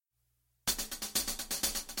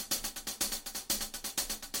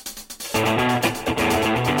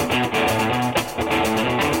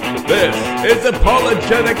This is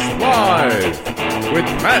Apologetics Live with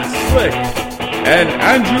Matt Slick and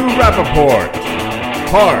Andrew Rappaport,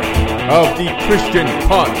 part of the Christian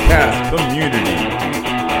podcast community.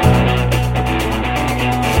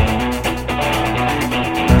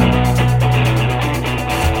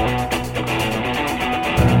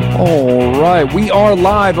 All right, we are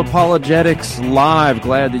live, Apologetics Live.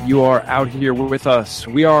 Glad that you are out here with us.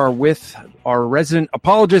 We are with our resident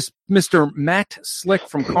apologist, Mr. Matt Slick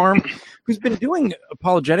from CARM, who's been doing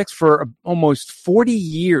apologetics for almost 40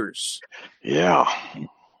 years. Yeah.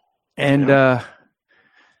 And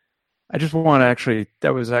I just want to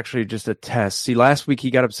that was actually just a test. See, last week he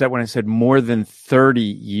got upset when I said more than 30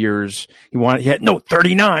 years. 39.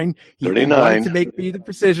 39. He wanted to make me the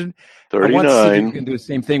precision. 39. I want to see if you can do the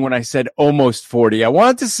same thing when I said almost 40. I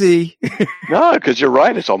wanted to see. No, because you're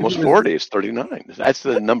right. It's almost 40. It's 39. That's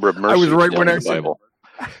the number of mercies. I was right when I in the Bible.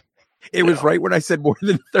 It was right when I said more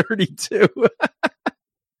than 32.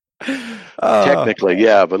 Technically,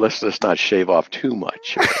 yeah, but let's not shave off too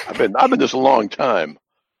much. I've been this a long time.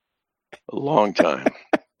 A long time.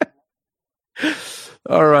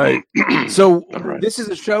 All right. So right. This is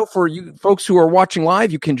a show for you folks who are watching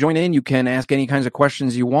live. You can join in. You can ask any kinds of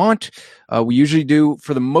questions you want. We usually do,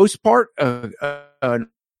 for the most part, the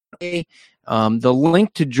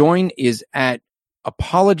link to join is at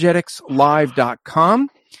apologeticslive.com.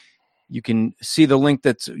 You can see the link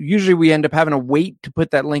that's usually we end up having to wait to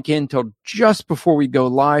put that link in until just before we go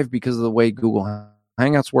live because of the way Google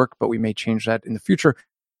Hangouts work, but we may change that in the future.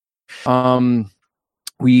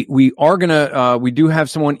 We are gonna we do have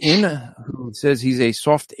someone in who says he's a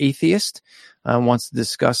soft atheist, wants to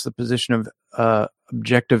discuss the position of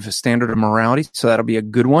objective standard of morality, so that'll be a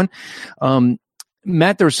good one.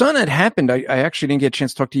 Matt, there was something that happened. I actually didn't get a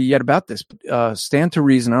chance to talk to you yet about this. Stand to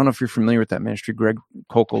Reason. I don't know if you're familiar with that ministry, Greg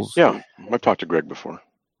Kokel's. Yeah, I've talked to Greg before.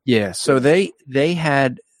 Yeah, so they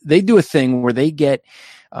do a thing where they get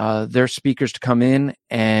their speakers to come in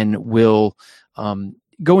and will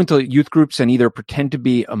go into youth groups and either pretend to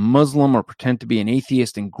be a Muslim or pretend to be an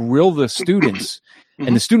atheist and grill the students,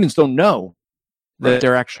 and the students don't know that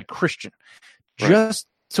they're actually Christian. Right. Just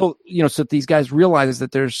so so that these guys realize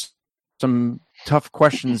that there's some tough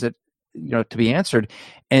questions that to be answered,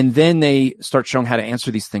 and then they start showing how to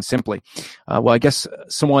answer these things simply. Well, I guess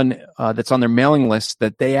someone that's on their mailing list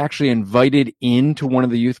that they actually invited into one of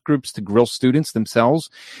the youth groups to grill students themselves,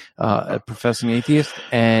 a professing atheist,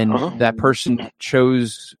 and that person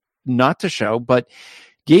chose not to show, but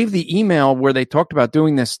gave the email where they talked about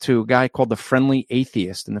doing this to a guy called the Friendly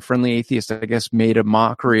Atheist, and the Friendly Atheist, I guess, made a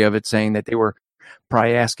mockery of it, saying that they were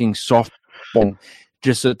probably asking softball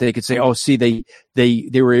just so that they could say, "Oh, see, they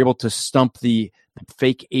were able to stump the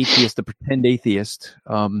fake atheist, the pretend atheist."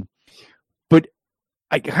 But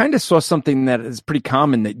I kind of saw something that is pretty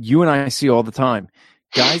common that you and I see all the time: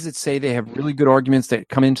 guys that say they have really good arguments that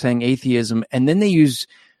come in saying atheism, and then they use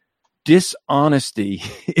dishonesty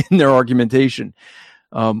in their argumentation,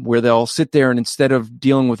 where they'll sit there and instead of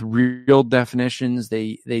dealing with real definitions,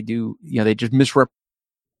 they do they just misrepresent.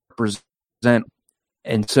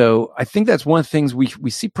 And so I think that's one of the things we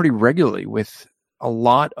see pretty regularly with a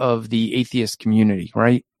lot of the atheist community,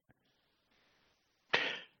 right?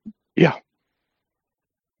 Yeah.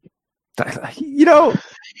 I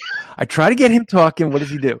try to get him talking. What does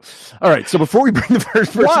he do? All right. So before we bring the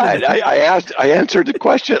first person, what? I answered the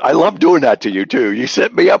question. I love doing that to you too. You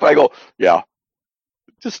set me up. I go, yeah,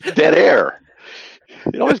 just dead air.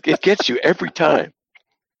 It gets you every time.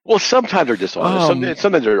 Well, sometimes they're dishonest.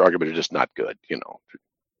 Sometimes their arguments are just not good,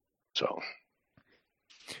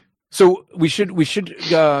 So we should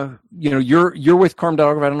you're with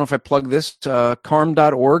CARM.org. I don't know if I plug this.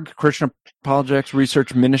 CARM.org, Christian Apologetics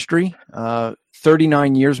Research Ministry.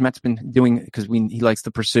 39 years Matt's been doing it because he likes the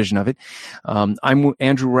precision of it. I'm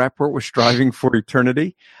Andrew Rappaport with Striving for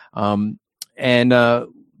Eternity. And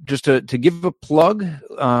just to give a plug,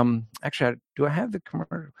 actually, do I have the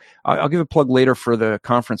commercial? I'll give a plug later for the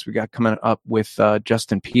conference we got coming up with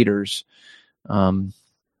Justin Peters.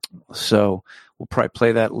 So we'll probably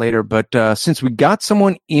play that later. But since we got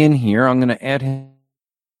someone in here, I'm going to add him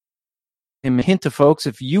a hint to folks.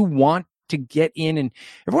 If you want to get in, and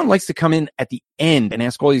everyone likes to come in at the end and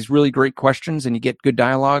ask all these really great questions and you get good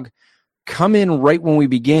dialogue, come in right when we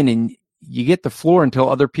begin and you get the floor until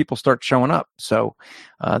other people start showing up. So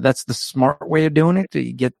that's the smart way of doing it.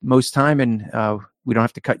 You get most time and we don't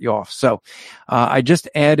have to cut you off. So I just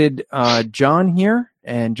added John here,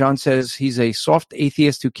 and John says he's a soft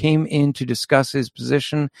atheist who came in to discuss his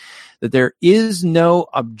position that there is no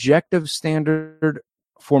objective standard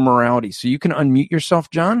for morality. So you can unmute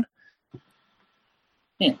yourself, John.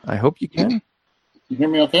 Yeah. I hope you can. You hear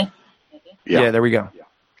me okay? Yeah, there we go.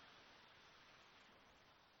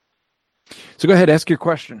 So go ahead, ask your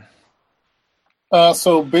question.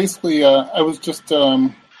 So basically, I was just,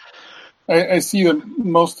 I see that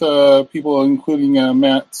most people, including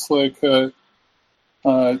Matt Slick,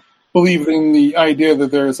 believe in the idea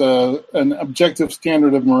that there's an objective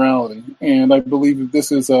standard of morality. And I believe that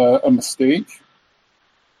this is a mistake.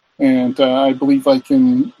 And I believe I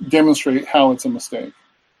can demonstrate how it's a mistake.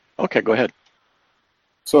 Okay, go ahead.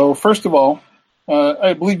 So first of all,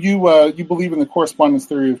 I believe you believe in the correspondence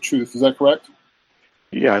theory of truth. Is that correct?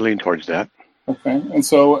 Yeah, I lean towards that. Okay, and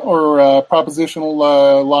so, or propositional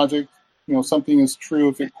logic, something is true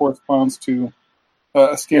if it corresponds to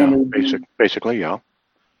a standard. Yeah, basically, yeah.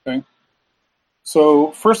 Okay.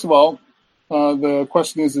 So first of all, the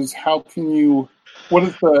question is how do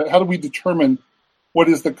we determine what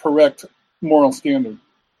is the correct moral standard?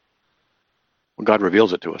 Well, God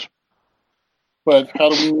reveals it to us. But how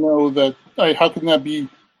do we know that? How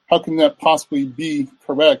can that possibly be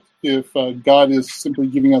correct if God is simply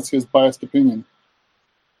giving us his biased opinion?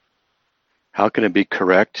 How can it be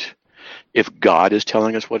correct if God is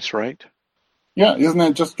telling us what's right? Yeah, isn't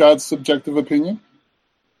that just God's subjective opinion?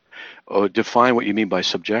 Oh, define what you mean by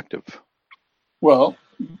subjective. Well,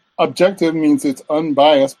 objective means it's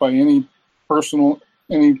unbiased by any personal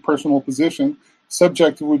position.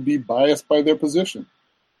 Subjective would be biased by their position.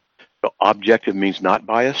 So objective means not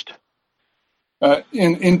biased?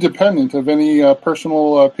 Independent of any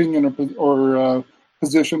personal opinion or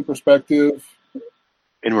position, perspective.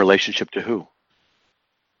 In relationship to who?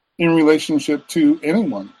 In relationship to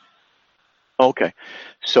anyone. Okay.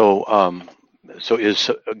 So is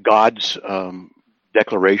God's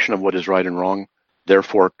declaration of what is right and wrong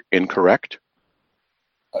therefore incorrect?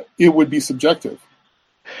 It would be subjective.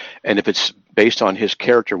 And if it's based on his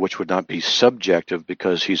character, which would not be subjective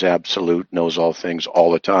because he's absolute, knows all things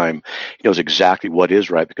all the time, he knows exactly what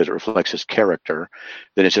is right because it reflects his character,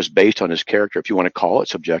 then it's just based on his character. If you want to call it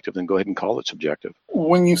subjective, then go ahead and call it subjective.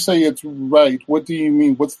 When you say it's right, what do you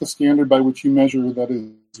mean? What's the standard by which you measure that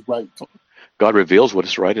is right? God reveals what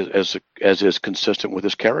is right as is consistent with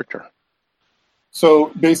his character.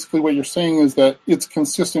 So basically what you're saying is that it's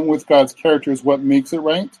consistent with God's character is what makes it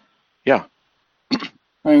right? Yeah.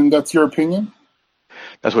 And that's your opinion?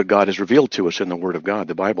 That's what God has revealed to us in the Word of God,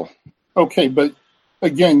 the Bible. Okay, but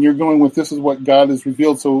again, you're going with this is what God has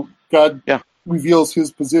revealed. So God reveals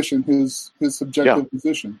his position, his subjective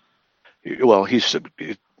position. Well, he's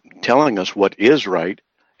telling us what is right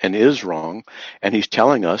and is wrong, and he's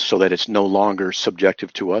telling us so that it's no longer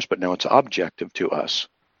subjective to us, but now it's objective to us.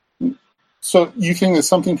 So you think that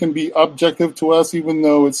something can be objective to us even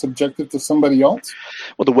though it's subjective to somebody else?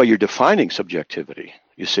 Well, the way you're defining subjectivity.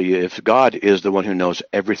 You see, if God is the one who knows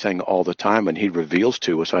everything all the time and he reveals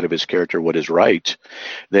to us out of his character what is right,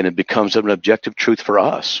 then it becomes an objective truth for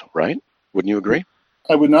us, right? Wouldn't you agree?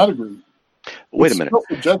 I would not agree. Wait a minute.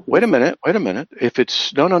 If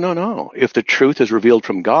it's no. If the truth is revealed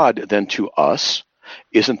from God, then to us,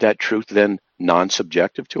 isn't that truth then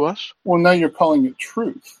non-subjective to us? Well, now you're calling it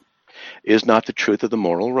truth. Is not the truth of the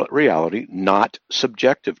moral reality not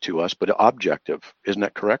subjective to us, but objective? Isn't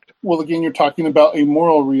that correct? Well, again, you're talking about a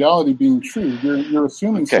moral reality being true. You're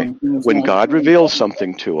assuming something. When God reveals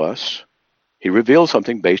something to us, he reveals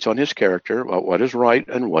something based on his character, about what is right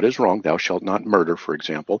and what is wrong. Thou shalt not murder, for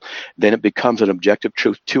example. Then it becomes an objective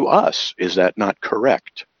truth to us. Is that not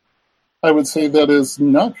correct? I would say that is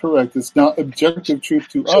not correct. It's not objective truth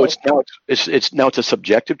to us. So it's a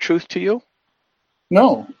subjective truth to you?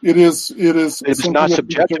 No, it is. If it's not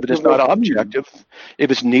subjective, it is not objective. If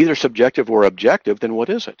it's neither subjective or objective, then what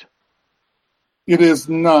is it? It is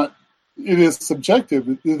not. It is subjective.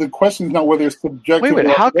 The question is not whether it's subjective. Wait a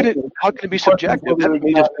minute. How can it be subjective?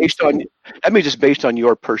 That means it's based on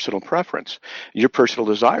your personal preference, your personal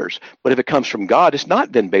desires. But if it comes from God, it's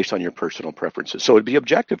not then based on your personal preferences. So it'd be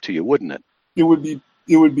objective to you, wouldn't it? It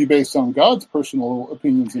would be based on God's personal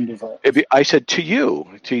opinions and desires. I said to you.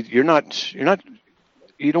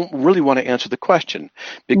 You don't really want to answer the question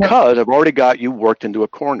because I've already got you worked into a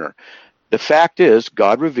corner. The fact is,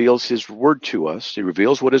 God reveals his word to us. He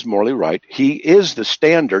reveals what is morally right. He is the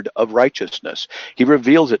standard of righteousness. He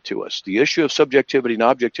reveals it to us. The issue of subjectivity and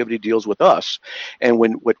objectivity deals with us. And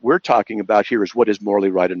what we're talking about here is what is morally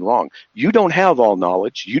right and wrong. You don't have all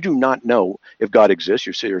knowledge. You do not know if God exists.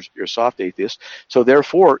 You're a soft atheist. So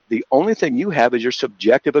therefore, the only thing you have is your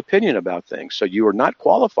subjective opinion about things. So you are not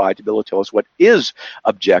qualified to be able to tell us what is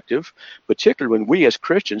objective, particularly when we as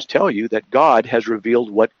Christians tell you that God has revealed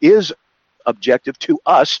what is objective to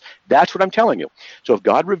us. That's what I'm telling you. So if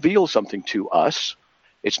God reveals something to us,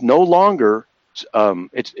 it's no longer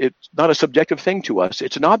it's not a subjective thing to us.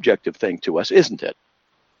 It's an objective thing to us, isn't it?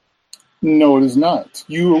 No, it is not.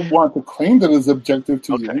 You want to claim that it's objective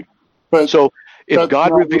to you, but so if that's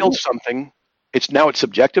God not reveals something, it's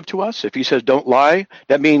subjective to us. If He says don't lie,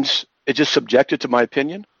 that means it's just subjective to my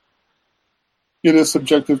opinion. It is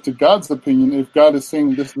subjective to God's opinion. If God is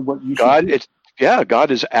saying this is what you should do.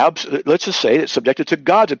 God is let's just say it's subjected to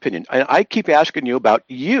God's opinion. And I keep asking you about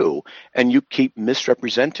you, and you keep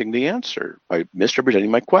misrepresenting the answer by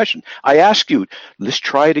misrepresenting my question. I ask you, let's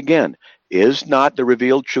try it again. Is not the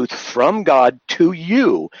revealed truth from God to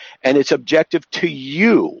you, and it's objective to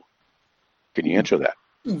you? Can you answer that?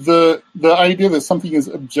 The idea that something is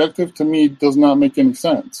objective to me does not make any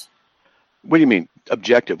sense. What do you mean,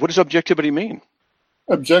 objective? What does objectivity mean?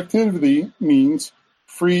 Objectivity means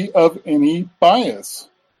free of any bias.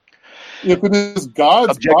 If it is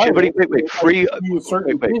God's objectivity, bias, free.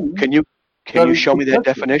 Wait. Can you show me that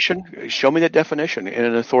definition? Show me that definition in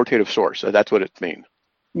an authoritative source. That's what it means.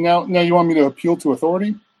 Now you want me to appeal to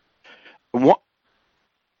authority? What,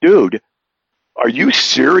 dude? Are you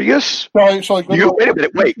serious? Wait a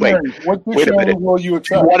minute. Wait. What Wait a minute. Will you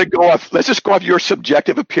accept? You want to go off? Let's just go off your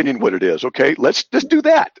subjective opinion. What it is? Okay. Let's just do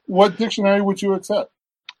that. What dictionary would you accept?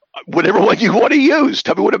 Whatever one you want to use.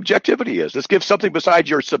 Tell me what objectivity is. Let's give something besides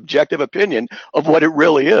your subjective opinion of what it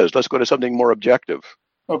really is. Let's go to something more objective.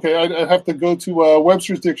 Okay, I have to go to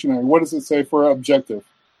Webster's dictionary. What does it say for objective?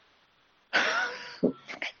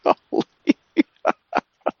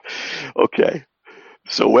 Okay.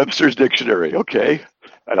 So Webster's dictionary. Okay.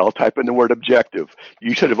 And I'll type in the word objective.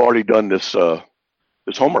 You should have already done this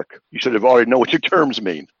homework. You should have already know what your terms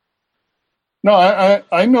mean. No,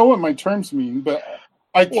 I know what my terms mean, but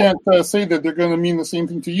I can't say that they're going to mean the same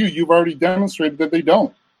thing to you. You've already demonstrated that they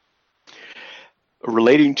don't.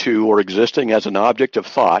 Relating to or existing as an object of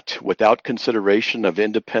thought without consideration of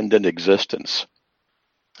independent existence.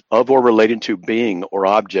 Of or relating to being or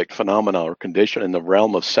object, phenomena, or condition in the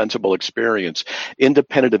realm of sensible experience,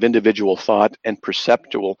 independent of individual thought and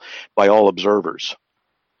perceptual by all observers.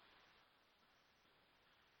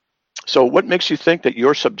 So what makes you think that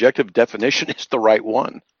your subjective definition is the right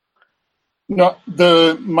one? No,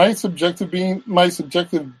 my subjective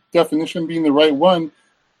definition being the right one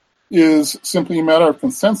is simply a matter of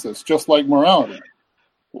consensus, just like morality.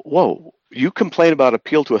 Whoa. You complain about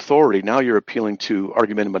appeal to authority. Now you're appealing to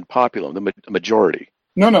argumentum ad populum, the majority.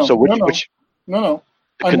 No. So No.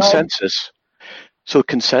 Consensus. So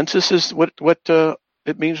consensus is what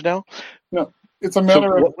it means now. No, it's a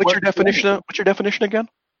matter of what's your definition? What's your definition again?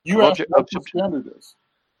 You asked what the standard is.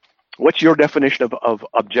 What's your definition of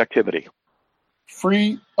objectivity?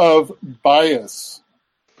 Free of bias.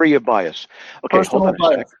 Free of bias. Okay, personal hold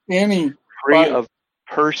on a bias. Any free bias. of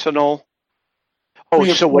personal. Oh,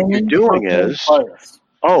 so what you're doing is bias.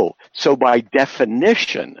 So by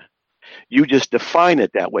definition, you just define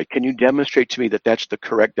it that way. Can you demonstrate to me that that's the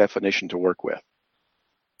correct definition to work with?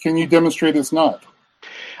 Can you demonstrate it's not?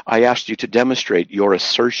 I asked you to demonstrate your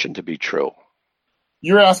assertion to be true.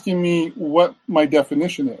 You're asking me what my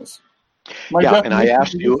definition is. And I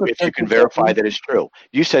asked you if you can verify that it's true.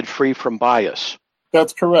 You said free from bias.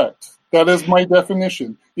 That's correct. That is my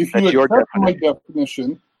definition. If you accept my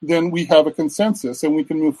definition, then we have a consensus and we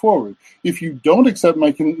can move forward. If you don't accept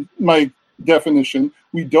my definition,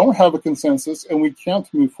 we don't have a consensus and we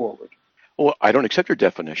can't move forward. Well, I don't accept your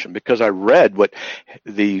definition because I read what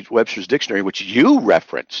the Webster's Dictionary, which you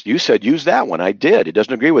referenced. You said use that one. I did. It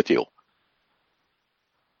doesn't agree with you.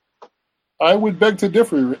 I would beg to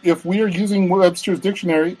differ. If we are using Webster's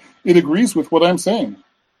Dictionary, it agrees with what I'm saying.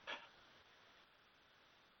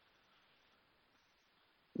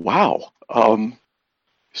 Wow.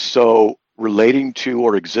 So relating to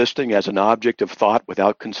or existing as an object of thought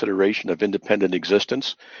without consideration of independent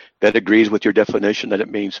existence, that agrees with your definition that it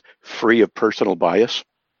means free of personal bias?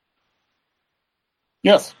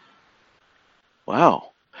 Yes.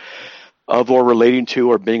 Wow. Of or relating to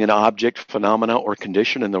or being an object, phenomena, or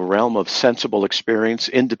condition in the realm of sensible experience,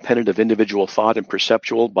 independent of individual thought and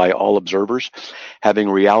perceptual by all observers, having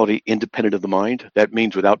reality independent of the mind, that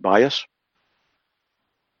means without bias?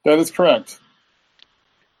 That is correct.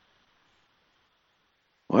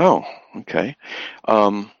 Well, okay.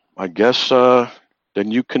 I guess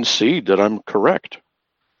then you concede that I'm correct.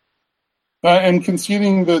 I'm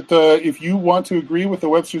conceding that if you want to agree with the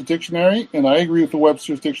Webster's Dictionary, and I agree with the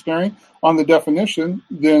Webster's Dictionary on the definition,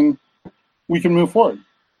 then we can move forward.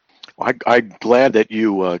 I'm glad that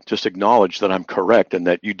you just acknowledge that I'm correct and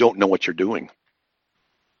that you don't know what you're doing.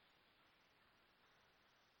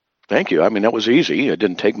 Thank you. I mean, that was easy. It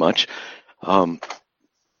didn't take much.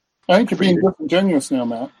 I think you're being disingenuous now,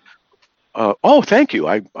 Matt. Oh, thank you.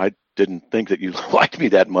 I didn't think that you liked me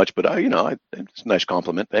that much, but it's a nice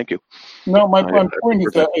compliment. Thank you. No, my point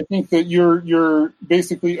is that I think that you're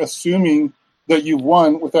basically assuming that you've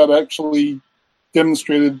won without actually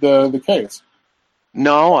demonstrated the case.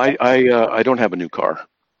 No, I don't have a new car.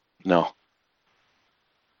 No,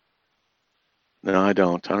 I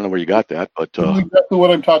don't. I don't know where you got that, but This is exactly what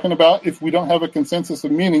I'm talking about. If we don't have a consensus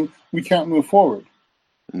of meaning, we can't move forward.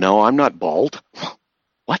 no, I'm not bald.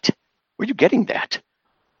 What? Where are you getting that?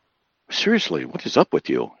 Seriously, what is up with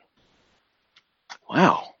you?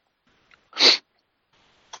 Wow.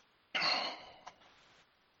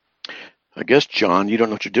 I guess, John, you don't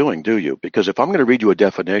know what you're doing, do you? Because if I'm going to read you a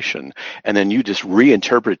definition and then you just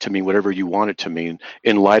reinterpret it to mean whatever you want it to mean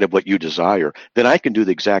in light of what you desire, then I can do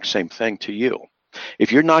the exact same thing to you.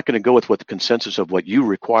 If you're not going to go with what the consensus of what you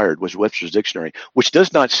required was Webster's Dictionary, which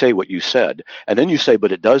does not say what you said, and then you say,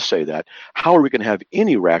 but it does say that, how are we going to have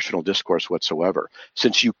any rational discourse whatsoever?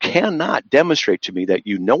 Since you cannot demonstrate to me that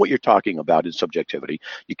you know what you're talking about in subjectivity,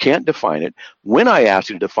 you can't define it. When I asked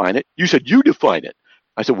you to define it, you said, you define it.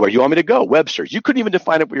 I said, where do you want me to go? Webster's. You couldn't even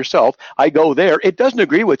define it for yourself. I go there. It doesn't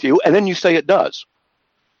agree with you, and then you say it does.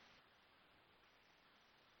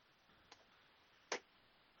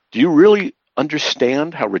 Do you really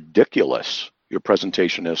understand how ridiculous your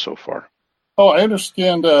presentation is so far? Oh, I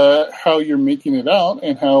understand how you're making it out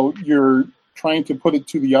and how you're trying to put it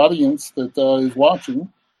to the audience that is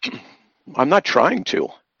watching. I'm not trying to.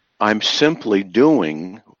 I'm simply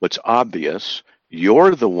doing what's obvious.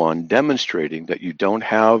 You're the one demonstrating that you don't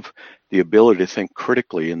have the ability to think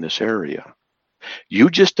critically in this area. You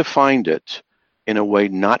just defined it in a way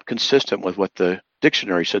not consistent with what the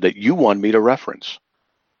dictionary said that you want me to reference.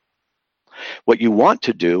 What you want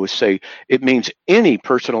to do is say it means any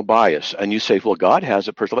personal bias, and you say, well, God has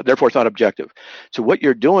a personal, therefore it's not objective. So what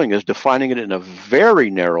you're doing is defining it in a very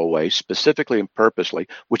narrow way, specifically and purposely,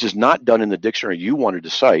 which is not done in the dictionary you wanted to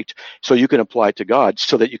cite, so you can apply it to God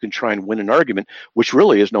so that you can try and win an argument, which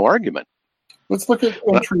really is no argument. Let's look at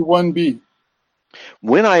entry 1B.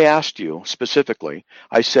 When I asked you specifically,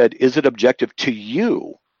 I said, is it objective to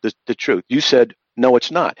you, the truth? You said, no,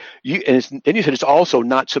 it's not. Then you said it's also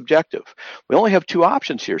not subjective. We only have two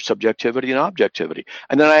options here, subjectivity and objectivity.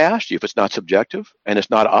 And then I asked you, if it's not subjective and it's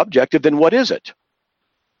not objective, then what is it?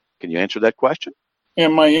 Can you answer that question?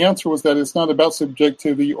 And my answer was that it's not about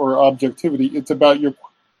subjectivity or objectivity. It's about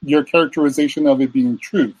your characterization of it being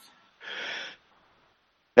truth.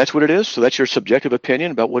 That's what it is? So that's your subjective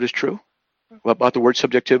opinion about what is true? About the word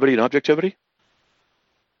subjectivity and objectivity?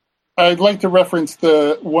 I'd like to reference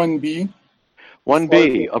the 1B.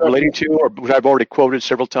 1B, of relating to, or which I've already quoted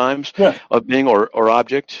several times, yeah. Of being or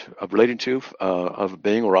object, of relating to, of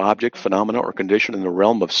being or object, phenomena or condition in the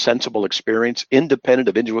realm of sensible experience, independent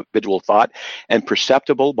of individual thought, and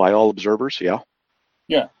perceptible by all observers, yeah?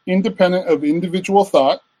 Yeah, independent of individual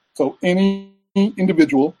thought, so any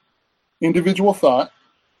individual thought,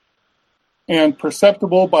 and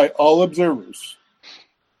perceptible by all observers.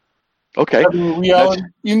 Okay. Having reality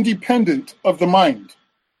independent of the mind.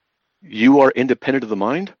 You are independent of the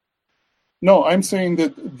mind? No, I'm saying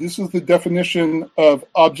that this is the definition of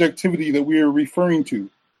objectivity that we are referring to.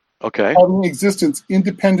 Okay. Having existence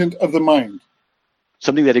independent of the mind.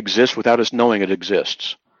 Something that exists without us knowing it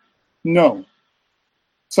exists. No.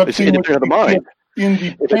 Something it's independent of the mind.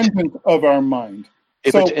 Independent of our mind.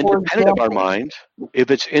 If it's independent of our mind, if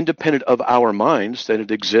it's independent of our minds, then it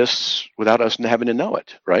exists without us having to know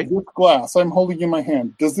it, right? This glass I'm holding in my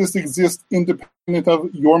hand, does this exist independent of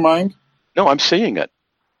your mind? No, I'm seeing it.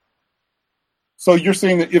 So you're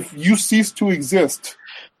saying that if you cease to exist,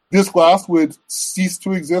 this glass would cease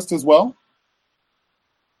to exist as well?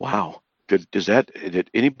 Wow. Did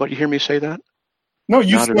anybody hear me say that? No,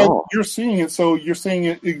 you Not said at all. You're seeing it, so you're saying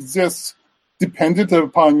it exists dependent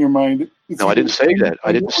upon your mind. No, I didn't say that.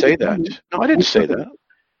 I didn't say that. No, I didn't say that.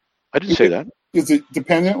 I didn't say that. Is it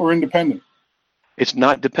dependent or independent? It's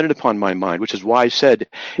not dependent upon my mind, which is why I said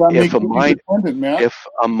if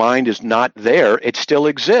a mind is not there, it still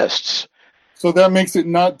exists. So that makes it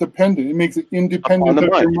not dependent. It makes it independent of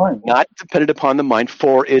your mind. Not dependent upon the mind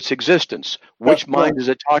for its existence. Which mind is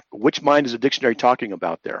it which mind is the dictionary talking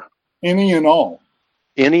about there? Any and all.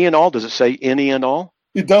 Any and all? Does it say any and all?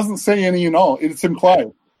 It doesn't say any and all. It's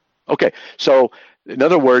implied. Okay. So in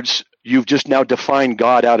other words, you've just now defined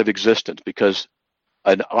God out of existence because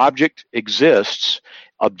an object exists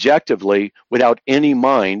objectively without any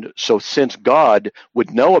mind. So since God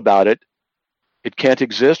would know about it, it can't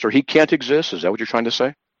exist, or he can't exist? Is that what you're trying to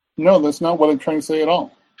say? No, that's not what I'm trying to say at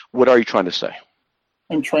all. What are you trying to say?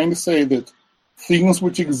 I'm trying to say that things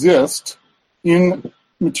which exist in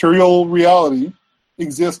material reality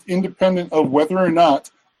exist independent of whether or not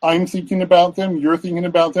I'm thinking about them, you're thinking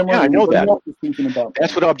about them, or Yeah, I know everybody that. else is thinking about them.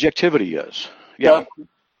 That's what objectivity is. Yeah,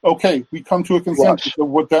 Okay, we come to a consensus of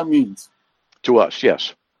what that means. to us,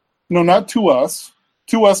 yes. No, not to us.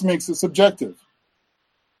 To us makes it subjective.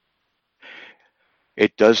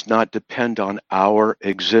 It does not depend on our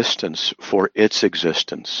existence for its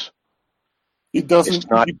existence. It doesn't It's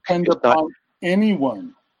not- depend it's not- upon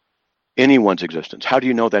anyone. Anyone's existence. How do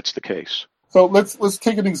you know that's the case? So let's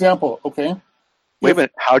take an example, okay? Wait a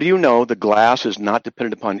minute. How do you know the glass is not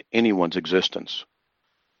dependent upon anyone's existence?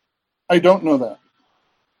 I don't know that.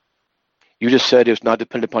 You just said it's not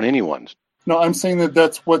dependent upon anyone's. No, I'm saying that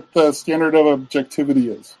that's what the standard of objectivity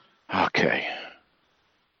is. Okay.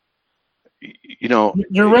 You know,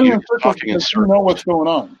 You're running in just circles talking in because you know circles. what's going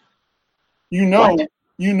on.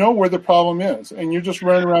 You know where the problem is, and you're just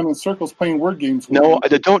running around in circles playing word games. with No,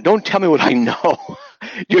 me. don't tell me what I know.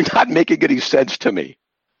 You're not making any sense to me.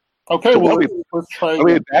 Okay, So well, why let's try Let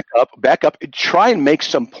me again. back up. Try and make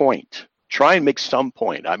some point.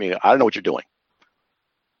 I mean, I don't know what you're doing.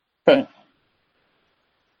 Okay.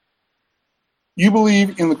 You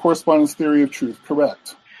believe in the correspondence theory of truth,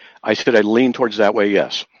 correct? I said I lean towards that way,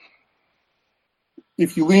 yes.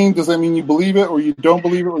 If you lean, does that mean you believe it, or you don't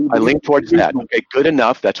believe it? Or you I believe lean it towards that. provisionally? Okay, good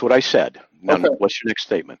enough. That's what I said. Now, Okay. what's your next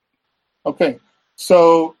statement? Okay,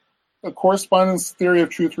 so a correspondence theory of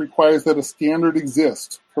truth requires that a standard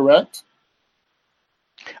exists, correct?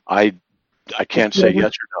 I can't say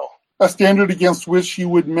yes or no. A standard against which you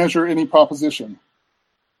would measure any proposition.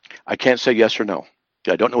 I can't say yes or no.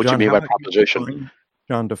 I don't know what you mean how by about you proposition.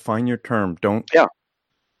 define your term. Don't. Yeah.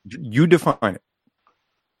 You define it.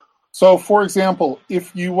 So, for example,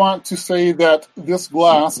 if you want to say that this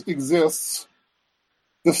glass exists,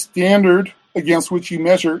 the standard against which you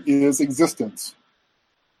measure is existence.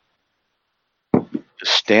 The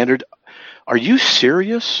standard. Are you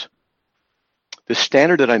serious? The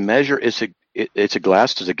standard that I measure is it's a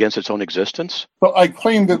glass is against its own existence? So I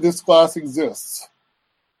claim that this glass exists.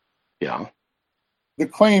 Yeah. The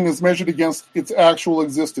claim is measured against its actual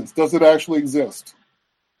existence. Does it actually exist?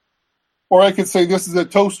 Or I could say this is a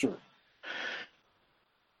toaster.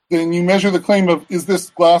 Then you measure the claim of, is this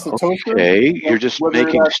glass a toaster? Okay, you're just Whether it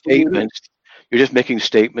making actually is. statements. You're just making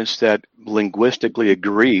statements that linguistically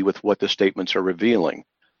agree with what the statements are revealing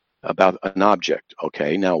about an object.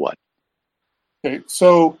 Okay, now what? Okay,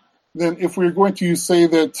 so then if we're going to say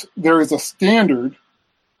that there is a standard,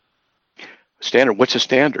 Standard. What's a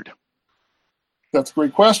standard? that's a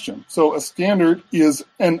great question. So a standard is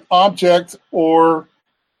an object or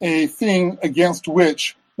a thing against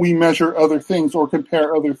which we measure other things or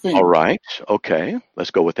compare other things. All right. Okay,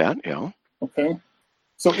 let's go with that. Yeah. Okay.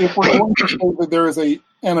 So if we're going to say that there is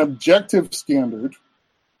an objective standard,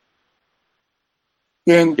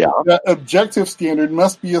 then Yeah. that objective standard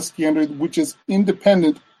must be a standard which is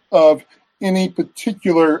independent of any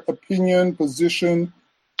particular opinion, position.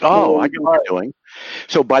 Oh, I get what you're doing.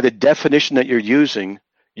 So by the definition that you're using,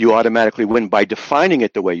 you automatically win by defining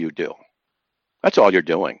it the way you do. That's all you're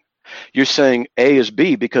doing. You're saying A is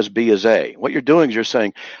B because B is A. What you're doing is you're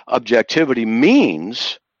saying objectivity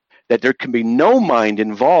means that there can be no mind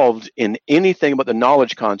involved in anything about the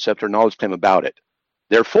knowledge concept or knowledge claim about it.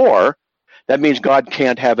 Therefore, that means God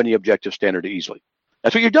can't have any objective standard easily.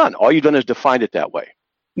 That's what you've done. All you've done is defined it that way.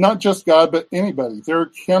 Not just God, but anybody. There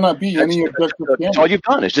cannot be any objective That's all standard. you've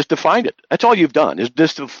done is just defined it. That's all you've done is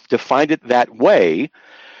just defined it that way,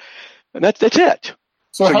 and that's it.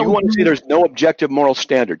 So how you want to would say there's no objective moral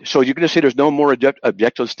standard. So you're going to say there's no more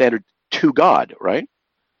objective standard to God, right?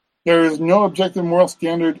 there is no objective moral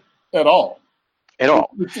standard at all. At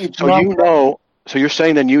all. It's So not- you know. So you're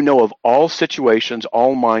saying then you know of all situations,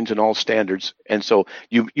 all minds, and all standards, and so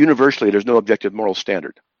you universally there's no objective moral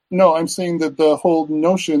standard. No, I'm saying that the whole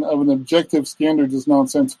notion of an objective standard is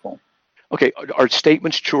nonsensical. Okay, are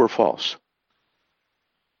statements true or false?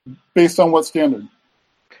 Based on what standard?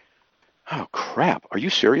 Oh crap! Are you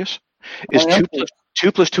serious? Is I am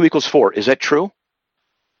 2 plus 2 equals 4? Is that true?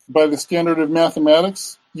 By the standard of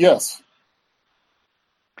mathematics, yes.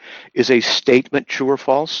 Is a statement true or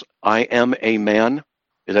false? I am a man.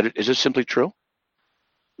 Is it simply true?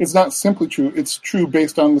 It's not simply true. It's true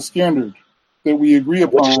based on the standard that we agree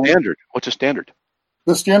upon. What's a standard? What's a standard?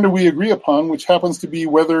 The standard we agree upon, which happens to be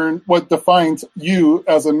what defines you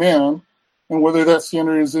as a man, and whether that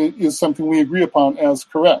standard is something we agree upon as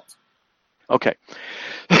correct. Okay.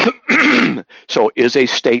 So is a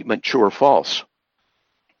statement true or false?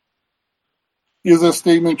 Is a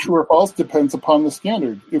statement true or false depends upon the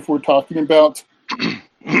standard. If we're talking about the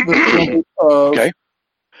standard of Okay.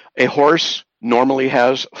 A horse normally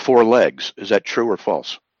has 4 legs. Is that true or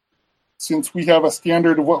false? Since we have a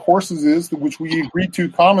standard of what horses is, which we agree to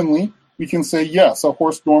commonly, we can say, yes, a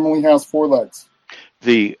horse normally has 4 legs.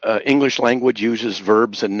 The English language uses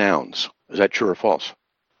verbs and nouns. Is that true or false?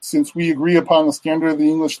 Since we agree upon the standard of the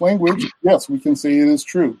English language, yes, we can say it is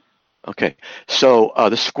true. Okay. So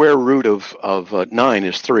the square root of 9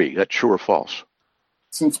 is 3. Is that true or false?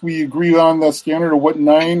 Since we agree on the standard of what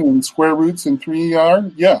 9 and square roots and 3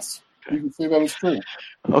 are, yes, we can say that is true.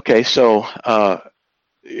 Okay, so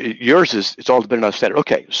yours is, it's all dependent on standard.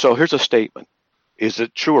 Okay, so here's a statement. Is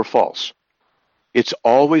it true or false? It's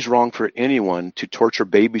always wrong for anyone to torture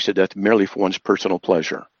babies to death merely for one's personal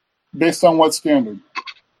pleasure. Based on what standard?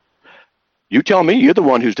 You tell me. You're the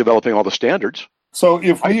one who's developing all the standards. So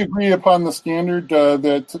if we agree upon the standard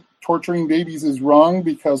that torturing babies is wrong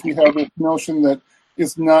because we have this notion that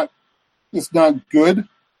it's not good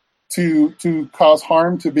to cause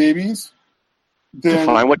harm to babies, then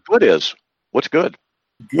define what good is. What's good?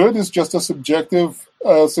 Good is just a subjective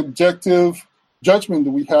judgment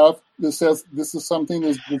that we have that says this is something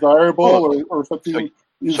that's desirable or something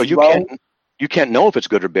is so you right. You can't know if it's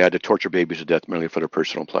good or bad to torture babies to death merely for their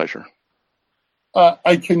personal pleasure.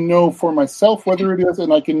 I can know for myself whether it is,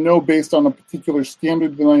 and I can know based on a particular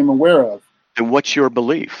standard that I am aware of. And what's your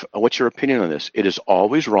belief? What's your opinion on this? It is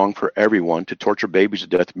always wrong for everyone to torture babies to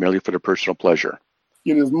death merely for their personal pleasure.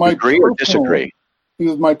 It is my agree or disagree? It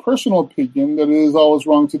is my personal opinion that it is always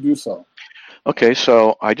wrong to do so. Okay,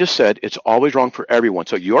 so I just said it's always wrong for everyone.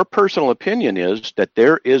 So your personal opinion is that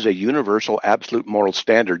there is a universal absolute moral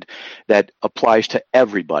standard that applies to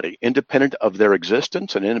everybody, independent of their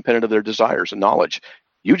existence and independent of their desires and knowledge.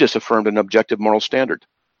 You just affirmed an objective moral standard.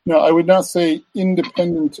 No, I would not say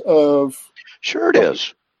independent of... Sure it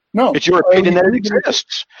is. No. It's your opinion that it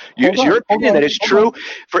exists. It's your opinion that it's true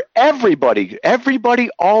for everybody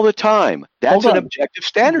all the time. That's an objective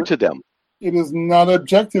standard to them. It is not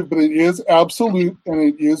objective, but it is absolute and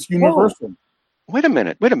it is universal. Wait a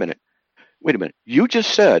minute. You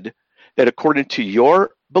just said that according to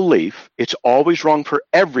your belief, it's always wrong for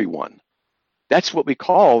everyone. That's what we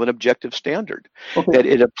call an objective standard, that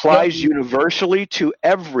it applies universally to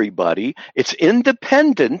everybody. It's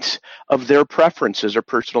independent of their preferences or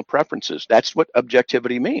personal preferences. That's what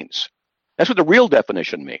objectivity means. That's what the real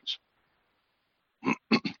definition means.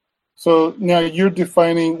 So now you're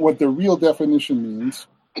defining what the real definition means.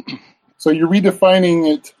 So you're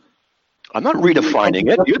redefining it. I'm not redefining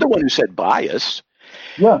it. You're the one who said bias.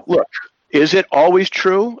 Yeah. Look, is it always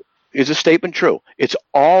true? Is a statement true? It's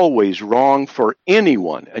always wrong for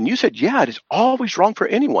anyone. And you said, yeah, it is always wrong for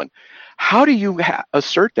anyone. How do you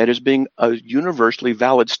assert that as being a universally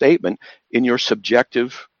valid statement in your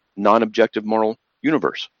subjective, non-objective moral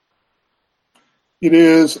universe? It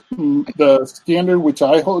is the standard which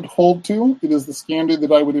I hold to. It is the standard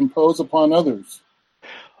that I would impose upon others.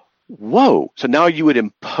 Whoa. So now you would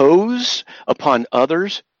impose upon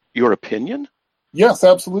others your opinion? Yes,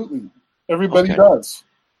 absolutely. Everybody does.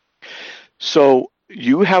 So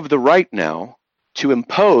you have the right now to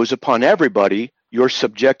impose upon everybody your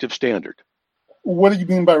subjective standard. What do you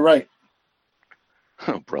mean by right?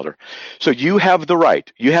 Oh, brother. So you have the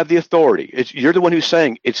right. You have the authority. You're the one who's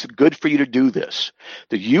saying it's good for you to do this.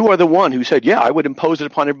 That you are the one who said, yeah, I would impose it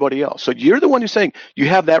upon everybody else. So you're the one who's saying you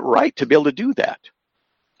have that right to be able to do that.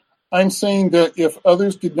 I'm saying that if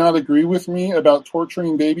others did not agree with me about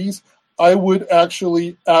torturing babies, I would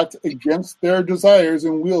actually act against their desires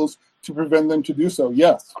and wills to prevent them to do so,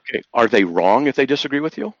 yes. Okay. Are they wrong if they disagree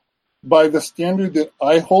with you? By the standard that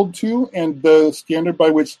I hold to and the standard by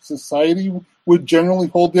which society would generally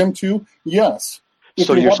hold them to, yes.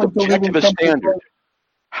 So your subjective standard,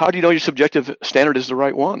 how do you know your subjective standard is the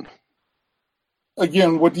right one?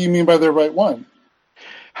 Again, what do you mean by the right one?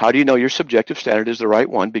 How do you know your subjective standard is the right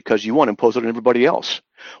one? Because you want to impose it on everybody else.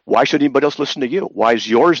 Why should anybody else listen to you? Why is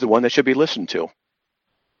yours the one that should be listened to?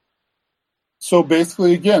 So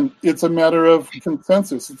basically, again, it's a matter of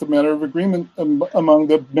consensus. It's a matter of agreement among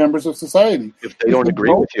the members of society. If they don't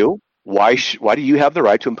agree with you, why do you have the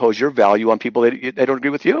right to impose your value on people that don't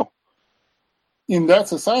agree with you? In that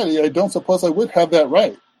society, I don't suppose I would have that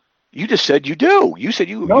right. You just said you do. You said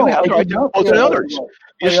you have the right to impose it on others.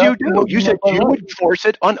 Yes, you do. You said you would force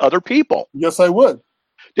it on other people. Yes, I would.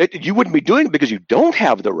 That you wouldn't be doing it because you don't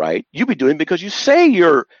have the right. You'd be doing it because you say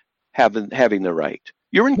you're having the right.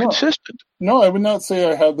 You're inconsistent. No, I would not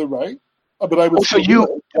say I have the right, but I would. So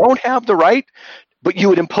you don't have the right, but you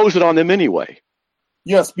would impose it on them anyway.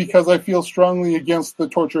 Yes, because I feel strongly against the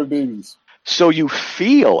torture of babies. So you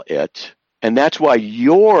feel it, and that's why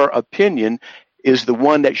your opinion is the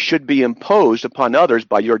one that should be imposed upon others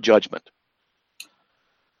by your judgment.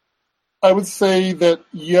 I would say that,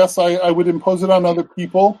 yes, I would impose it on other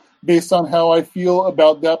people, based on how I feel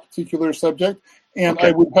about that particular subject. And Okay.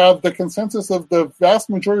 I would have the consensus of the vast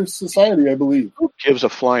majority of society, I believe. Who gives a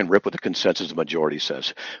flying rip what the consensus of the majority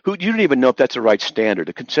says? You don't even know if that's the right standard.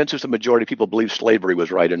 The consensus of the majority of people believe slavery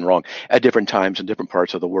was right and wrong at different times in different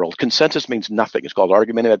parts of the world. Consensus means nothing. It's called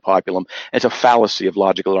argumentum ad populum. And it's a fallacy of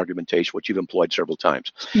logical argumentation, which you've employed several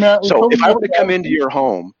times. Matt, So if I were to come into your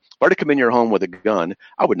home, with a gun,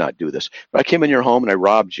 I would not do this. But I came in your home and I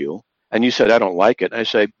robbed you, and you said, I don't like it. And I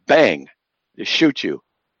say, bang, just shoot you.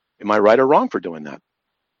 Am I right or wrong for doing that?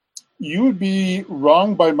 you would be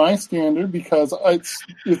wrong by my standard because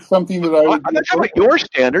it's something that I would I'm not talking about your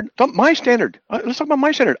standard. My standard. Let's talk about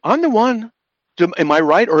my standard. I'm the one. Am I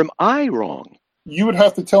right or am I wrong? You would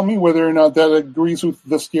have to tell me whether or not that agrees with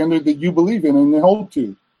the standard that you believe in and hold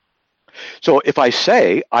to. So if I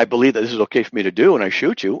say I believe that this is okay for me to do and I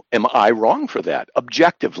shoot you, am I wrong for that?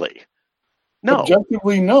 Objectively? No.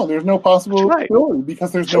 Objectively, no. There's no possibility Right.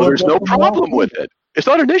 because there's no problem with it. It's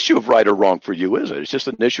not an issue of right or wrong for you, is it? It's just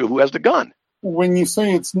an issue of who has the gun. When you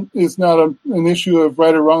say it's not an issue of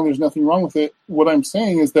right or wrong, there's nothing wrong with it. What I'm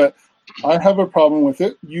saying is that I have a problem with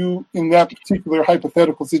it. You, in that particular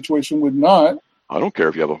hypothetical situation, would not. I don't care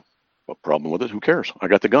if you have a problem with it. Who cares? I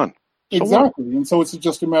got the gun. So exactly. what? And so it's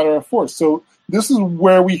just a matter of force. So this is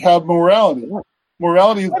where we have morality.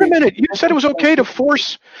 Morality is... Wait a minute. You said it was okay to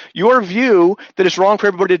force your view that it's wrong for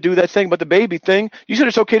everybody to do that thing about the baby thing. You said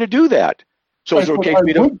it's okay to do that. So is it okay for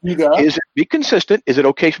me to do that? Is it be consistent? Is it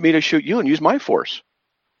okay for me to shoot you and use my force?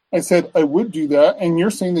 I said I would do that, and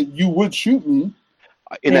you're saying that you would shoot me.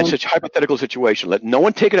 In that such hypothetical situation. Let no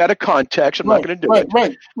one take it out of context. I'm not going to do it.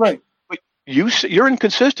 Right. But you're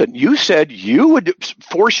inconsistent. You said you would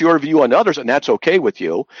force your view on others, and that's okay with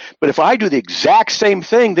you. But if I do the exact same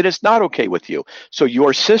thing, then it's not okay with you. So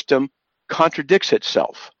your system contradicts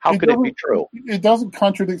itself. How can it be true? It doesn't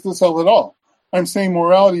contradict itself at all. I'm saying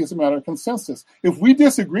morality is a matter of consensus. If we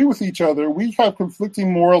disagree with each other, we have conflicting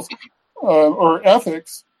morals or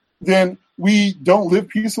ethics, then we don't live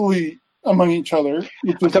peacefully among each other.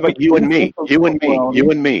 I'm talking about you and me.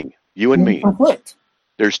 Conflict.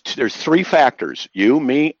 There's three factors: you,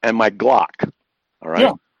 me, and my Glock. All right.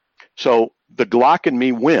 Yeah. So the Glock and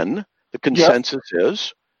me win. The consensus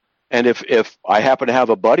is, and if I happen to have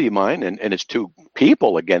a buddy of mine and it's two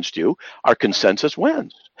people against you, our consensus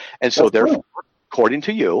wins. And so therefore, according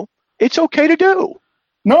to you, it's okay to do.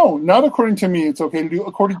 No, not according to me. It's okay to do.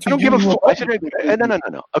 According to you.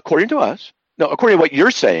 No. According to us. No, according to what you're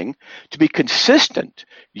saying, to be consistent,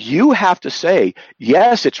 you have to say,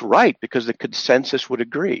 yes, it's right, because the consensus would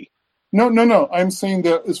agree. No. I'm saying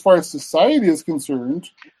that as far as society is concerned,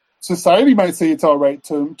 society might say it's all right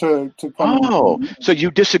to come. Oh, so you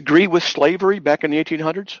disagree with slavery back in the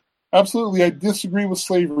 1800s? Absolutely, I disagree with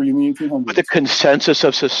slavery in the 1800s. But the consensus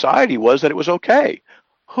of society was that it was okay.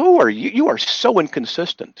 Who are you? You are so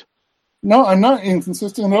inconsistent. No, I'm not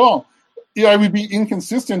inconsistent at all. Yeah, I would be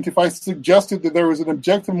inconsistent if I suggested that there was an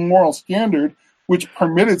objective moral standard which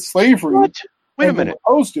permitted slavery. What? Wait a minute.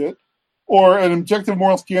 Opposed it, or an objective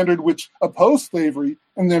moral standard which opposed slavery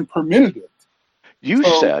and then permitted it. You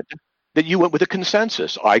said that you went with a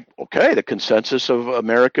consensus. The consensus of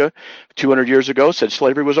America 200 years ago said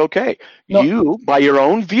slavery was okay. No. You, by your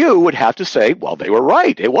own view, would have to say, well, they were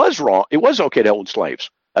right. It was wrong. It was okay to own slaves.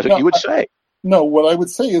 That's what you would say. No, what I would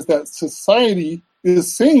say is that society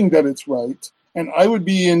is saying that it's right, and I would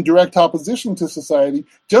be in direct opposition to society,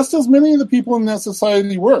 just as many of the people in that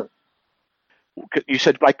society were. You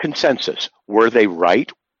said by consensus. Were they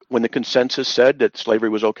right when the consensus said that slavery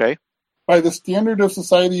was okay? By the standard of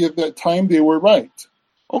society at that time, they were right.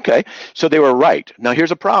 Okay, so they were right. Now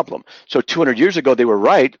here's a problem. So 200 years ago they were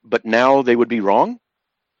right, but now they would be wrong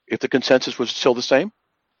if the consensus was still the same?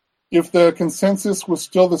 If the consensus was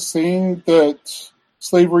still the same that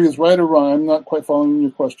slavery is right or wrong, I'm not quite following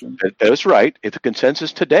your question. That's right. If the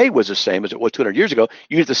consensus today was the same as it was 200 years ago,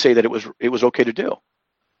 you have to say that it was okay to do.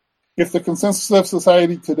 If the consensus of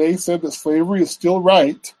society today said that slavery is still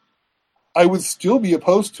right, I would still be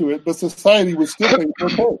opposed to it, but society would still think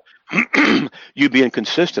it's okay. You'd be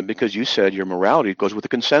inconsistent because you said your morality goes with the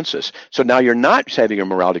consensus. So now you're not saying your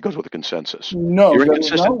morality goes with the consensus. No, you're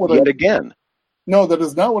inconsistent yet again. No, that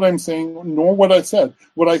is not what I'm saying, nor what I said.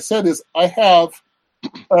 What I said is I have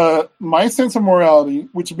my sense of morality,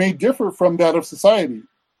 which may differ from that of society.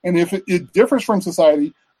 And if it differs from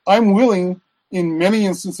society, I'm willing, in many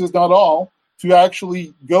instances, not all, to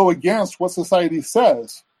actually go against what society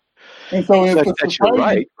says. And so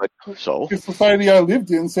if society I lived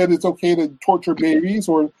in said it's okay to torture babies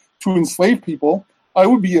or to enslave people, I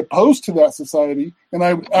would be opposed to that society, and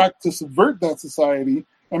I would act to subvert that society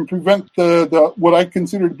and prevent the what I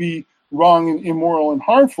consider to be wrong and immoral and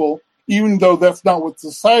harmful, even though that's not what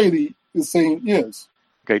society is saying is.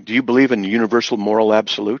 Okay, do you believe in universal moral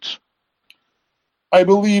absolutes? I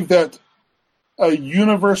believe that a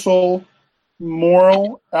universal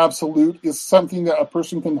moral absolute is something that a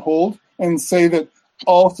person can hold and say that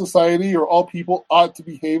all society or all people ought to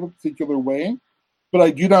behave a particular way. But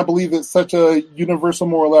I do not believe that such a universal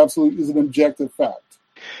moral absolute is an objective fact.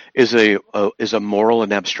 Is a moral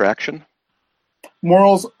an abstraction?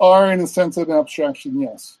 Morals are, in a sense, an abstraction,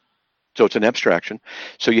 yes. So it's an abstraction.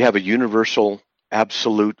 So you have a universal,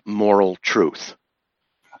 absolute moral truth.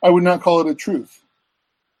 I would not call it a truth.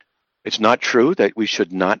 It's not true that we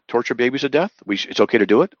should not torture babies to death? It's okay to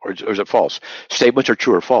do it? Or is it false? Statements are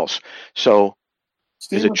true or false. So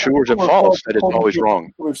is it true or is it false that it's always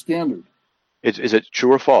wrong? Standard. Is it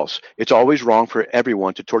true or false? It's always wrong for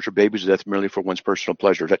everyone to torture babies to death merely for one's personal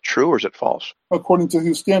pleasure. Is that true or is it false? According to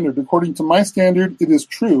whose standard? According to my standard, it is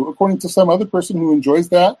true. According to some other person who enjoys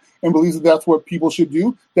that and believes that that's what people should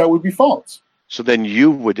do, that would be false. So then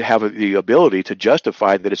you would have the ability to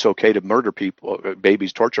justify that it's okay to murder people,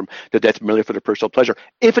 babies, torture them to death merely for their personal pleasure.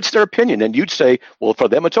 If it's their opinion, and you'd say, well, for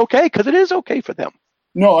them it's okay because it is okay for them.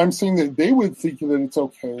 No, I'm saying that they would think that it's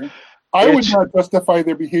okay. I would not justify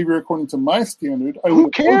their behavior according to my standard. Who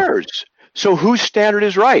cares? So whose standard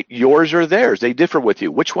is right? Yours or theirs? They differ with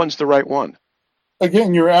you. Which one's the right one?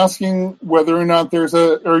 Again, you're asking whether or not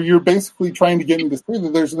or you're basically trying to get me to say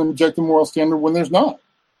that there's an objective moral standard when there's not.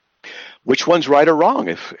 Which one's right or wrong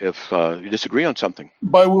if you disagree on something?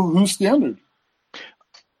 By whose standard?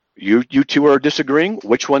 You two are disagreeing.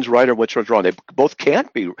 Which one's right or which one's wrong? They both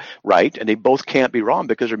can't be right and they both can't be wrong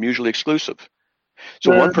because they're mutually exclusive.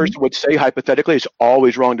 So one person would say hypothetically it's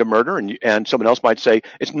always wrong to murder, and someone else might say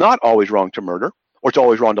it's not always wrong to murder, or it's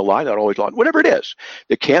always wrong to lie, not always wrong. Whatever it is,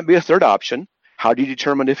 there can't be a third option. How do you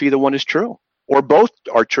determine if either one is true, or both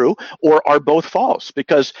are true, or are both false?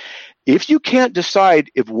 Because if you can't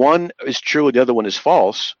decide if one is true and the other one is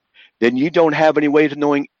false, then you don't have any way of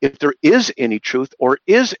knowing if there is any truth or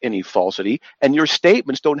is any falsity, and your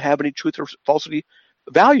statements don't have any truth or falsity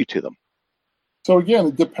value to them. So again,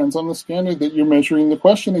 it depends on the standard that you're measuring the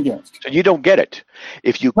question against. So you don't get it.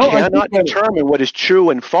 If you cannot determine what is true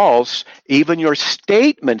and false, even your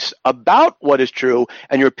statements about what is true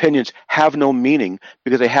and your opinions have no meaning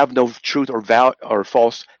because they have no truth or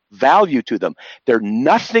false value to them. They're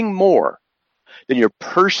nothing more than your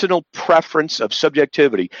personal preference of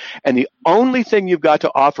subjectivity. And the only thing you've got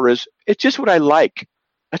to offer is, it's just what I like.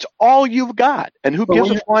 That's all you've got. And who gives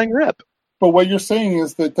a flying rip? But what you're saying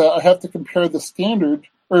is that I have to compare the standard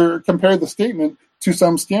or compare the statement to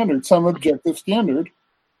some standard, some objective standard,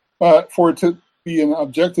 for it to be an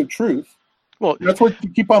objective truth. Well, that's what you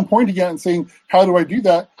keep on pointing at and saying, how do I do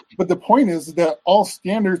that? But the point is that all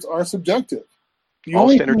standards are subjective. All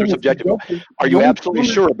standards are subjective. Are you absolutely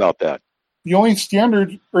sure about that? The only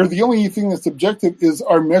standard or the only thing that's objective is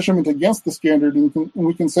our measurement against the standard. And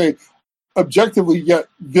we can say objectively, yet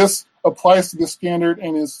this applies to the standard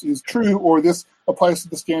and is true, or this applies to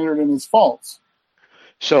the standard and is false.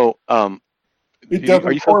 So, it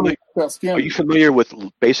doesn't correlate with that standard. Are you familiar with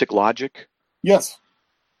basic logic? Yes.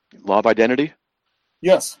 Law of identity?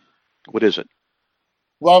 Yes. What is it?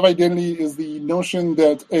 Law of identity is the notion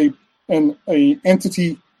that an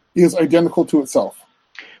entity is identical to itself.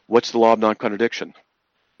 What's the law of non-contradiction?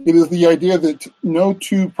 It is the idea that no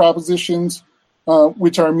two propositions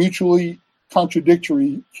which are mutually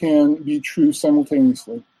contradictory can be true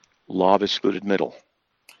simultaneously. Law of excluded middle.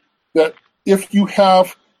 That if you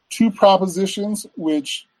have two propositions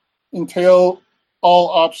which entail all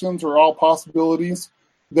options or all possibilities,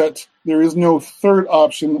 that there is no third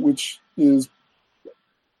option which is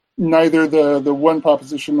neither the one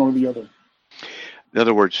proposition nor the other. In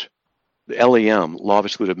other words, the LEM, law of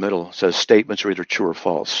excluded middle, says statements are either true or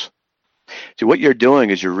false. See, what you're doing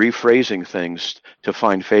is you're rephrasing things to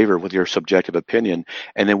find favor with your subjective opinion,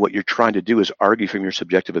 and then what you're trying to do is argue from your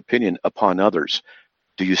subjective opinion upon others.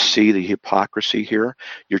 Do you see the hypocrisy here?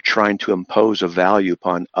 You're trying to impose a value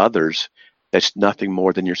upon others that's nothing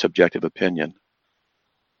more than your subjective opinion.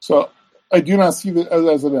 So I do not see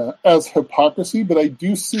that as hypocrisy, but I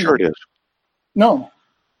do see. Sure it is. No,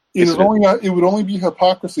 it would only be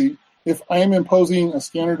hypocrisy if I am imposing a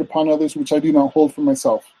standard upon others which I do not hold for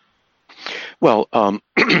myself. Well,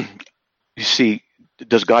 you see,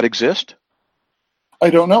 does God exist? I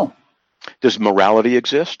don't know. Does morality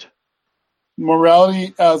exist?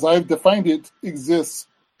 Morality, as I've defined it, exists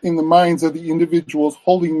in the minds of the individuals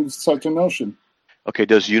holding such a notion. Okay,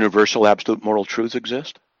 does universal absolute moral truths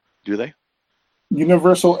exist? Do they?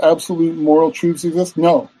 Universal absolute moral truths exist?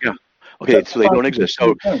 No. Yeah. Okay, so they don't exist.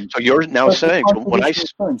 So you're now saying, so when I...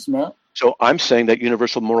 terms, Matt. So I'm saying that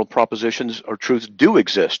universal moral propositions or truths do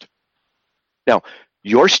exist. Now,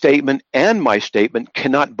 your statement and my statement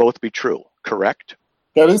cannot both be true, correct?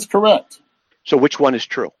 That is correct. So which one is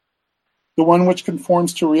true? The one which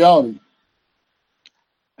conforms to reality.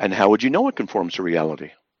 And how would you know it conforms to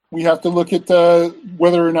reality? We have to look at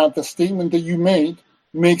whether or not the statement that you made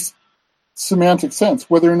makes semantic sense,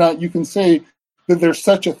 whether or not you can say that there's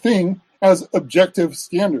such a thing as objective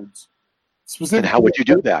standards. Specifically, and how would you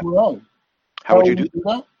do that? Morality. How would you do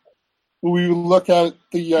that? We would look at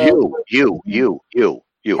the...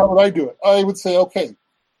 You. How would I do it? I would say, okay,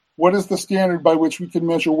 what is the standard by which we can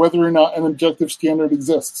measure whether or not an objective standard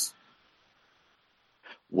exists?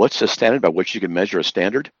 What's the standard by which you can measure a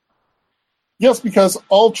standard? Yes, because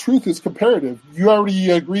all truth is comparative. You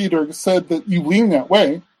already agreed or said that you lean that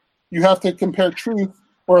way. You have to compare truth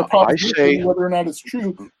or a proposition, whether or not it's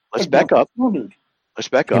true. Let's back up. Let's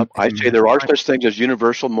back up. I say there are such things as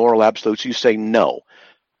universal moral absolutes. You say no.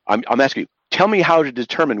 I'm asking you, tell me how to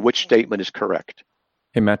determine which statement is correct.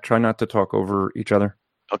 Hey, Matt, try not to talk over each other.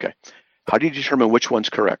 Okay. How do you determine which one's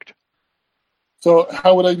correct? So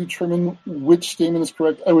how would I determine which statement is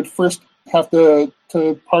correct? I would first have to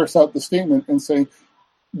parse out the statement and say,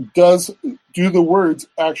 do the words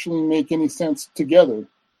actually make any sense together?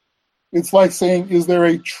 It's like saying, is there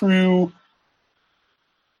a true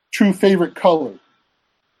favorite color?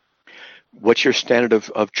 What's your standard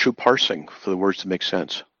of true parsing for the words to make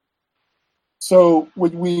sense? So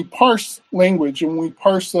when we parse language and we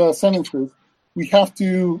parse sentences, we have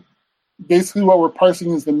to, basically what we're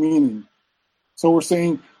parsing is the meaning. So we're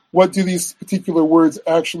saying, what do these particular words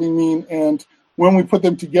actually mean? And when we put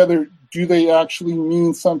them together, do they actually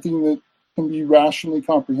mean something that can be rationally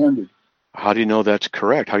comprehended? How do you know that's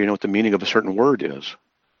correct? How do you know what the meaning of a certain word is?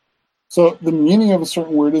 So the meaning of a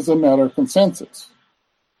certain word is a matter of consensus.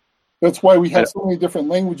 That's why we have so many different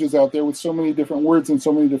languages out there with so many different words and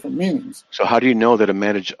so many different meanings. So how do you know that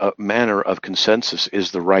a manner of consensus is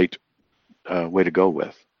the right way to go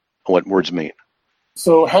with what words mean?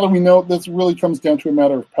 So how do we know? This really comes down to a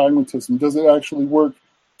matter of pragmatism. Does it actually work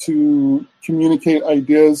to communicate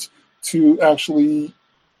ideas, to actually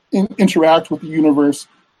interact with the universe,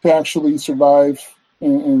 to actually survive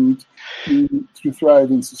and to thrive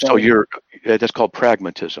in society? So that's called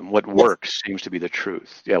pragmatism. What works seems to be the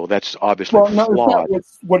truth. Yeah, well, that's obviously flawed.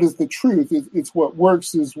 It's what is the truth. It's what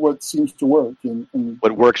works is what seems to work. And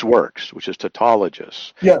what works, which is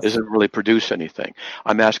tautologous. Yes. Doesn't really produce anything.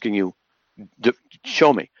 I'm asking you,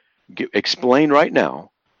 show me. Explain right now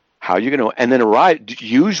how you're going to, and then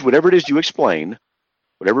use whatever it is you explain,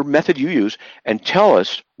 whatever method you use, and tell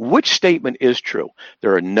us which statement is true.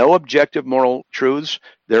 There are no objective moral truths.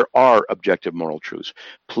 There are objective moral truths.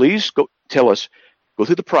 Please go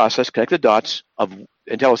through the process, connect the dots, and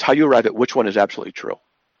tell us how you arrive at which one is absolutely true.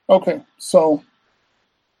 Okay, so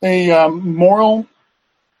a moral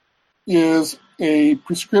is a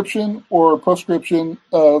prescription or a proscription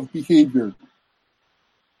of behavior.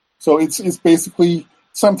 So it's basically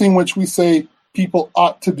something which we say people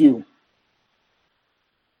ought to do.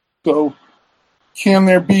 So can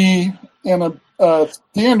there be a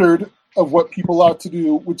standard of what people ought to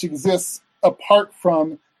do which exists apart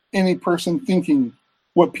from any person thinking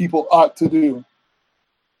what people ought to do?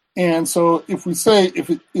 And so if we say if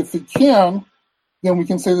it can, then we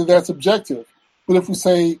can say that that's objective. But if we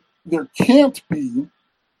say there can't be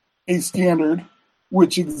a standard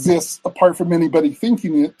which exists apart from anybody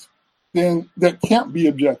thinking it, then that can't be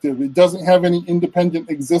objective. It doesn't have any independent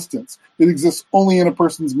existence. It exists only in a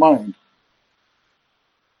person's mind.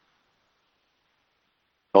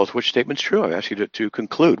 Tell us which statement's true. I asked you to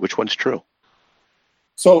conclude which one's true.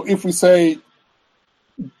 So if we say,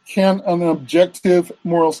 can an objective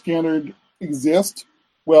moral standard exist?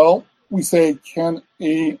 Well, we say, can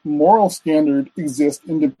a moral standard exist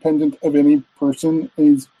independent of any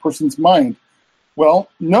person's mind? Well,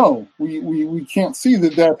 no, we can't see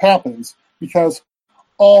that happens because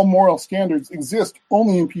all moral standards exist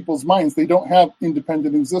only in people's minds. They don't have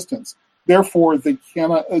independent existence. Therefore, they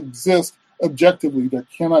cannot exist objectively. There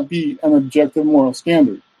cannot be an objective moral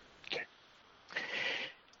standard. Okay.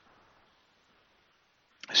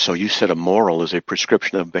 So you said a moral is a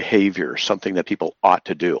prescription of behavior, something that people ought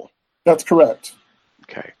to do. That's correct.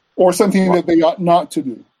 Okay. Or something that they ought not to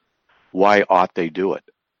do. Why ought they do it?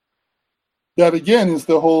 That again is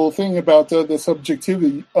the whole thing about the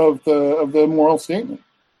subjectivity of the moral statement.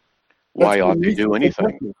 Why ought they do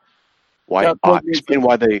anything? Why ought? Explain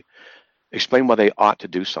why they ought to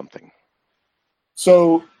do something.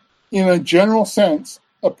 So, in a general sense,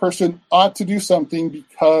 a person ought to do something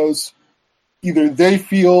because either they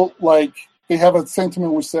feel like they have a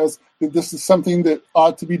sentiment which says that this is something that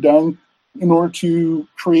ought to be done in order to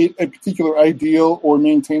create a particular ideal or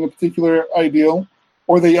maintain a particular ideal,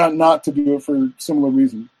 or they ought not to do it for similar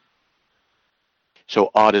reasons.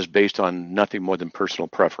 So ought is based on nothing more than personal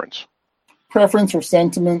preference. Preference or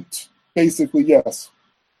sentiment, basically, yes.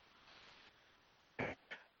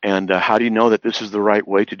 And how do you know that this is the right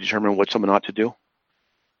way to determine what someone ought to do?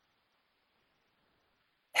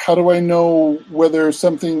 How do I know whether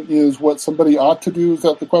something is what somebody ought to do? Is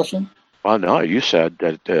that the question? Well, no, you said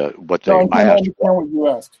that what they. No, I understand what you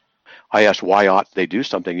asked. I asked why ought they do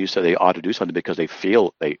something. You said they ought to do something because they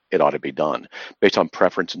feel it ought to be done based on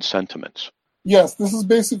preference and sentiments. Yes, this is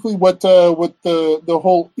basically what the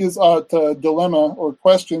whole is ought dilemma or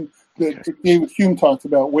question that David Hume talked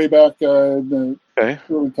about way back in the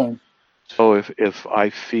early time. So if I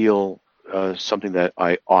feel something that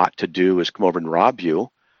I ought to do is come over and rob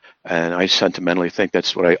you, and I sentimentally think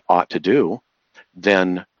that's what I ought to do,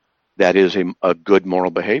 then that is a good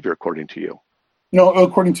moral behavior according to you. No,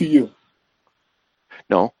 according to you.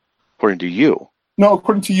 No, according to you. No,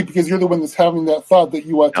 according to you, because you're the one that's having that thought that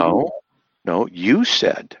you ought to do that. No, you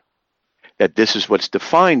said that this is what's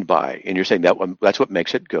defined by, and you're saying that's what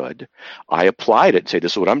makes it good. I applied it and say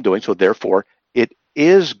this is what I'm doing, so therefore it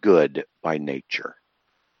is good by nature.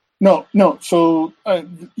 No. So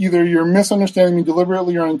either you're misunderstanding me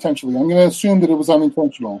deliberately or unintentionally. I'm going to assume that it was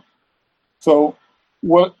unintentional. So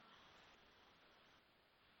what?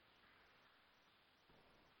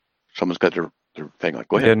 Someone's got their thing on.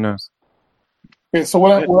 Go ahead. No. Okay, so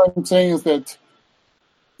what I'm saying is that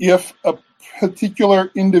if a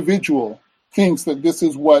particular individual thinks that this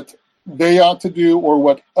is what they ought to do or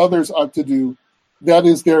what others ought to do, that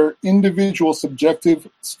is their individual subjective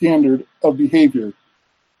standard of behavior.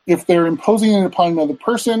 If they're imposing it upon another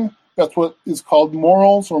person, that's what is called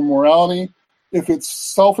morals or morality. If it's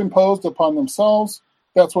self-imposed upon themselves,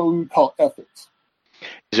 that's what we would call ethics.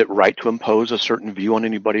 Is it right to impose a certain view on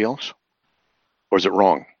anybody else? Or is it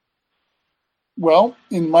wrong? Well,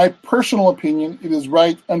 in my personal opinion, it is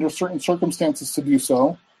right under certain circumstances to do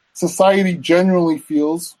so. Society generally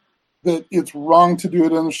feels that it's wrong to do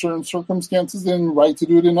it under certain circumstances and right to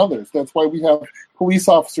do it in others. That's why we have police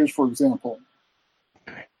officers, for example.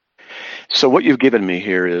 So what you've given me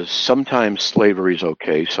here is sometimes slavery is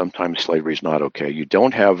okay, sometimes slavery is not okay. You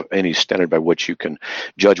don't have any standard by which you can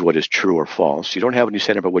judge what is true or false. You don't have any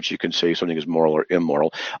standard by which you can say something is moral or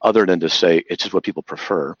immoral, other than to say it's just what people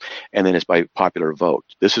prefer, and then it's by popular vote.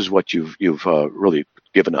 This is what you've really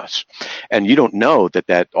given us. And you don't know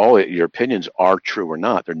that all your opinions are true or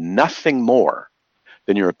not. They're nothing more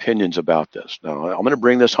than your opinions about this. Now, I'm going to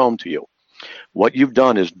bring this home to you. What you've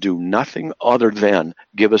done is do nothing other than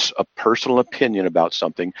give us a personal opinion about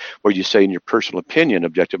something where you say in your personal opinion,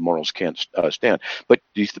 objective morals can't stand. But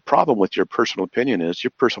the problem with your personal opinion is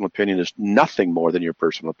nothing more than your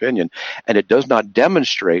personal opinion, and it does not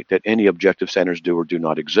demonstrate that any objective standards do or do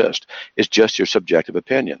not exist. It's just your subjective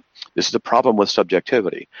opinion. This is the problem with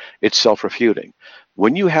subjectivity. It's self-refuting.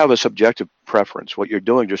 When you have a subjective preference, what you're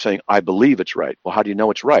doing, you're saying, I believe it's right. Well, how do you know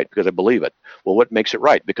it's right? Because I believe it. Well, what makes it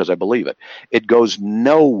right? Because I believe it. It goes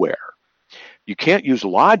nowhere. You can't use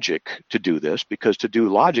logic to do this, because to do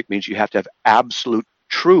logic means you have to have absolute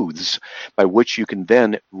truths by which you can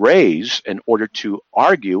then raise in order to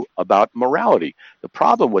argue about morality. The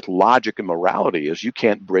problem with logic and morality is you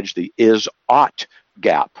can't bridge the is-ought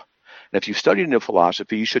gap. And if you've studied into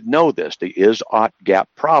philosophy, you should know this, the is-ought gap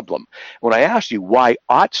problem. When I asked you why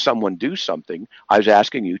ought someone do something, I was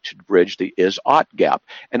asking you to bridge the is-ought gap.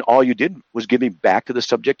 And all you did was give me back to the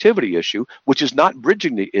subjectivity issue, which is not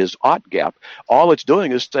bridging the is-ought gap. All it's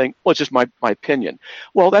doing is saying, well, it's just my opinion.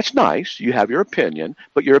 Well, that's nice. You have your opinion,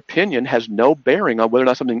 but your opinion has no bearing on whether or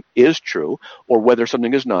not something is true or whether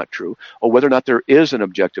something is not true or whether or not there is an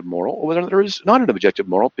objective moral or whether or not there is not an objective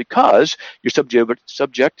moral, because your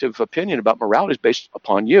subjective opinion about morality is based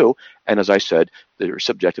upon you, and as I said, their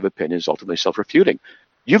subjective opinion is ultimately self-refuting.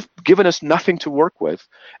 You've given us nothing to work with,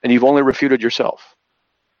 and you've only refuted yourself.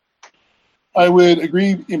 I would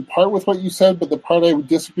agree in part with what you said, but the part I would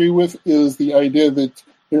disagree with is the idea that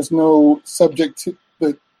there's no subject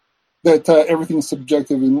that everything's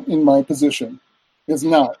subjective in my position. It's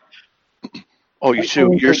not. Oh, you're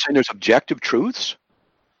saying there's objective truths?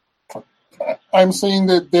 I'm saying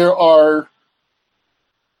that there are.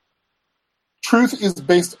 Truth is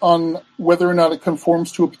based on whether or not it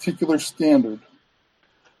conforms to a particular standard.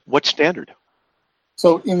 What standard?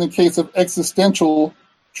 So in the case of existential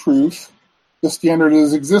truth, the standard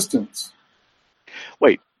is existence.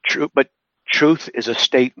 Wait, but truth is a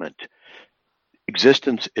statement.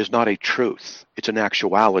 Existence is not a truth. It's an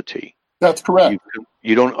actuality. That's correct.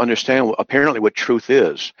 You don't understand apparently what truth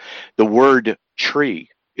is. The word tree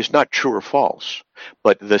is not true or false,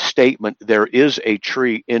 but the statement there is a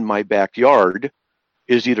tree in my backyard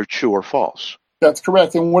is either true or false. That's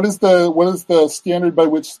correct. And what is the standard by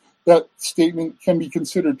which that statement can be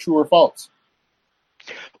considered true or false?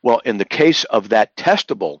 Well, in the case of that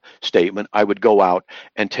testable statement, I would go out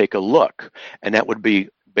and take a look, and that would be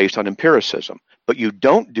based on empiricism. But you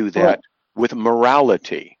don't do that Correct. with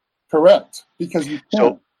morality. Correct. Because you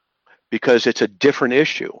can't. Because it's a different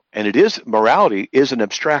issue, and morality is an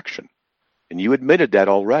abstraction, and you admitted that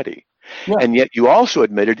already. Yeah. And yet you also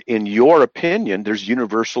admitted, in your opinion, there's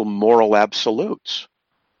universal moral absolutes.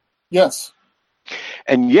 Yes.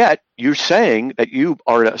 And yet you're saying that you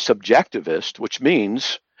are a subjectivist, which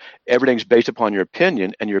means everything's based upon your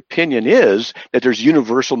opinion, and your opinion is that there's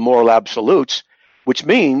universal moral absolutes, which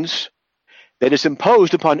means that it's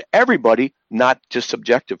imposed upon everybody, not just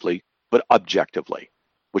subjectively, but objectively,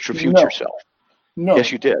 which refutes yourself. No.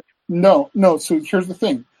 Yes, you did. No. So here's the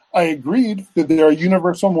thing. I agreed that there are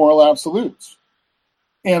universal moral absolutes.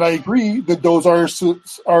 And I agree that those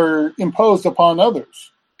are imposed upon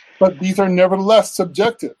others. But these are nevertheless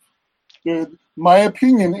subjective. My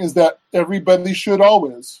opinion is that everybody should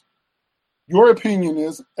always. Your opinion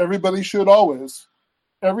is everybody should always.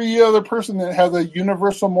 Every other person that has a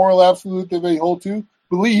universal moral absolute that they hold to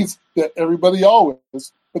believes that everybody always.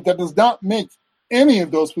 But that does not make any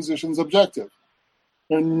of those positions objective.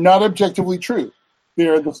 They're not objectively true. They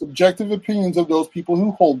are the subjective opinions of those people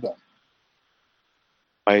who hold them.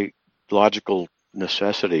 By logical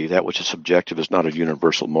necessity, that which is subjective is not a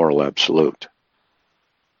universal moral absolute.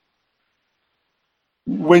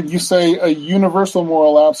 When you say a universal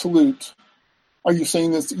moral absolute, are you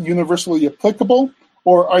saying it's universally applicable,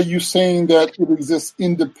 or are you saying that it exists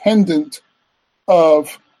independent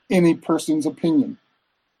of any person's opinion?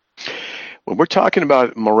 When we're talking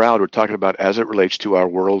about morality, we're talking about as it relates to our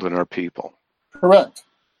world and our people. Correct.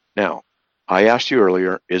 Now, I asked you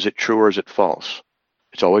earlier, is it true or is it false?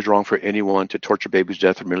 It's always wrong for anyone to torture babies to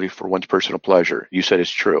death merely for one's personal pleasure. You said it's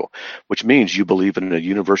true, which means you believe in a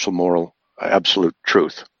universal moral absolute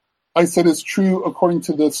truth. I said it's true according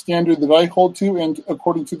to the standard that I hold to and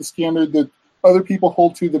according to the standard that other people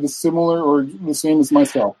hold to that is similar or the same as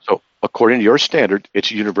myself. So according to your standard,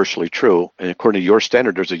 it's universally true. And according to your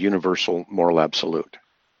standard, there's a universal moral absolute.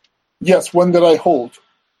 Yes, one that I hold.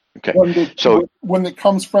 Okay. One that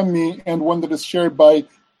comes from me and one that is shared by,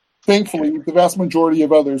 thankfully, the vast majority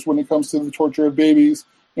of others when it comes to the torture of babies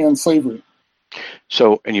and slavery.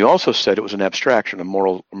 So, and you also said it was an abstraction.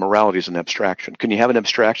 Morality is an abstraction. Can you have an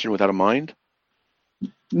abstraction without a mind?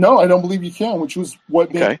 No, I don't believe you can, which was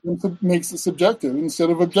what makes it subjective instead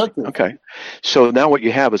of objective. Okay. So now what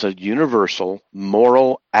you have is a universal,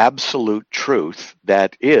 moral, absolute truth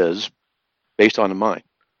that is based on the mind.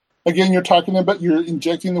 Again, you're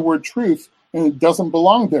injecting the word truth, and it doesn't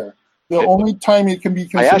belong there. The only time it can be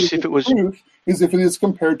considered truth is if it is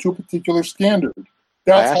compared to a particular standard.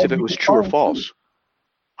 I asked if it was true or false.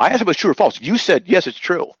 I asked if it was true or false. You said, yes, it's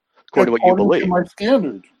true, according to what you believe. To my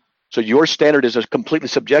standard. So your standard is a completely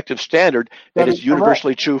subjective standard that is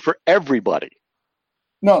universally true for everybody.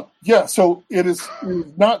 No, yeah, so it is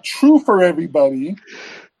not true for everybody.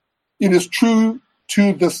 It is true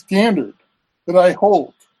to the standard that I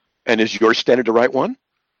hold. And is your standard the right one?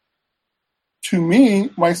 To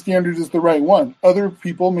me, my standard is the right one. Other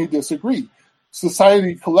people may disagree.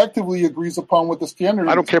 Society collectively agrees upon what the standard is.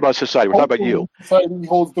 I don't care about society. We're talking about you. Society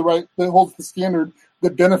holds the standard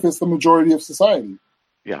that benefits the majority of society.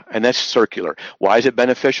 Yeah, and that's circular. Why is it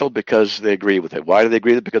beneficial? Because they agree with it. Why do they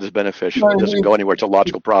agree with it? Because it's beneficial. It doesn't go anywhere. It's a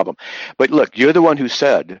logical problem. But look, you're the one who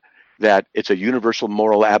said that it's a universal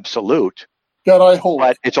moral absolute. That I hold.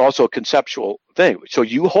 But it's also a conceptual thing. So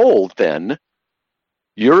you hold then,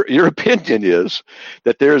 your opinion is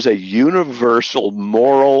that there's a universal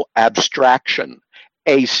moral abstraction,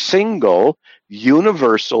 a single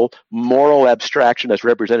universal moral abstraction that's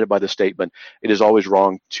represented by the statement, it is always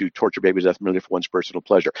wrong to torture babies to death merely for one's personal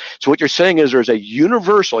pleasure. So what you're saying is there's a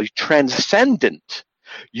universal, a transcendent,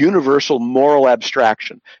 universal moral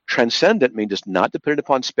abstraction. Transcendent means it's not dependent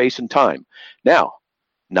upon space and time. Now,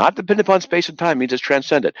 not dependent upon space and time means it's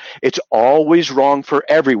transcendent. It's always wrong for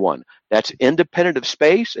everyone. That's independent of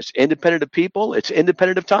space. It's independent of people. It's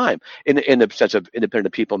independent of time. In the sense of independent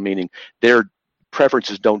of people, meaning their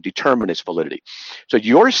preferences don't determine its validity. So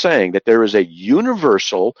you're saying that there is a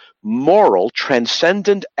universal, moral,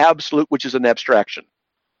 transcendent absolute, which is an abstraction.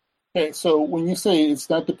 Okay, so when you say it's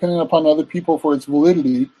not dependent upon other people for its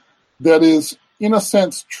validity, that is, in a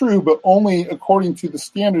sense, true, but only according to the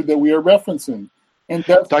standard that we are referencing. And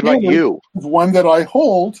that talking about you. Is one that I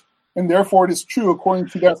hold, and therefore it is true according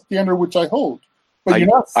to that standard which I hold. But you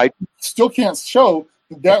still can't show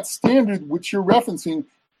that standard which you're referencing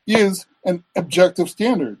is an objective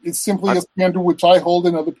standard. It's simply a standard which I hold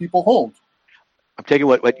and other people hold. I'm taking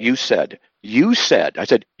what you said. You said, I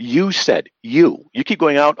said, you said, you. You keep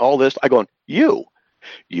going out all this. I go, you.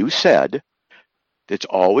 You said it's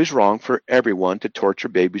always wrong for everyone to torture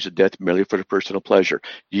babies to death merely for their personal pleasure.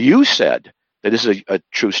 You said that this is a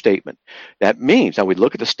true statement. That means, now we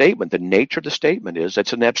look at the statement, the nature of the statement is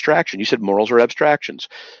that's an abstraction. You said morals are abstractions.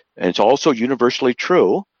 And it's also universally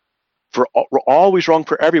true. We're always wrong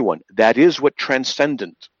for everyone. That is what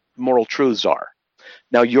transcendent moral truths are.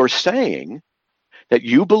 Now you're saying that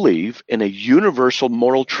you believe in a universal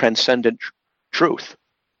moral transcendent truth.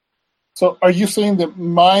 So are you saying that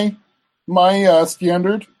my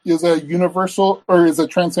standard is a universal or is a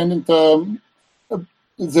transcendent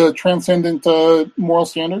moral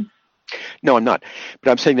standard? No, I'm not.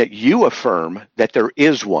 But I'm saying that you affirm that there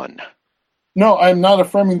is one. No, I'm not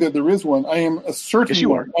affirming that there is one. I am asserting yes, you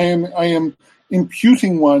one. are. I am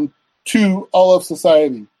imputing one to all of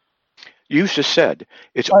society. You just said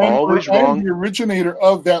it's always wrong. I am the originator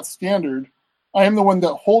of that standard. I am the one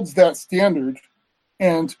that holds that standard,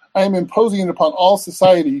 and I am imposing it upon all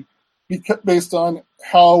society based on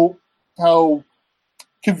how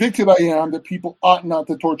convicted I am that people ought not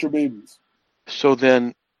to torture babies. So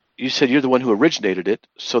then you said you're the one who originated it,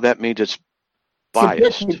 so that means it's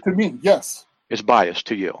biased. Subjective to me, yes. It's biased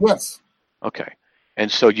to you. Yes. Okay. And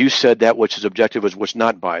so you said that which is objective is what's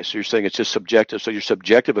not biased. So you're saying it's just subjective. So your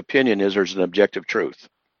subjective opinion is there's an objective truth.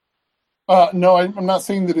 No, I'm not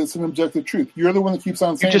saying that it's an objective truth. You're the one that keeps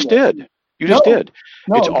on saying You just that. did. You just did.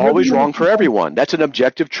 No, it's always wrong for everyone. That's an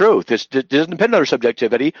objective truth. It doesn't depend on our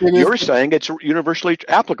subjectivity. You're saying it's universally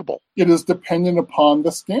applicable. It is dependent upon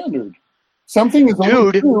the standard. Something is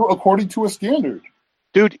only true according to a standard.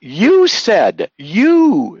 Dude, you said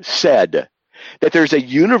that there's a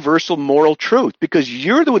universal moral truth because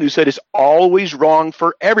you're the one who said it's always wrong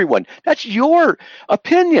for everyone. That's your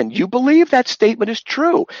opinion. You believe that statement is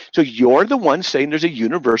true. So you're the one saying there's a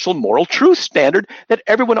universal moral truth standard that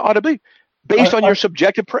everyone ought to be based on your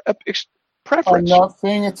subjective preference. I'm not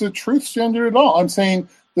saying it's a truth standard at all. I'm saying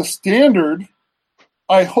the standard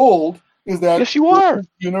I hold is that yes, you are.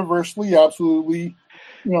 Universally, absolutely,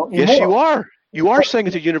 immoral. Yes, you are. You are saying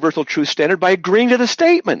it's a universal truth standard by agreeing to the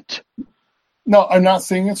statement. No, I'm not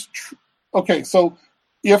saying it's true. Okay, so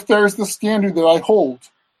if there's the standard that I hold,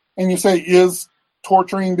 and you say, is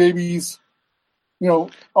torturing babies,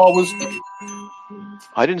 always...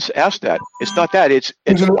 I didn't ask that. It's not that. It's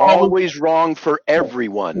always wrong for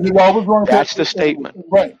everyone. Is it always wrong for That's the statement.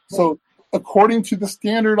 Right. So according to the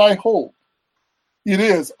standard I hold, it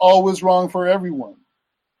is always wrong for everyone.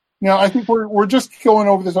 Now, I think we're just going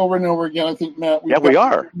over this over and over again. I think, Matt... we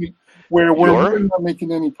are. Where we're not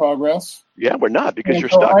making any progress. Yeah, we're not because you're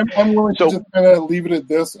stuck. I'm willing to just kind of leave it at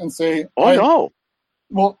this and say... no.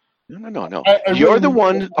 Well... No. You're the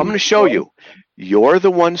one... I'm going to show you. You're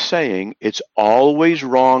the one saying it's always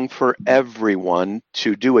wrong for everyone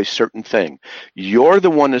to do a certain thing. You're the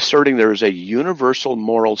one asserting there is a universal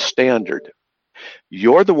moral standard.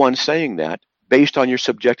 You're the one saying that based on your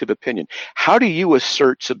subjective opinion. How do you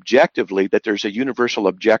assert subjectively that there's a universal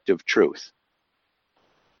objective truth?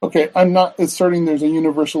 Okay, I'm not asserting there's a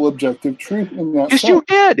universal objective truth in that Yes, sense. you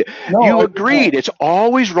did. No, you agreed. It's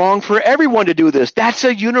always wrong for everyone to do this. That's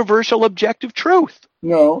a universal objective truth.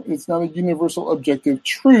 No, it's not a universal objective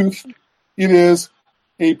truth. It is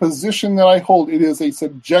a position that I hold. It is a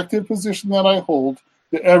subjective position that I hold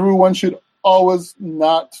that everyone should always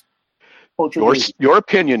not torture. Your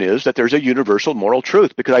opinion is that there's a universal moral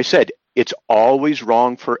truth because I said it's always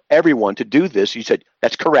wrong for everyone to do this. You said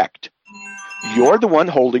that's correct. You're the one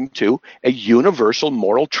holding to a universal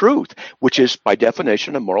moral truth, which is, by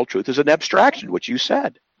definition, a moral truth is an abstraction, which you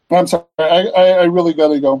said. I'm sorry. I really got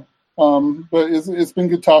to go. But it's been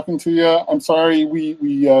good talking to you. I'm sorry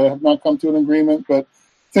we have not come to an agreement, but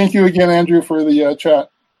thank you again, Andrew, for the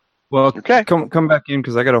chat. Well, okay. Come back in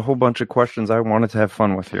because I got a whole bunch of questions I wanted to have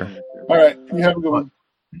fun with here. All right. You have a good one.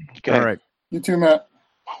 Okay. All right. You too, Matt.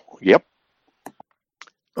 Yep.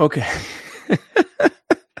 Okay.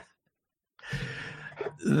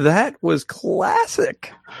 That was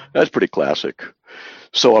classic. That's pretty classic.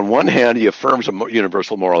 So on one hand, he affirms a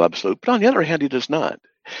universal moral absolute, but on the other hand, he does not.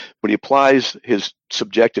 When he applies his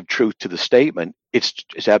subjective truth to the statement, it's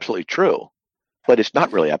absolutely true, but it's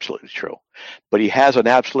not really absolutely true. But he has an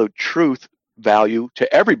absolute truth value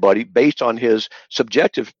to everybody based on his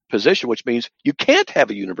subjective position, which means you can't have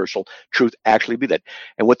a universal truth actually be that.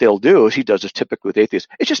 And what they'll do is he does this typically with atheists.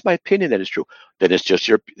 It's just my opinion that is true. Then it's just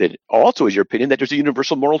that also is your opinion that there's a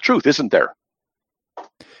universal moral truth, isn't there?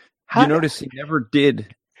 You notice he never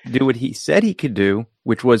did do what he said he could do,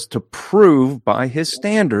 which was to prove by his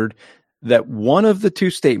standard that one of the two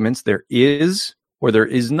statements, there is or there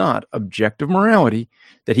is not objective morality,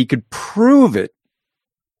 that he could prove it.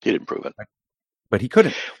 He didn't prove it. But he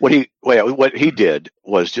couldn't. What he did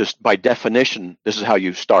was just by definition, this is how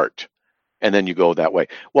you start. And then you go that way.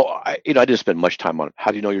 Well, I didn't spend much time on it. How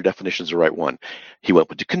do you know your definition is the right one? He went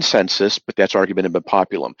with the consensus, but that's argument in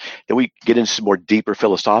populum. Then we get into some more deeper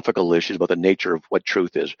philosophical issues about the nature of what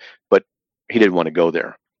truth is. But he didn't want to go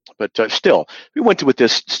there. But still, we went with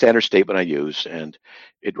this standard statement I use, and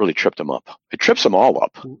it really tripped them up. It trips them all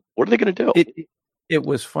up. What are they going to do? It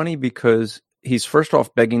was funny because he's first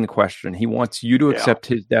off begging the question. He wants you to accept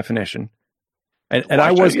his definition. And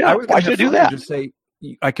I was going to do that. Just say,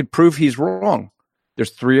 I could prove he's wrong. There's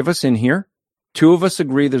 3 of us in here. 2 of us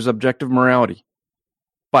agree there's objective morality.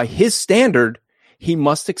 By his standard, he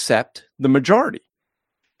must accept the majority.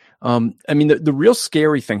 I mean, the real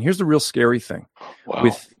scary thing, here's the real scary thing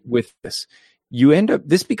with this.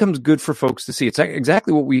 This becomes good for folks to see. It's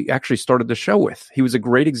exactly what we actually started the show with. He was a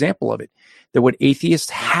great example of it. That what atheists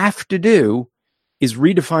have to do is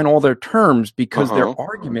redefine all their terms because their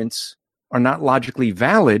arguments are not logically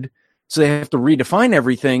valid. So they have to redefine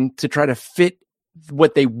everything to try to fit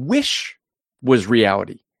what they wish was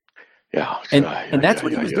reality. Yeah. And that's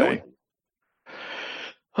what he was doing.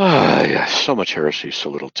 So much heresy, so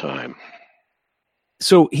little time.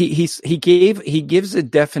 So he gives a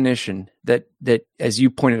definition that as you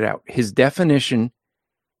pointed out, his definition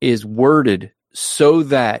is worded so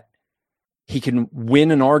that he can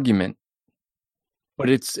win an argument, but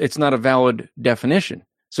it's not a valid definition.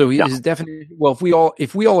 So his definition. Well,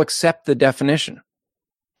 if we all accept the definition,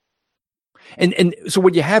 and so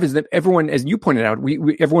what you have is that everyone, as you pointed out,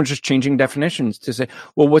 everyone's just changing definitions to say,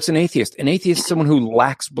 well, what's an atheist? An atheist is someone who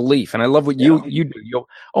lacks belief. And I love what you do.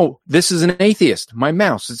 This is an atheist. My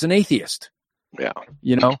mouse is an atheist. Yeah.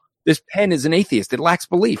 This pen is an atheist. It lacks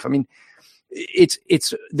belief. I mean,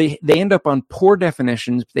 they end up on poor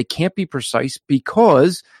definitions. They can't be precise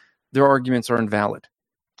because their arguments are invalid.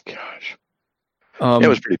 Gosh. It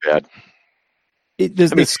was pretty bad.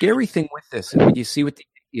 The scary thing with this, and what you see with the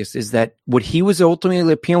atheist, is that what he was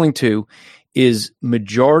ultimately appealing to is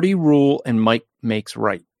majority rule and might makes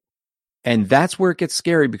right. And that's where it gets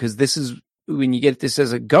scary because this is, when you get this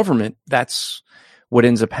as a government, that's what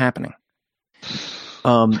ends up happening.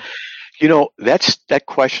 That's that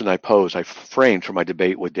question I posed, I framed for my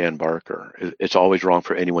debate with Dan Barker. It's always wrong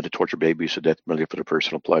for anyone to torture babies to death merely for their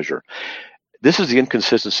personal pleasure. This is the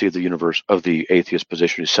inconsistency of the universe of the atheist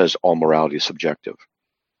position who says all morality is subjective.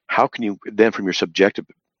 How can you then, from your subjective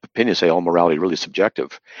opinion, say all morality is really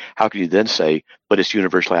subjective? How can you then say, but it's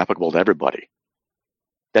universally applicable to everybody?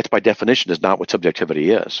 That's by definition is not what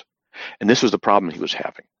subjectivity is. And this was the problem he was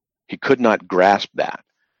having. He could not grasp that.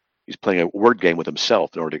 He's playing a word game with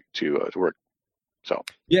himself in order to work. So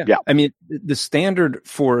yeah. I mean, the standard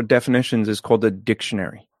for definitions is called a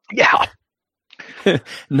dictionary. Yeah.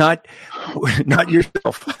 not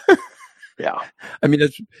yourself. Yeah. I mean,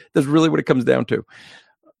 that's really what it comes down to.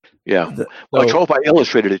 Yeah. I hope I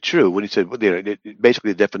illustrated it true when he said,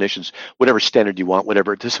 basically the definitions, whatever standard you want,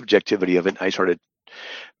 whatever the subjectivity of it. I started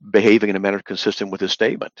behaving in a manner consistent with his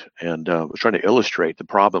statement and was trying to illustrate the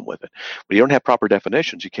problem with it. But you don't have proper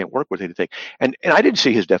definitions, you can't work with anything. And I didn't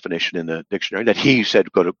see his definition in the dictionary that he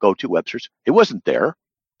said go to Webster's. It wasn't there,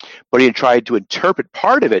 but he tried to interpret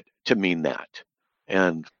part of it to mean that.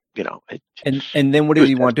 And and then what did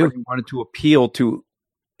he want to do? He wanted to appeal to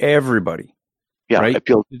everybody. Yeah, right?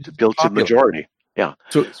 appeal to majority. Yeah.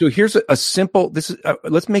 So here's a simple. This is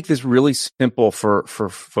let's make this really simple for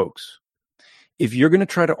folks. If you're going to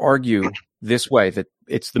try to argue this way that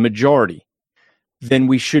it's the majority, then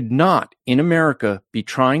we should not in America be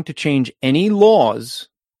trying to change any laws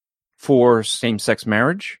for same-sex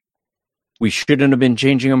marriage. We shouldn't have been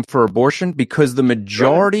changing them for abortion because the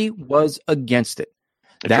majority was against it.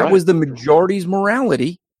 That was the majority's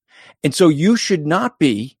morality. And so you should not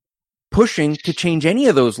be pushing to change any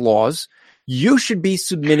of those laws. You should be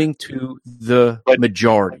submitting to the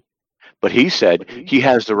majority. But he said he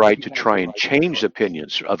has the right to try and change the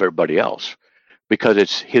opinions of everybody else because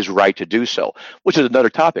it's his right to do so, which is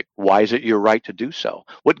another topic. Why is it your right to do so?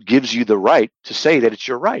 What gives you the right to say that it's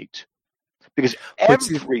your right? Because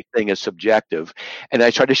everything is subjective. And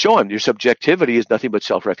I tried to show him your subjectivity is nothing but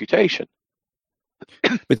self-refutation.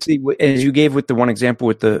 But see, as you gave with the one example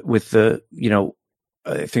with the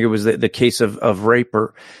I think it was the case of rape,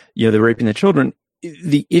 or the raping the children.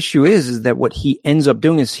 The issue is that what he ends up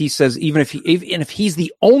doing is he says even if he's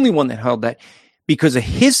the only one that held that, because of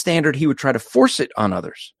his standard, he would try to force it on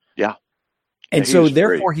others. Yeah. And so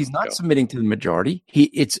therefore he's not submitting to the majority.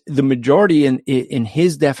 It's the majority in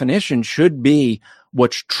his definition should be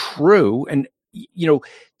what's true. And,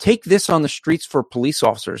 take this on the streets for police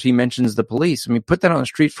officers. He mentions the police. I mean, put that on the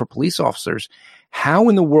street for police officers. How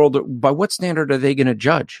in the world, by what standard are they going to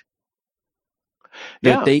judge?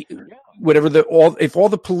 That if all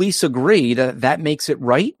the police agree that makes it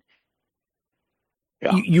right.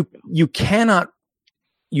 Yeah. You cannot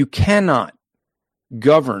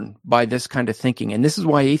govern by this kind of thinking. And this is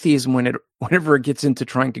why atheism, whenever it gets into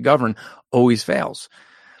trying to govern, always fails.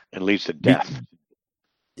 It leads to death.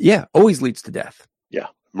 Yeah, always leads to death. Yeah,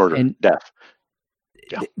 murder and death.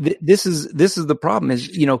 Yeah. This is the problem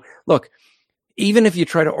is, look, even if you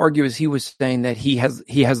try to argue, as he was saying, that he has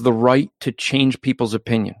the right to change people's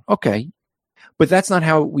opinion. Okay. But that's not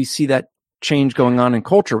how we see that change going on in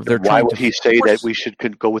culture. Why would he say that we should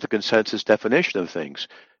go with a consensus definition of things?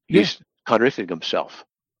 He's contradicting himself.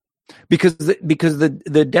 Because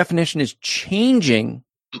the definition is changing.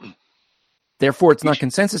 Therefore, it's not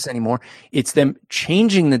consensus anymore. It's them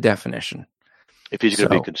changing the definition. If he's going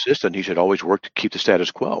to be consistent, he should always work to keep the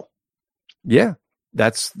status quo. Yeah,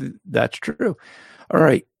 that's true. All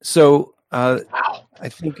right. So I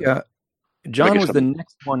think John was the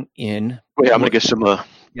next one in. Wait, I'm going to get some. I'm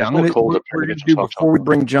going to do before we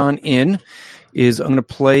bring John in is I'm going to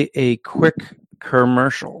play a quick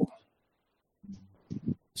commercial.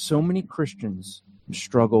 So many Christians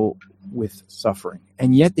struggle with suffering,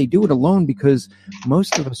 and yet they do it alone because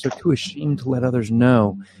most of us are too ashamed to let others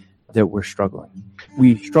know that we're struggling.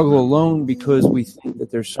 We struggle alone because we think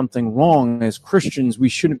that there's something wrong. As Christians, we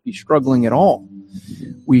shouldn't be struggling at all.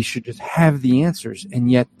 We should just have the answers, and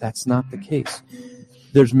yet that's not the case.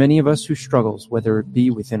 There's many of us who struggles, whether it be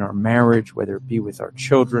within our marriage, whether it be with our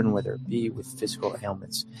children, whether it be with physical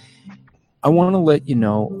ailments. I want to let you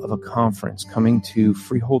know of a conference coming to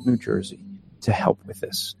Freehold, New Jersey to help with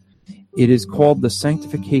this. It is called the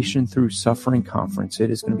Sanctification Through Suffering Conference.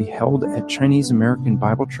 It is going to be held at Chinese American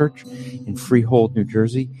Bible Church in Freehold, New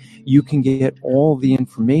Jersey. You can get all the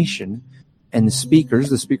information and the speakers.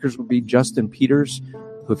 The speakers will be Justin Peters,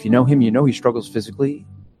 who, if you know him, you know he struggles physically,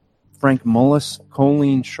 Frank Mullis,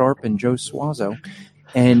 Colleen Sharp, and Joe Suazo.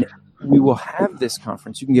 And we will have this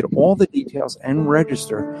conference. You can get all the details and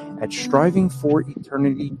register at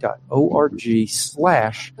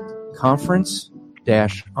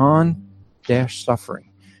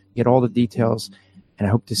strivingforeternity.org/conference-on-suffering. Get all the details, and I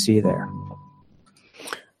hope to see you there.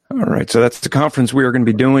 All right, so that's the conference we are going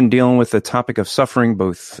to be dealing with the topic of suffering,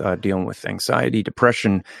 both dealing with anxiety,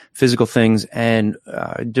 depression, physical things, and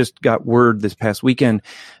just got word this past weekend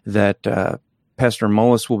that Pastor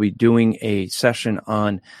Mullis will be doing a session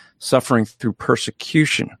on suffering through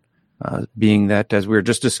persecution, being that, as we were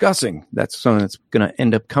just discussing, that's something that's going to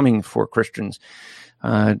end up coming for Christians.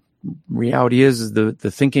 Reality is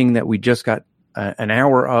the thinking that we just got an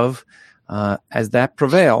hour of, as that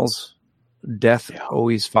prevails, death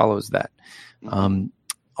always follows that. I'll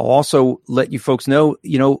also let you folks know,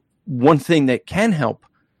 one thing that can help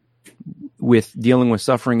with dealing with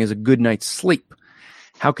suffering is a good night's sleep.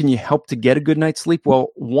 How can you help to get a good night's sleep? Well,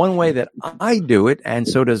 one way that I do it, and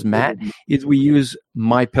so does Matt, is we use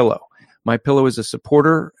MyPillow. MyPillow is a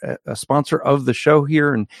supporter, a sponsor of the show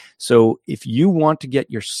here. And so if you want to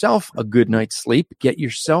get yourself a good night's sleep, get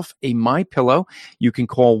yourself a MyPillow. You can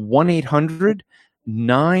call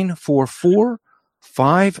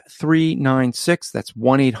 1-800-944-5396. That's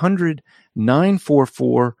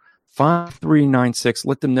 1-800-944-5396.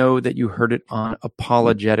 Let them know that you heard it on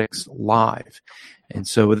Apologetics Live. And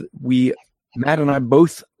so Matt and I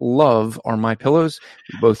both love our MyPillows.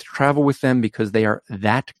 We both travel with them because they are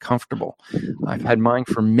that comfortable. I've had mine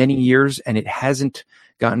for many years, and it hasn't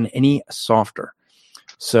gotten any softer.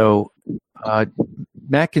 So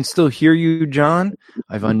Matt can still hear you, John.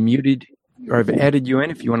 I've unmuted, or I've added you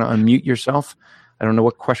in if you want to unmute yourself. I don't know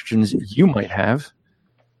what questions you might have.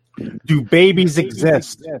 Do babies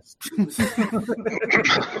exist?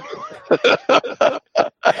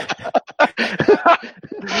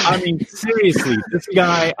 I mean, seriously, this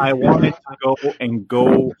guy, I wanted to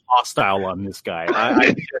go hostile on this guy.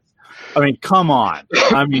 I mean, come on.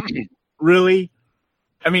 I mean, really?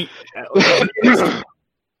 I mean,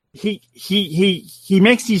 he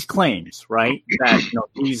makes these claims, right? That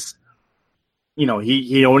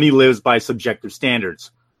he only lives by subjective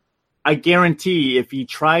standards. I guarantee if he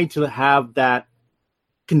tried to have that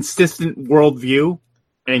consistent worldview,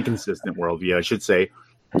 inconsistent worldview, I should say,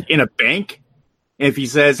 in a bank, if he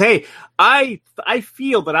says, "Hey, I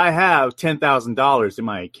feel that I have $10,000 in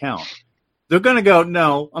my account," they're going to go,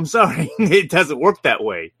 "No, I'm sorry, it doesn't work that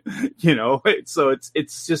way." So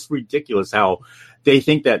it's just ridiculous how they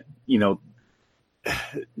think that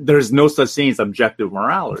there's no such thing as objective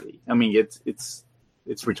morality. I mean, it's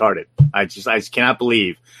retarded. I just cannot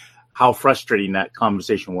believe how frustrating that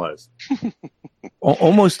conversation was.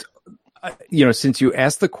 Almost, since you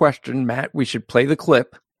asked the question, Matt, we should play the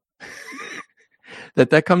clip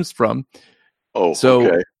that comes from. Oh, so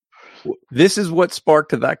okay. This is what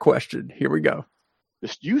sparked to that question. Here we go.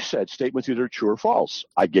 You said statements either true or false.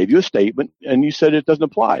 I gave you a statement, and you said it doesn't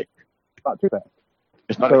apply. It's not true that.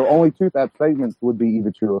 It's not. So only true that statements would be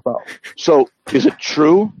either true or false. So is it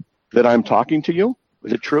true that I'm talking to you?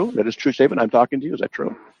 Is it true that it's a true statement? I'm talking to you. Is that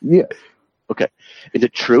true? Yes. Okay. Is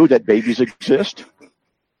it true that babies exist?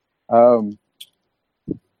 Well,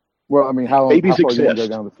 I mean, babies how far exist. Go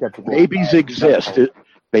down the skeptical? Babies exist.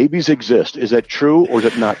 Babies exist. Is that true, or is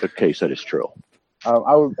it not the case that it's true? If you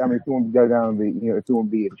want to go down if you want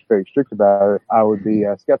to be very strict about it, I would be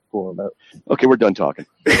skeptical about it. Okay, we're done talking.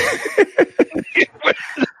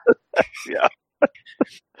 Yeah.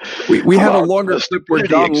 We have a longer clip where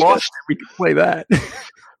John lost it. We can play that.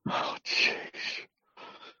 Oh, jeez.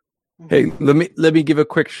 Hey, let me give a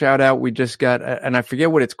quick shout out. We just got, and I forget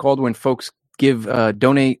what it's called when folks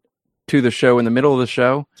donate to the show in the middle of the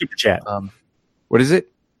show. Super chat. What is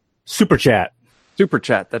it? Super chat. Super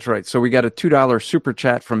chat. That's right. So we got a $2 super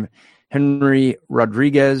chat from Henry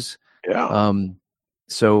Rodriguez. Yeah.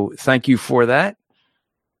 So thank you for that.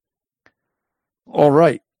 All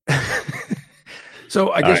right.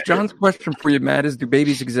 So I guess John's question for you, Matt, is: do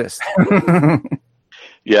babies exist?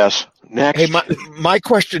 Yes. Next. Hey, my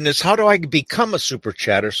question is, how do I become a super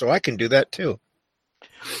chatter so I can do that too?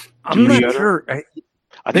 I'm not sure.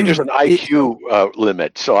 I think there's an IQ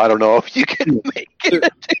limit, so I don't know if you can make it.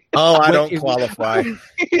 Oh, I don't qualify.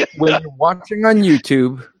 When you're watching on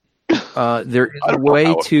YouTube, there is a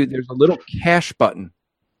way there's a little cash button.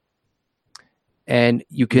 And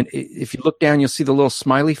you can, if you look down, you'll see the little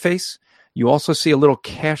smiley face. You also see a little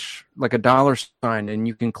cash, like a dollar sign, and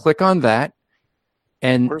you can click on that.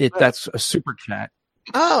 And that's a super chat.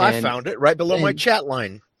 Oh, I found it right below my chat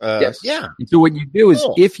line. Yes. Yeah. So what you do is,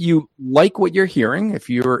 if you like what you're hearing, if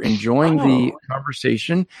you're enjoying the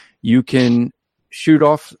conversation, you can shoot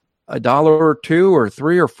off $1 or $2 or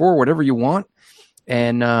 $3 or $4, whatever you want,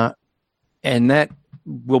 and that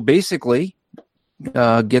will basically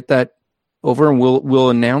get that over, and we'll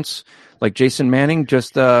announce. Like Jason Manning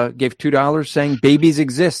just gave $2 saying "babies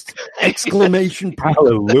exist!" exclamation point.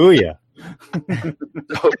 Hallelujah.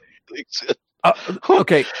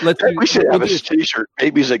 Okay, we should have a T-shirt.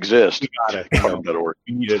 Babies exist. We got it.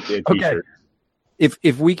 We need a T-shirt. Okay.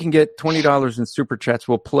 If we can get $20 in super chats,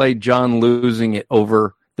 we'll play John losing it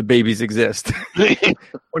over "the babies exist."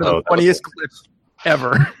 One of the funniest clips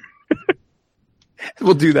ever.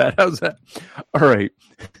 We'll do that. How's that? All right.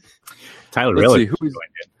 Tyler, Let's really? see, who is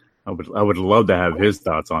I would love to have his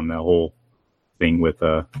thoughts on the whole thing with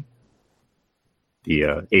the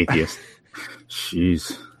atheist.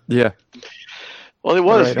 Jeez. Yeah. Well, it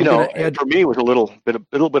was, right, for me, it was a little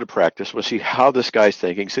bit of practice. We'll see how this guy's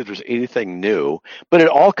thinking, see if there's anything new. But it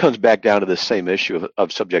all comes back down to the same issue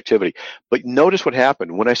of subjectivity. But notice what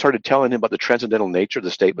happened when I started telling him about the transcendental nature of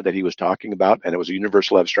the statement that he was talking about, and it was a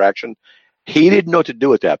universal abstraction. He didn't know what to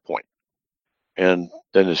do at that point. And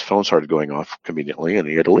then his phone started going off conveniently, and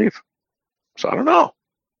he had to leave. So I don't know.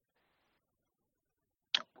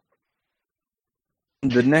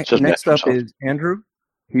 The next up is Andrew.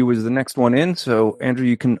 He was the next one in. So, Andrew,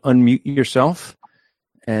 you can unmute yourself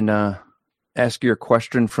and ask your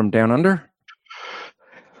question from down under.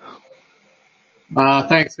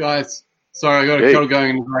 Thanks, guys. Sorry, I got a call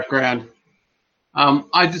going in the background.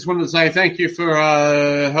 I just wanted to say thank you for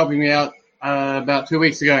helping me out about 2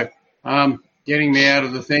 weeks ago. Getting me out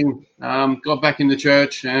of the thing, got back in the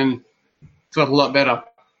church and felt a lot better.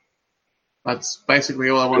 That's basically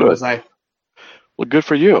all I wanted to say. Well, good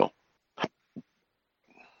for you.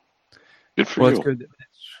 Good for you. It's good.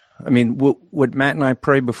 I mean, what Matt and I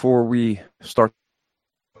pray before we start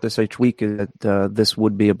this each week is that this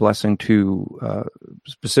would be a blessing to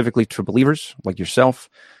specifically to believers like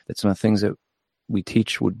yourself, that some of the things that we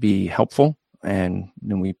teach would be helpful. And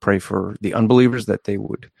then we pray for the unbelievers that they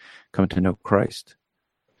would come to know Christ.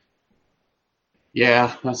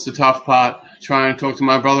 Yeah, that's the tough part. Trying to talk to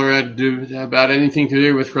my brother about anything to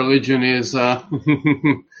do with religion is that's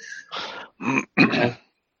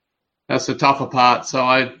the tougher part. So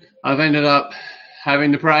I've ended up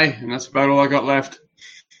having to pray, and that's about all I got left.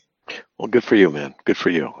 Well, good for you, man. Good for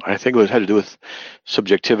you. I think it had to do with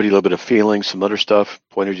subjectivity, a little bit of feeling, some other stuff,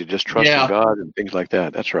 pointed you just trust in God and things like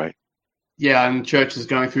that. That's right. Yeah, and the church is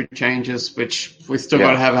going through changes, which we still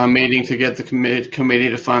got to have our meeting to get the committee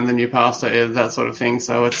to find the new pastor, that sort of thing.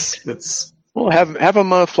 So it's. Well, have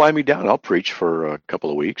them fly me down. I'll preach for a couple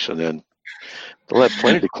of weeks, and then they'll have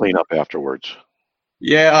plenty to clean up afterwards.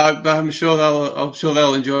 Yeah, I'm sure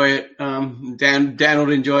they'll enjoy it. Dan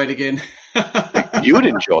would enjoy it again. You would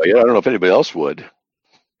enjoy it. I don't know if anybody else would.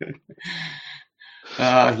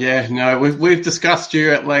 Yeah, no, we've discussed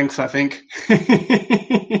you at length, I think.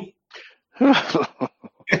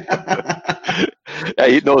 Yeah,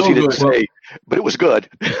 he knows he didn't say, but it was good.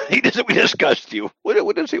 We discussed you. We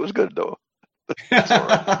didn't say it was good, though.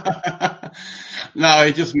 No,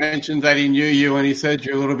 he just mentioned that he knew you and he said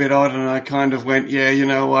you're a little bit odd, and I kind of went, yeah, you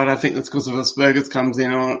know what? I think that's because of Asperger's comes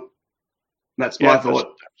in on it. That's my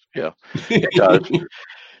thought. Yeah, it does.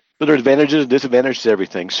 But there's advantages and disadvantages to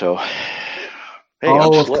everything. So, hey,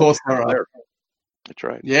 of course there are. That's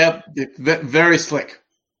right. Yeah, very slick.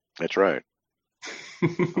 That's right.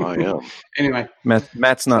 I am. Anyway,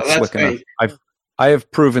 Matt's not slick enough. I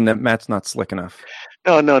have proven that Matt's not slick enough.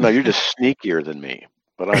 No. You're just sneakier than me,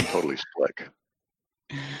 but I'm totally slick.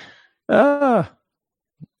 All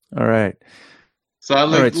right. So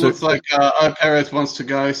it looks like Perez wants to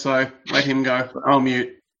go, so let him go. I'll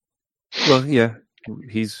mute. Well, yeah,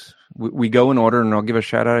 we go in order, and I'll give a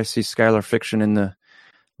shout out. I see Skylar Fiction in the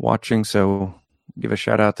watching, so give a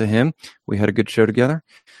shout out to him. We had a good show together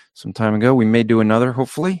some time ago. We may do another,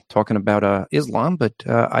 hopefully, talking about Islam, but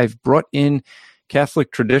I've brought in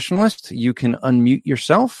Catholic Traditionalist. You can unmute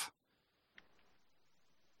yourself.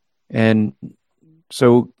 And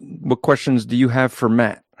so what questions do you have for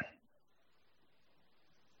Matt?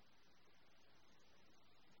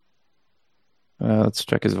 Let's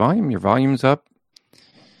check his volume. Your volume's up.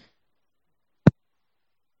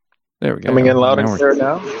 There we go. Coming in loud and clear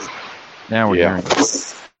now? Now we're hearing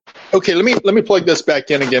it. Okay, let me plug this back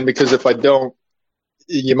in again, because if I don't,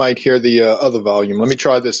 you might hear the other volume. Let me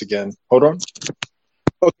try this again. Hold on.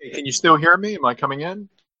 Okay, can you still hear me? Am I coming in?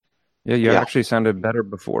 Yeah, you actually sounded better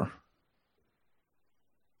before.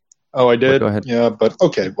 Oh, I did? Go ahead. Yeah, but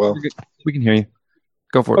okay, well. We can hear you.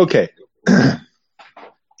 Go for it. Okay.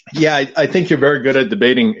 Yeah, I think you're very good at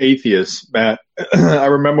debating atheists, Matt. I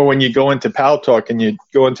remember when you go into Pal Talk and you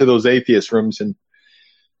go into those atheist rooms and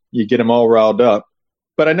you get them all riled up.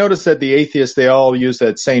 But I noticed that the atheists, they all use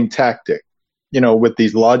that same tactic, with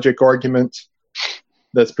these logic arguments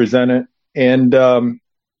that's presented. And,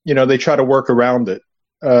 they try to work around it.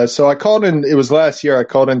 So I called in, it was last year, I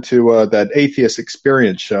called into that Atheist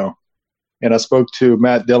Experience show. And I spoke to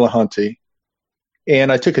Matt Dillahunty.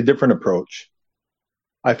 And I took a different approach.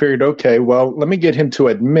 I figured, okay, well, let me get him to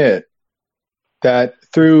admit that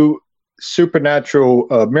through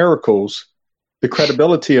supernatural miracles, the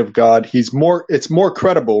credibility of God, it's more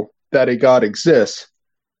credible that a God exists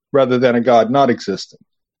rather than a God not existing.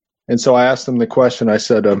 And so I asked him the question, I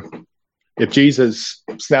said, if Jesus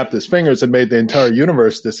snapped his fingers and made the entire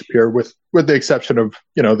universe disappear with the exception of,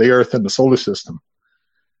 the Earth and the solar system,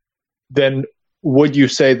 then would you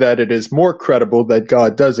say that it is more credible that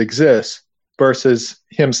God does exist versus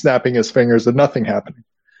him snapping his fingers and nothing happening?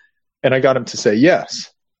 And I got him to say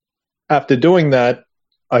yes. After doing that,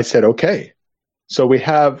 I said, okay, so we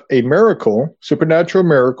have a miracle, supernatural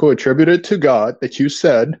miracle attributed to God that you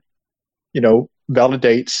said,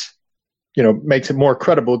 validates, makes it more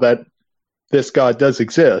credible that this God does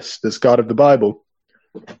exist, this God of the Bible.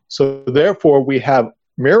 So therefore, we have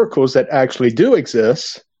miracles that actually do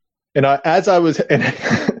exist. And I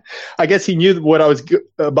guess he knew what I was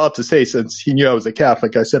about to say, since he knew I was a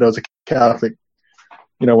Catholic. I said I was a Catholic,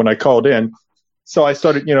 when I called in. So I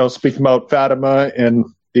started, speaking about Fatima and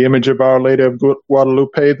the image of Our Lady of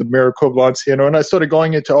Guadalupe, the miracle of Lanciano. And I started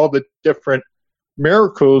going into all the different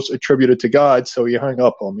miracles attributed to God. So he hung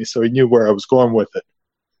up on me. So he knew where I was going with it.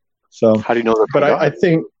 So how do you know that? But I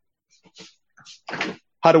think,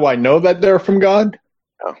 how do I know that they're from God?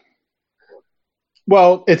 Oh.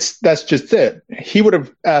 Well, that's just it. He would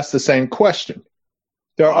have asked the same question.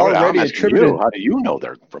 They're already attributed. How do you know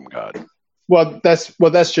they're from God? Well,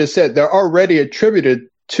 that's just it. They're already attributed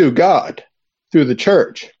to God through the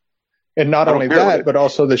church, and not only that, but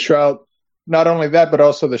also the shroud. Not only that, but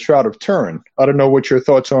also the Shroud of Turin. I don't know what your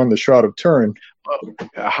thoughts are on the Shroud of Turin.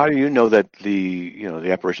 How do you know that the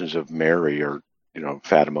apparitions of Mary or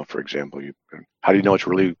Fatima, for example? How do you know it's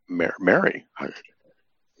really Mary?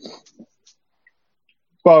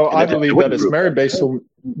 Well, I believe that it's Mary based on,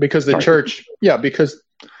 because the church, because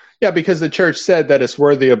the church said that it's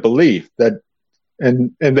worthy of belief, that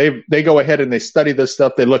and they go ahead and they study this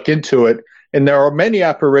stuff. They look into it, and there are many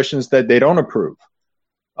apparitions that they don't approve,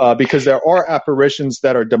 because there are apparitions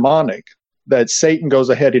that are demonic, that Satan goes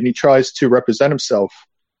ahead and he tries to represent himself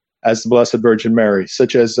as the Blessed Virgin Mary,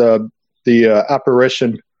 such as the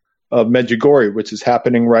apparition of Medjugorje, which is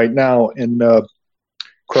happening right now in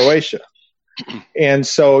Croatia. And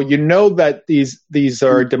so you know that these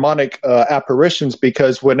are demonic apparitions,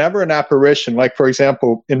 because whenever an apparition, like for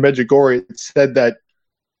example in Medjugorje, it said that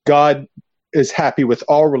God is happy with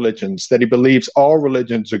all religions, that he believes all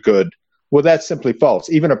religions are good. Well, that's simply false.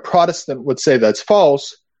 Even a Protestant would say that's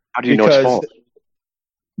false. How do you know it's false?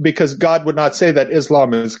 Because God would not say that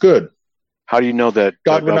Islam is good. How do you know that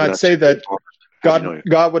God would not say that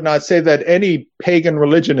God would not say that any pagan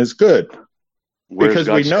religion is good? Because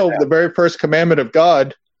we know the very first commandment of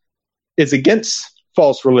God is against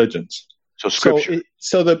false religions. So Scripture.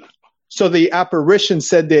 So the apparition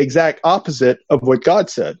said the exact opposite of what God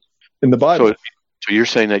said in the Bible. So you're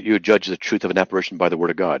saying that you would judge the truth of an apparition by the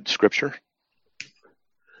Word of God, Scripture?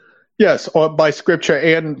 Yes, or by Scripture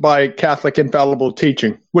and by Catholic infallible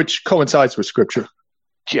teaching, which coincides with Scripture.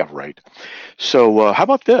 Yeah, right. So how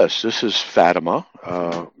about this? This is Fatima,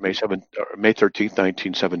 May 13th,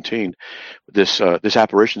 1917. This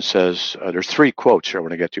apparition says, there's 3 quotes here I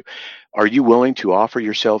want to get to. Are you willing to offer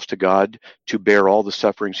yourselves to God to bear all the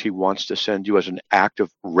sufferings he wants to send you as an act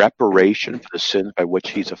of reparation for the sins by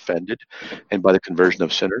which he's offended and by the conversion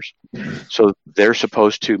of sinners? So they're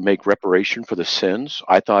supposed to make reparation for the sins?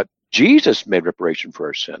 I thought Jesus made reparation for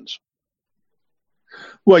our sins.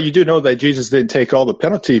 Well, you do know that Jesus didn't take all the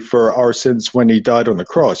penalty for our sins when he died on the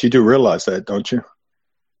cross. You do realize that, don't you?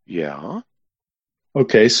 Yeah.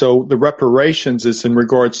 Okay, so the reparations is in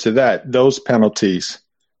regards to that, those penalties.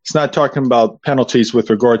 It's not talking about penalties with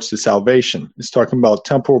regards to salvation. It's talking about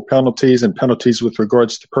temporal penalties and penalties with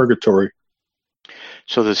regards to purgatory.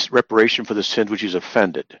 So this reparation for the sins which he's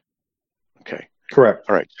offended. Okay. Correct.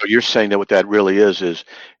 All right. So you're saying that what that really is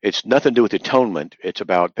it's nothing to do with atonement. It's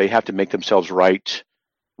about they have to make themselves right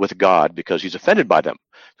with God because he's offended by them.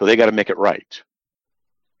 So they got to make it right.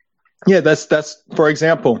 Yeah, that's for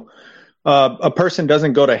example, a person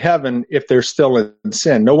doesn't go to heaven if they're still in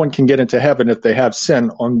sin. No one can get into heaven if they have sin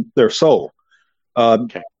on their soul.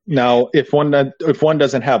 Okay. Now, if one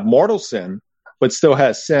doesn't have mortal sin but still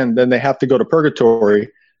has sin, then they have to go to purgatory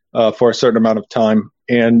for a certain amount of time,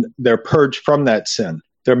 and they're purged from that sin.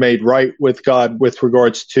 They're made right with God with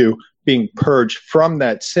regards to being purged from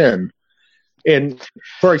that sin. And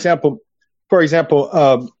for example,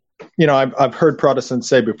 I've heard Protestants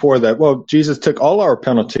say before that, well, Jesus took all our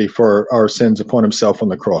penalty for our sins upon himself on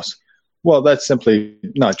the cross. Well, that's simply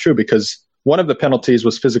not true, because one of the penalties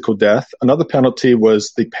was physical death. Another penalty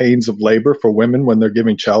was the pains of labor for women when they're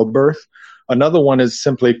giving childbirth. Another one is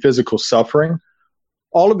simply physical suffering.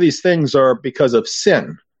 All of these things are because of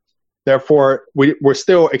sin. Therefore, we're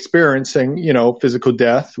still experiencing, physical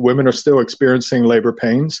death. Women are still experiencing labor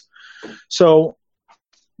pains. So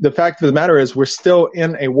the fact of the matter is we're still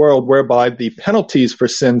in a world whereby the penalties for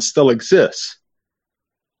sin still exist.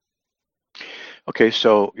 Okay,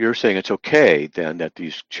 so you're saying it's okay then that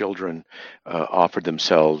these children offered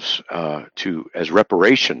themselves as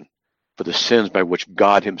reparation for the sins by which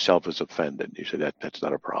God himself is offended. You say that's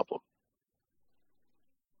not a problem.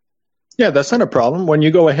 Yeah, that's not a problem. When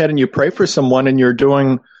you go ahead and you pray for someone and you're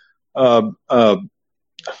doing,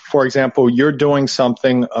 for example, you're doing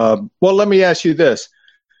something. Well, let me ask you this.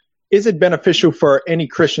 Is it beneficial for any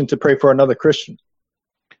Christian to pray for another Christian?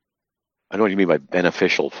 I don't know what you mean by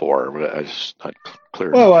beneficial for. It's not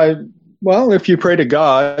clear. Well, if you pray to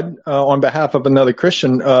God on behalf of another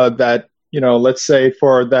Christian, that, let's say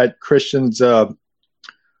for that Christian's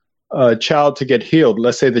child to get healed.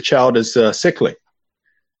 Let's say the child is sickly,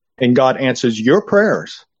 and God answers your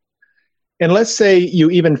prayers. And let's say you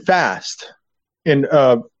even fast, and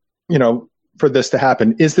for this to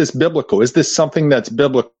happen. Is this biblical? Is this something that's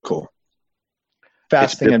biblical?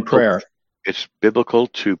 Fasting and prayer. It's biblical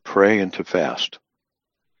to pray and to fast.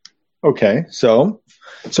 Okay, so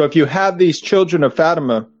if you have these children of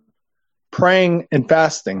Fatima praying and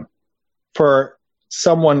fasting for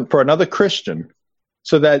another Christian,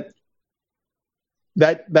 so that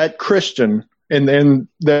Christian and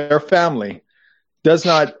their family does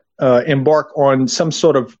not embark on some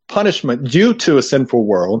sort of punishment due to a sinful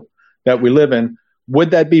world that we live in,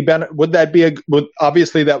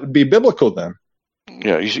 obviously that would be biblical then?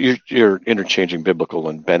 Yeah, you're interchanging biblical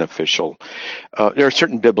and beneficial. There are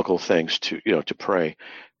certain biblical things to pray,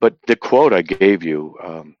 but the quote I gave you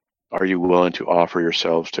Are you willing to offer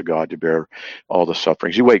yourselves to God to bear all the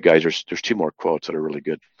sufferings? You wait, guys. There's two more quotes that are really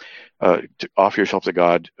good. To offer yourself to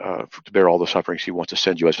God to bear all the sufferings He wants to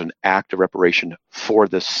send you as an act of reparation for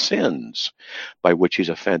the sins by which He's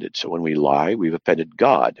offended. So when we lie, we've offended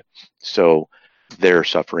God. So their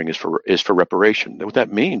suffering is for reparation. What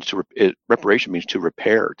that means, reparation means to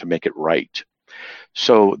repair, to make it right.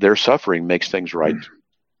 So their suffering makes things right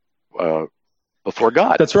before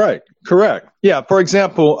God. That's right. Correct. Yeah. For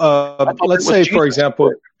example, let's say, for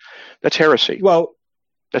example, that's heresy. Well,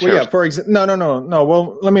 that's heresy. heresy. Yeah. For example, no.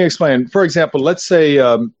 Well, let me explain. For example, let's say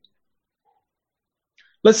a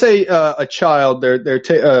child.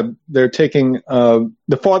 They're taking.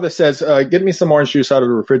 The father says, "Get me some orange juice out of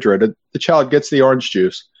the refrigerator." The child gets the orange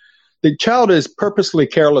juice. The child is purposely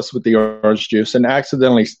careless with the orange juice and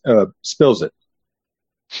accidentally spills it.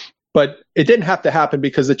 But it didn't have to happen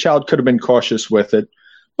because the child could have been cautious with it.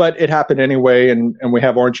 But it happened anyway, and we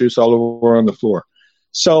have orange juice all over on the floor.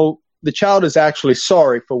 So the child is actually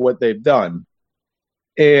sorry for what they've done.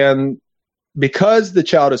 And because the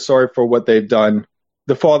child is sorry for what they've done,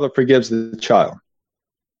 the father forgives the child.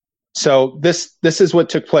 So this is what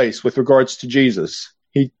took place with regards to Jesus.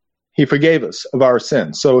 He forgave us of our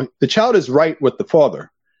sins. So the child is right with the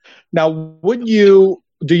father. Now,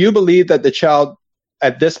 do you believe that the child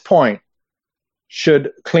at this point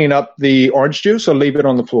should clean up the orange juice or leave it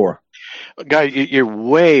on the floor? Guy, you're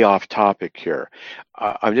way off topic here.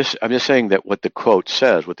 I'm just saying that what the quote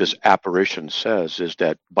says, what this apparition says, is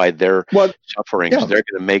that by their sufferings, they're going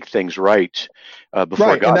to make things right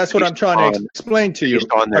before God. And that's what I'm trying to explain to you.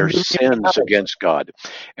 Based on their sins against God.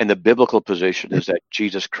 And the biblical position is that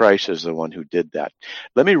Jesus Christ is the one who did that.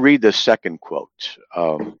 Let me read the second quote.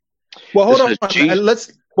 Hold on.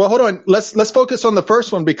 Let's focus on the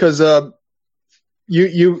first one because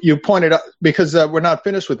you pointed out, because we're not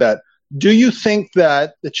finished with that. Do you think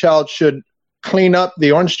that the child should clean up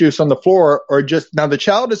the orange juice on the floor, or now the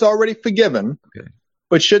child is already forgiven,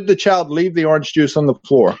 but should the child leave the orange juice on the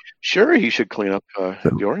floor? Sure, he should clean up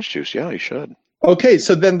the orange juice. Yeah, he should. Okay,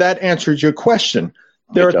 so then that answers your question.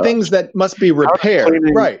 There are things that must be repaired.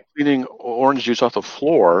 Cleaning orange juice off the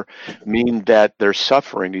floor mean that their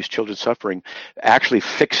suffering, these children's suffering, actually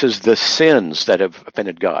fixes the sins that have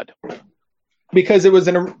offended God. Because it was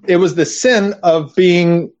the sin of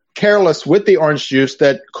being careless with the orange juice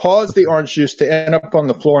that caused the orange juice to end up on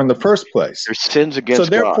the floor in the first place. Their sins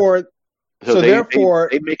against God. By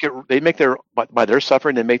their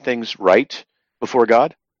suffering, they make things right before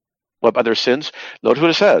God. What by their sins? Notice what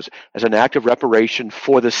it says: as an act of reparation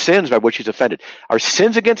for the sins by which He's offended. Our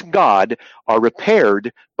sins against God are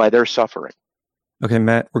repaired by their suffering. Okay,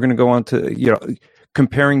 Matt, we're going to go on to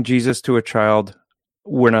comparing Jesus to a child.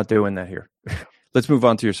 We're not doing that here. Let's move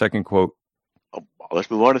on to your second quote. Let's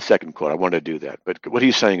move on to the second quote. I want to do that, but what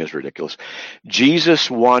he's saying is ridiculous. Jesus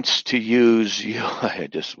wants to use you.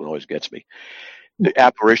 It just always gets me. The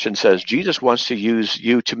apparition says, Jesus wants to use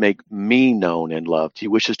you to make me known and loved. He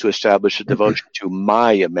wishes to establish a devotion to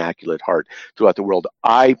my immaculate heart throughout the world.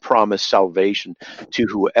 I promise salvation to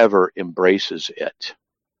whoever embraces it.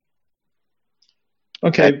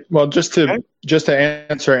 Okay, well, just to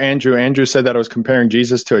answer Andrew. Andrew said that I was comparing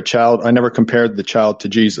Jesus to a child. I never compared the child to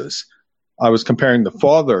Jesus. I was comparing the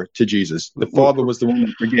father to Jesus. The father was the one that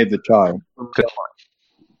forgave the child.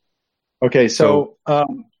 Okay, so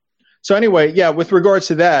anyway, yeah, with regards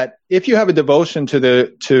to that, if you have a devotion to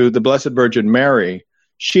the Blessed Virgin Mary,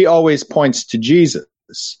 she always points to Jesus.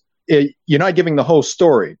 You're not giving the whole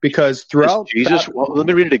story, because throughout Jesus. Well, let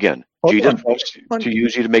me read it again. Jesus wants to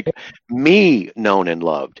use you to make me known and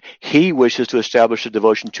loved. He wishes to establish a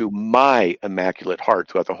devotion to my immaculate heart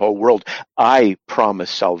throughout the whole world. I promise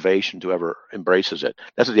salvation to whoever embraces it.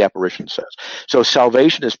 That's what the apparition says. So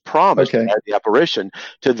salvation is promised by the apparition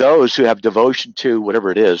to those who have devotion to whatever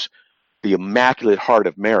it is, the Immaculate Heart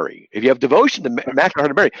of Mary. If you have devotion to the Immaculate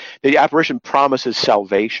Heart of Mary, the apparition promises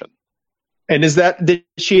salvation. And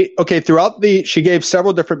she gave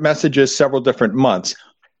several different messages, several different months.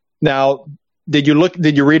 Now, did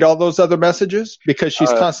you read all those other messages? Because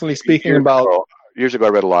she's constantly speaking about. Years ago, I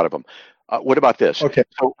read a lot of them. What about this? Okay.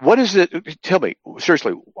 So what is it? Tell me,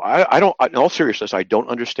 seriously, I don't, in all seriousness, I don't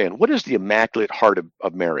understand. What is the Immaculate Heart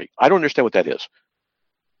of Mary? I don't understand what that is.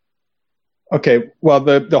 Okay. Well,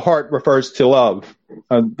 the heart refers to love.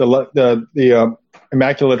 The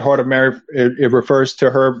Immaculate Heart of Mary, it refers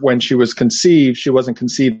to her when she was conceived. She wasn't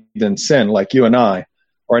conceived in sin like you and I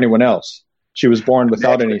or anyone else. She was born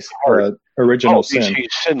without any original sin. She's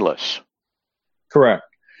sinless. Correct.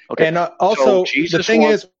 Okay. And also, so the thing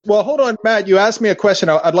is, well, hold on, Matt. You asked me a question.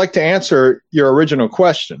 I'd like to answer your original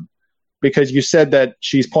question. because you said that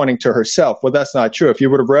she's pointing to herself. Well, that's not true. If you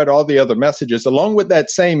would have read all the other messages along with that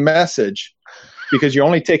same message, because you're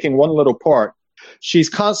only taking one little part, she's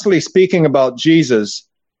constantly speaking about Jesus,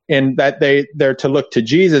 and that they're to look to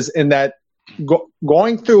Jesus, and that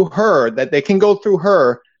going through her, that they can go through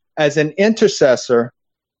her as an intercessor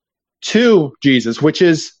to Jesus, which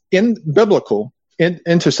is biblical.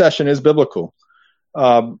 Intercession is biblical.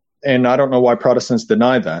 And I don't know why Protestants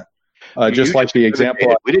deny that. Just like the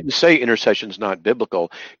example. We didn't say intercession is not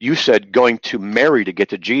biblical. You said going to Mary to get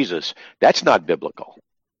to Jesus. That's not biblical.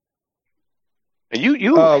 And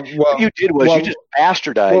what you did was you just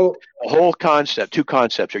bastardized the whole concept, two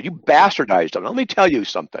concepts here. You bastardized them. Let me tell you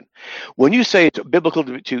something. When you say it's biblical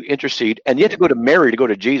to intercede and you have to go to Mary to go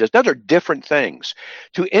to Jesus, those are different things.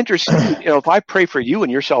 To intercede, if I pray for you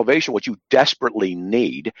and your salvation, what you desperately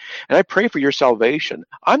need, and I pray for your salvation,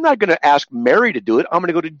 I'm not going to ask Mary to do it. I'm going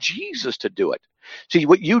to go to Jesus to do it. See,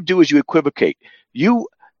 what you do is you equivocate. You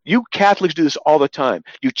Catholics do this all the time.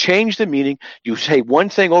 You change the meaning, you say one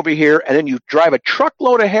thing over here, and then you drive a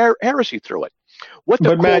truckload of heresy through it. But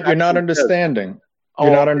Matt, you're not understanding. You're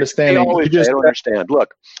not understanding. I don't understand.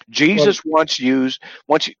 Look, Jesus wants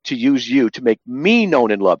to use you to make me known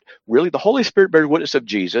and loved. Really, the Holy Spirit bears witness of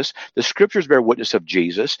Jesus. The Scriptures bear witness of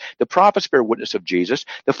Jesus. The prophets bear witness of Jesus.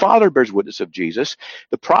 The Father bears witness of Jesus.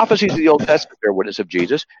 The prophecies of the Old Testament bear witness of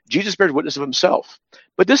Jesus. Jesus bears witness of himself.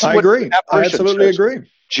 But this is I agree. I absolutely agree.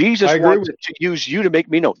 Jesus wants to use you to make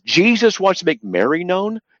me known. Jesus wants to make Mary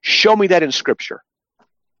known. Show me that in Scripture.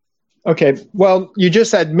 Okay, well, you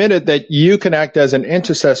just admitted that you can act as an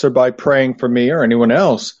intercessor by praying for me or anyone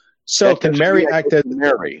else. So can Mary act as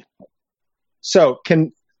Mary? So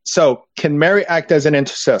can Mary act as an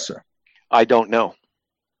intercessor? I don't know.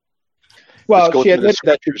 Well, she admitted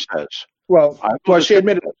that. She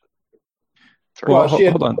admitted. Well,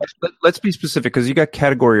 hold on. Let's be specific, because you got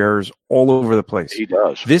category errors all over the place. He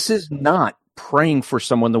does. This is not praying for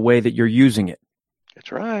someone the way that you're using it.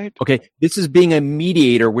 That's right. Okay, this is being a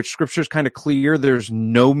mediator, which Scripture is kind of clear. There's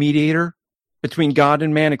no mediator between God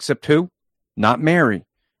and man except who? Not Mary.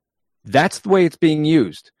 That's the way it's being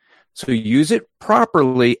used. So use it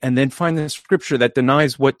properly, and then find the Scripture that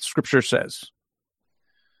denies what Scripture says.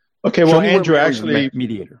 Okay, well, Andrew, actually,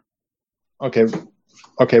 mediator.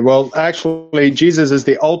 Okay, well, actually, Jesus is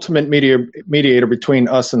the ultimate mediator between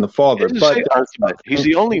us and the Father. He's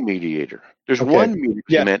the only mediator. There's one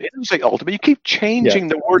mediator, man. It doesn't say ultimate. You keep changing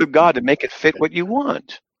the Word of God to make it fit what you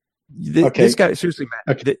want. This guy, seriously,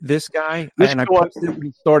 Matt, this guy, and I posted when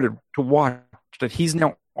he started to watch that he's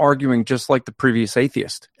now arguing just like the previous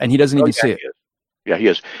atheist, and he doesn't even see it. Yeah, he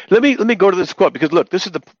is. Let me go to this quote, because look, this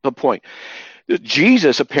is the point.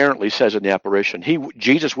 Jesus apparently says in the apparition,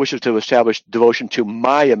 Jesus wishes to establish devotion to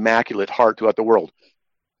my immaculate heart throughout the world.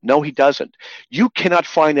 No, he doesn't. You cannot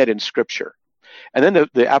find that in Scripture. And then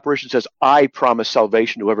the apparition says, I promise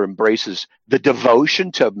salvation to whoever embraces the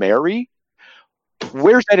devotion to Mary.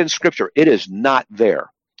 Where's that in Scripture? It is not there.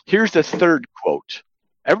 Here's the third quote.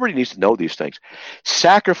 Everybody needs to know these things.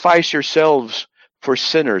 Sacrifice yourselves for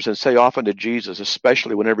sinners, and say often to Jesus,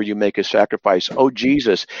 especially whenever you make a sacrifice, oh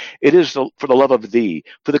Jesus, it is for the love of thee,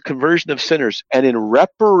 for the conversion of sinners, and in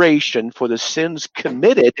reparation for the sins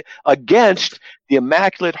committed against the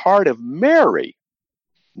Immaculate Heart of Mary.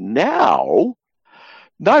 Now,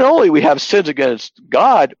 not only we have sins against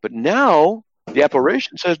God, but now the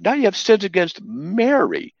apparition says, now you have sins against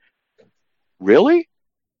Mary. Really?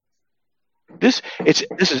 This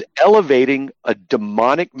is elevating a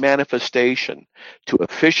demonic manifestation to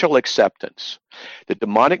official acceptance. The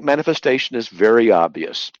demonic manifestation is very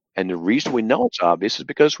obvious. And the reason we know it's obvious is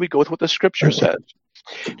because we go with what the Scripture says.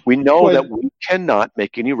 We know that we cannot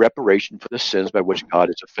make any reparation for the sins by which God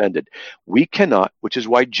is offended. We cannot, which is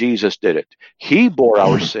why Jesus did it. He bore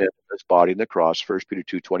our sin in his body on the cross, 1 Peter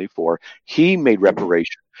 2:24. He made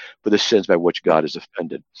reparation for the sins by which God is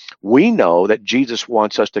offended. We know that Jesus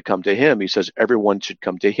wants us to come to him. He says everyone should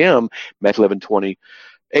come to him, Matthew 11:28.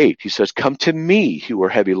 He says, come to me who are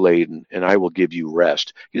heavy laden, and I will give you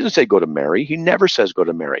rest. He doesn't say go to Mary. He never says go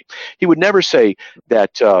to Mary. He would never say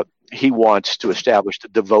that he wants to establish the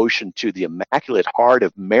devotion to the Immaculate Heart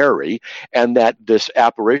of Mary, and that this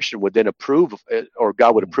apparition would then approve, or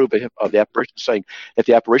God would approve of the apparition, saying that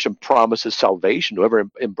the apparition promises salvation to whoever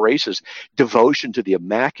embraces devotion to the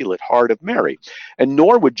Immaculate Heart of Mary. And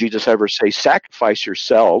nor would Jesus ever say, sacrifice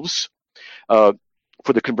yourselves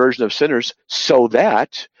for the conversion of sinners so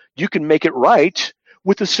that you can make it right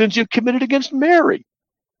with the sins you've committed against Mary.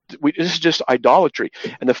 This is just idolatry.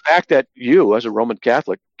 And the fact that you, as a Roman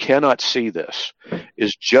Catholic, cannot see this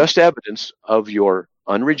is just evidence of your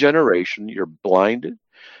unregeneration, your blinded,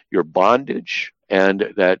 your bondage,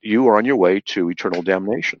 and that you are on your way to eternal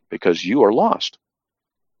damnation because you are lost.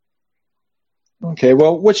 Okay,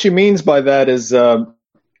 well, what she means by that is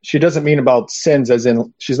she doesn't mean about sins as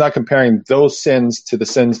in she's not comparing those sins to the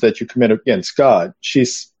sins that you commit against God.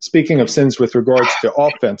 She's speaking of sins with regards to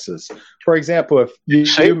offenses. For example, if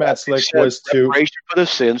you Matt Slick, was to reparation for the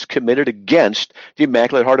sins committed against the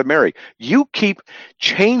Immaculate Heart of Mary. You keep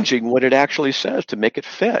changing what it actually says to make it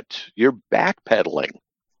fit. You're backpedaling.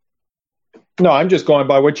 No, I'm just going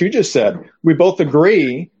by what you just said. We both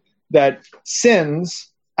agree that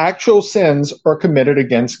actual sins are committed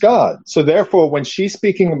against God. So therefore, when she's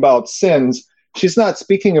speaking about sins, she's not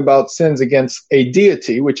speaking about sins against a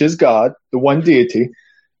deity, which is God, the one deity.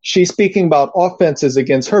 She's speaking about offenses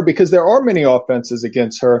against her because there are many offenses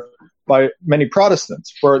against her by many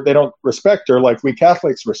Protestants, where they don't respect her like we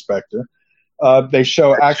Catholics respect her. They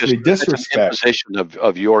show actually disrespect. It's an imposition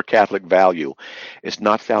of your Catholic value. It's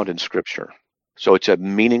not found in Scripture. So it's a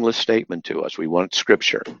meaningless statement to us. We want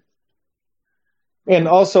Scripture. And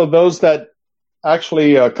also those that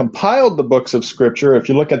actually compiled the books of Scripture, if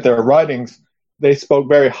you look at their writings, they spoke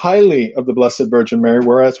very highly of the Blessed Virgin Mary,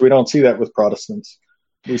 whereas we don't see that with Protestants.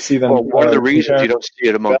 We see them. Well, one of the reasons you don't see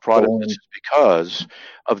it among Protestants is because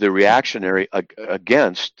of the reaction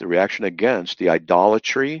against the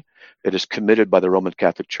idolatry that is committed by the Roman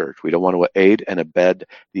Catholic Church. We don't want to aid and abet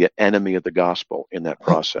the enemy of the gospel in that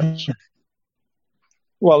process.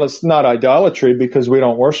 Well, it's not idolatry because we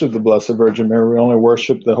don't worship the Blessed Virgin Mary. We only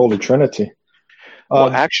worship the Holy Trinity.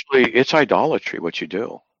 Well, actually, it's idolatry what you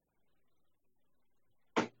do.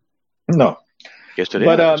 No. Yes, it is.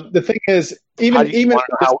 But the thing is, why don't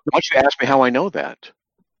you ask me how I know that?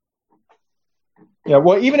 Yeah,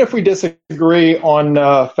 well, even if we disagree on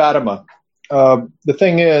Fatima, the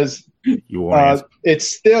thing is, it's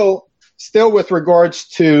still with regards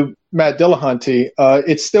to Matt Dillahunty,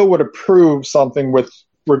 it still would approve something with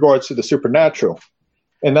regards to the supernatural.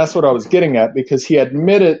 And that's what I was getting at, because he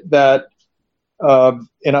admitted that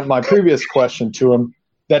in my previous question to him,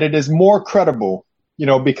 that it is more credible,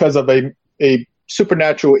 because of a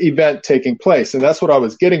supernatural event taking place. And that's what I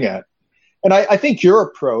was getting at. And I think your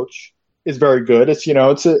approach is very good.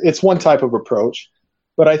 It's one type of approach.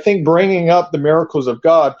 But I think bringing up the miracles of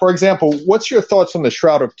God, for example, what's your thoughts on the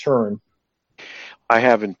Shroud of Turin? I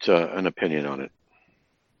haven't an opinion on it.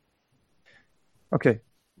 Okay.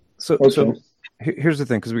 So here's the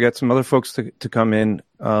thing, because we got some other folks to come in.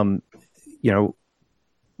 We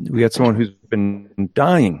got someone who's been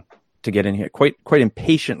dying to get in here quite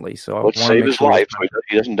impatiently. So let's save his life so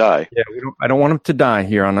he doesn't die. Yeah, I don't want him to die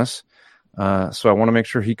here on us. So I want to make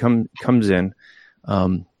sure he comes in.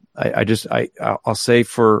 I'll say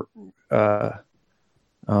for I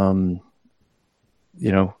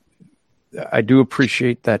do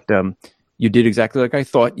appreciate that you did exactly like I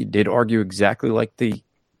thought. You did argue exactly like the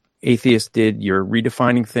atheist did. You're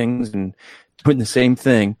redefining things and doing the same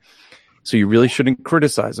thing. So you really shouldn't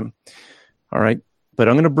criticize him. All right. But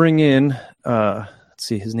I'm going to bring in, let's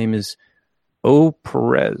see, his name is O.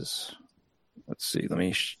 Perez. Let's see. Let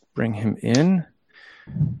me bring him in.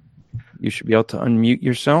 You should be able to unmute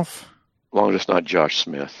yourself. As long as it's not Josh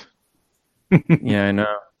Smith. Yeah, I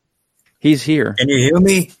know. He's here. Can you hear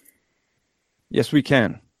me? Yes, we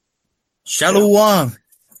can. Shalom.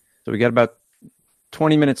 So we got about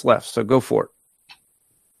 20 minutes left, so go for it.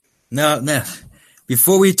 Now,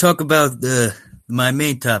 before we talk about my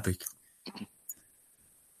main topic.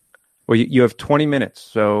 Well, you have 20 minutes,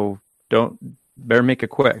 so better make it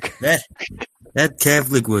quick. That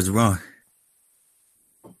Catholic was wrong.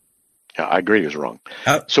 Yeah, I agree he was wrong.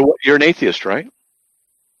 So you're an atheist, right?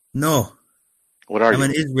 No. What are you? I'm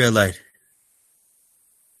an Israelite.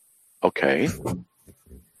 Okay.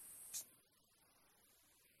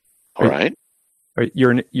 All right.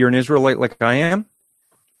 You're an Israelite like I am?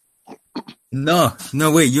 No,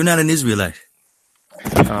 wait, you're not an Israelite.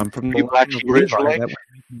 From the Black Hebrew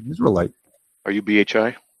Israelite. Are you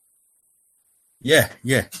BHI? Yeah.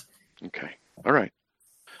 Okay. All right.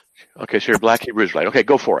 Okay, so you're a Black Hebrew Israelite. Okay,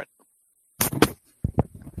 go for it.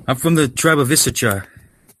 I'm from the tribe of Issachar.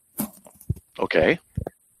 Okay.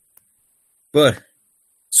 But,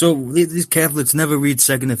 so these Catholics never read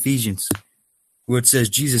 2 Ephesians, where it says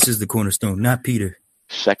Jesus is the cornerstone, not Peter.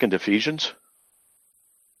 2 Ephesians?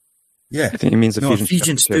 Yeah. I think it means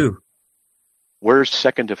Ephesians 2. Where's 2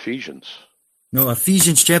 Ephesians? No,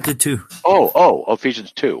 Ephesians chapter 2. Oh,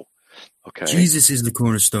 Ephesians 2. Okay. Jesus is the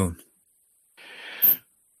cornerstone.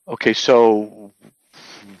 Okay, so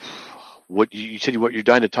what you said you're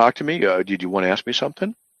dying to talk to me? Did you want to ask me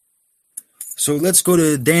something? So let's go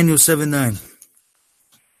to Daniel 7:9.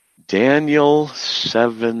 Daniel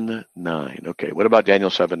 7:9. Okay, what about Daniel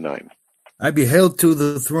 7:9? I beheld till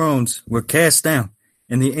the thrones were cast down,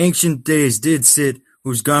 and the ancient days did sit,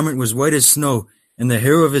 whose garment was white as snow, and the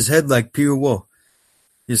hair of his head like pure wool,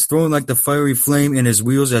 his throne like the fiery flame, and his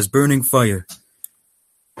wheels as burning fire.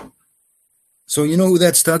 So you know who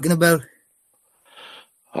that's talking about?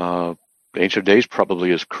 Ancient Days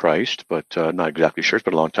probably is Christ, but not exactly sure. It's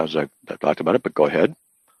been a long time since I've talked about it, but go ahead.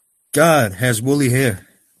 God has woolly hair.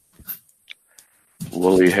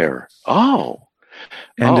 Woolly hair. Oh.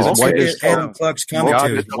 And is it okay. white as Adam Clark's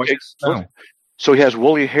commentary. Okay. So he has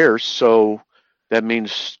woolly hair, so that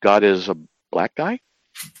means God is a black guy?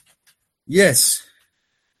 Yes.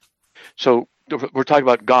 So we're talking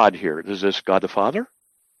about God here. Is this God the Father?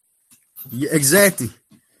 Yeah, exactly.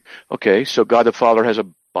 Okay, so God the Father has a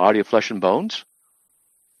body of flesh and bones?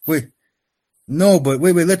 Wait. No, but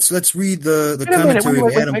wait. Let's read the commentary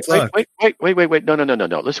of Adam Clark. Wait.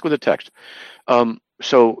 No. Let's go to the text.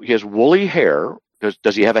 So he has woolly hair.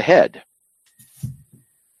 Does he have a head?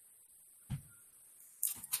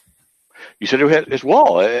 You said his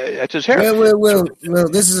wall. That's his hair. Well.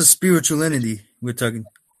 This is a spiritual entity we're talking.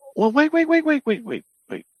 Well, wait.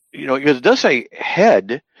 You know, because it does say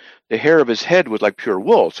head. The hair of his head was like pure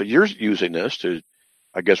wool. So you're using this to,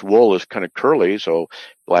 I guess, wool is kind of curly. So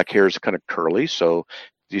black hair is kind of curly. So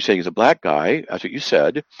you say he's a black guy. That's what you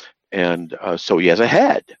said. And so he has a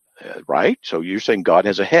head, right? So you're saying God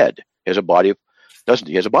has a head. He has a body. Doesn't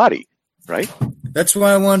he? He has a body, right? That's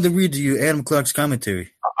why I wanted to read to you Adam Clark's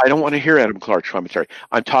commentary. I don't want to hear Adam Clark's commentary.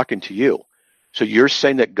 I'm talking to you. So you're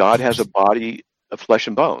saying that God has a body of flesh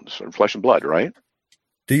and bones and flesh and blood, right?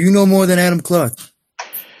 Do you know more than Adam Clark?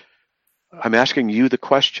 I'm asking you the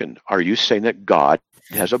question. Are you saying that God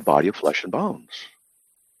has a body of flesh and bones?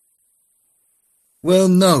 Well,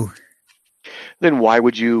 no. Then why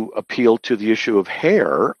would you appeal to the issue of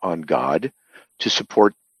hair on God to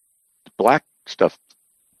support black stuff?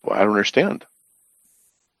 Well, I don't understand.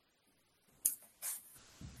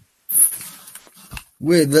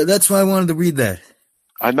 Wait, that's why I wanted to read that.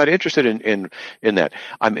 I'm not interested in that.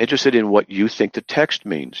 I'm interested in what you think the text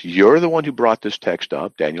means. You're the one who brought this text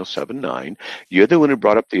up, Daniel 7:9. You're the one who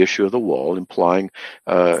brought up the issue of the wall, implying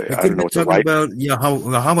I don't know what the right. About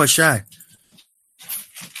Yahweh Shai.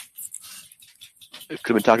 Could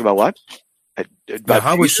have been talking about what?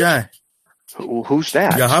 Yahweh Shai. Who's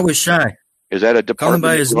that? Yahweh Shai. Is that a department?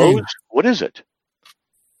 By his name. What is it?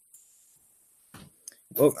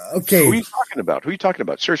 Oh, okay. Who are you talking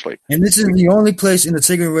about? Seriously. And this is the only place in the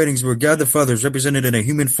sacred writings where God the Father is represented in a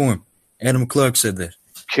human form. Adam Clark said that.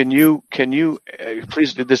 Can you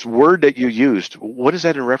please, this word that you used, what is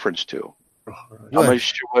that in reference to? What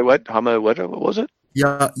was it?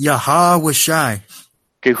 Yahweh Shai.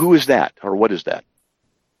 Okay, who is that, or what is that?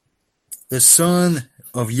 The son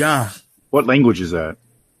of Yah. What language is that?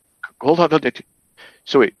 Hold on.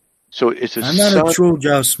 So it's a I'm not a troll,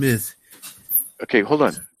 Joe Smith. Okay, hold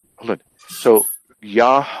on. So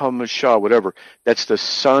Yahweh, whatever. That's the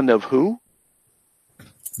son of who?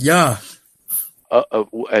 Yah.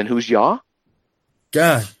 And who's Yah?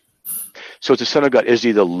 God. So it's the son of God. Is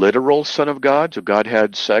he the literal son of God? So God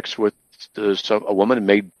had sex with a woman and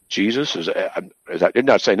made Jesus? You're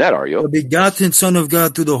not saying that, are you? The begotten Son of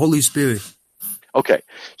God through the Holy Spirit. Okay,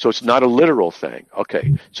 so it's not a literal thing.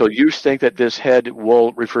 Okay, so you think that this head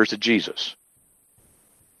wool refers to Jesus?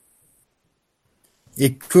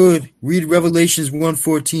 It could. Read Revelations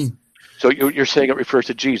 1:14. So you're saying it refers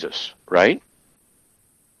to Jesus, right?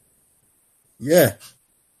 Yeah.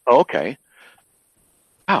 Okay.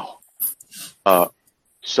 Wow.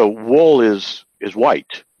 So wool is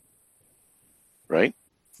white, right?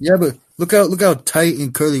 Yeah, but look how tight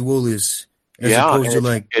and curly wool is. As opposed to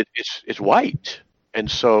like it's white. And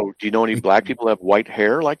so, do you know any black people have white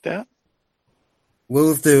hair like that?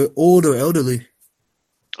 Well, if they're old or elderly.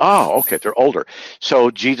 Oh, okay. They're older.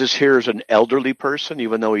 So Jesus here is an elderly person,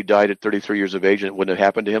 even though he died at 33 years of age and it wouldn't have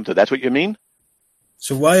happened to him. So that's what you mean?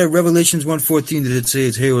 So why at Revelations 1:14 did it say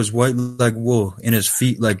his hair was white like wool and his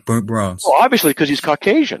feet like burnt bronze? Well, obviously because he's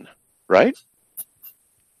Caucasian, right?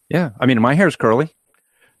 Yeah. I mean, my hair's curly.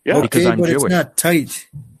 Yeah. Okay, because I'm but Jewish. It's not tight.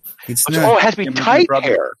 It's not. Oh, it has to be tight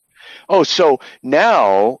hair. Oh, so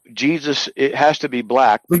now Jesus, it has to be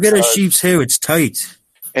black. Look at a sheep's hair. It's tight.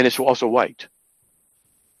 And it's also white.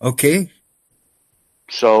 Okay.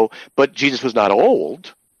 So, but Jesus was not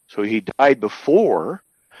old. So he died before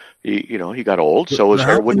he got old. So his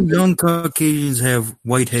hair wouldn't. Young Caucasians have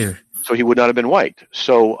white hair. So he would not have been white.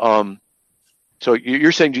 So, so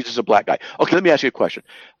you're saying Jesus is a black guy. Okay, let me ask you a question.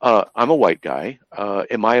 I'm a white guy.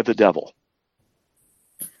 Am I of the devil?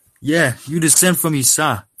 Yeah, you descend from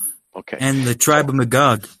Esau. Okay. And the tribe of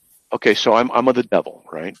Magog. Okay, so I'm of the devil,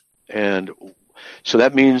 right? And so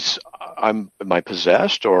that means am I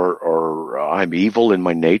possessed or I'm evil in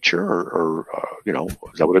my nature or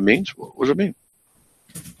is that what it means? What does it mean?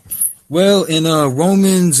 Well, in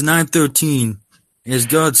Romans 9:13, as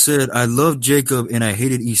God said, I loved Jacob and I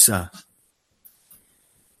hated Esau.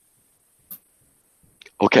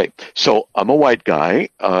 Okay, so I'm a white guy,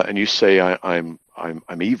 and you say I'm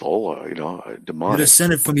evil, demonic. You're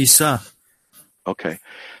descended from Esau. Okay,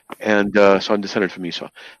 and so I'm descended from Esau.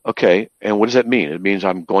 Okay, and what does that mean? It means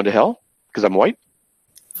I'm going to hell because I'm white?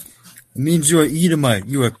 It means you're an Edomite.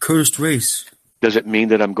 You're a cursed race. Does it mean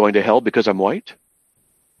that I'm going to hell because I'm white?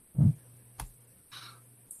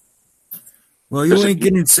 Well, you ain't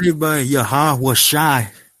getting saved by Yahweh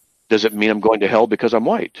Shai. Does it mean I'm going to hell because I'm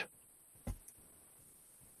white?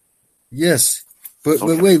 Yes, but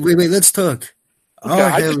Okay. wait. Let's talk. Okay,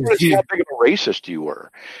 I just want to see how big of a racist you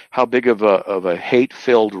were, how big of a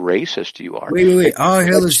hate-filled racist you are. Wait. Our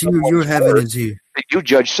hell is here. Your heaven is here. You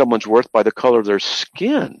judge someone's worth by the color of their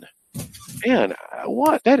skin. Man,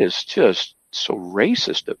 what? That is just so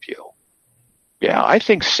racist of you. Yeah, I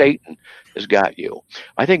think Satan has got you.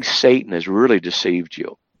 I think Satan has really deceived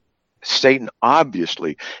you. Satan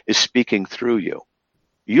obviously is speaking through you.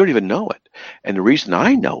 You don't even know it. And the reason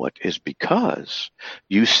I know it is because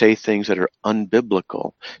you say things that are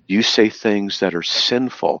unbiblical. You say things that are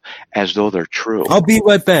sinful as though they're true. I'll be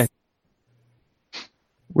right back.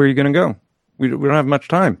 Where are you going to go? We don't have much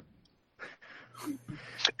time.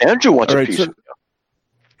 Andrew wants All a right, piece so- of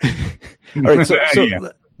you. All right, so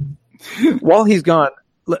Yeah. while he's gone,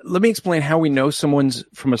 let me explain how we know someone's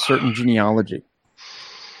from a certain genealogy.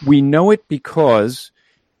 We know it because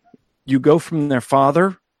you go from their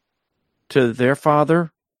father to their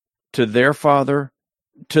father to their father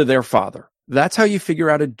to their father. That's how you figure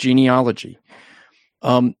out a genealogy.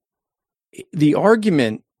 The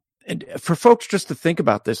argument, and for folks just to think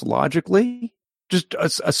about this logically, just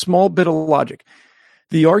a small bit of logic.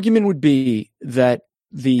 The argument would be that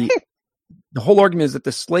the whole argument is that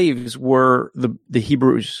the slaves were the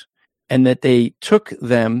Hebrews and that they took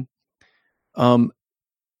them.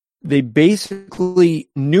 They basically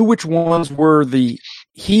knew which ones were the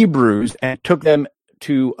Hebrews and took them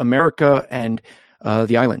to America and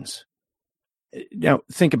the islands. Now,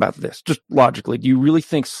 think about this, just logically. Do you really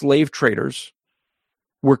think slave traders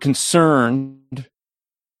were concerned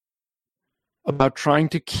about trying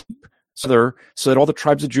to keep so that all the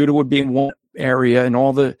tribes of Judah would be in one area and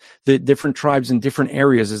all the different tribes in different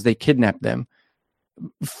areas as they kidnapped them?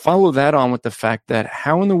 Follow that on with the fact that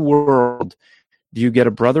how in the world do you get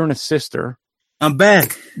a brother and a sister? I'm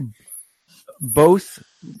back. Both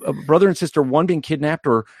a brother and sister, one being kidnapped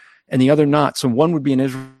and the other not. So one would be an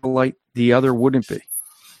Israelite, the other wouldn't be.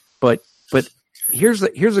 But here's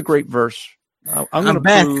a great verse. I'm going to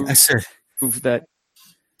back. prove, I said that.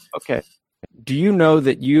 Okay. Do you know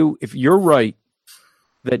that if you're right,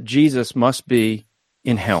 that Jesus must be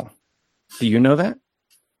in hell? Do you know that?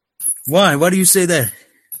 Why? Why do you say that?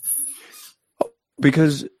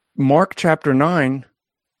 Because Mark chapter 9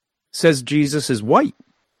 says Jesus is white.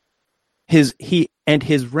 His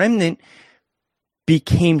remnant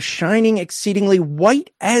became shining exceedingly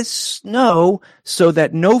white as snow, so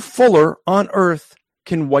that no fuller on earth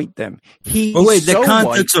can white them. The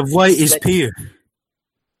context of white is pure.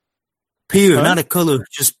 Pure, Huh? not a color.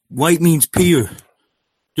 Just white means pure.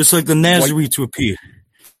 Just like the Nazarenes were pure.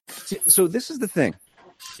 So this is the thing.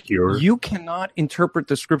 Pure. You cannot interpret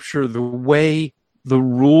the scripture the way the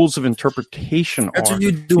rules of interpretation That's are. what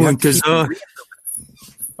you're You doing, have to because keep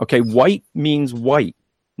okay, white means white.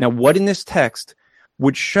 Now, what in this text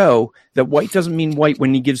would show that white doesn't mean white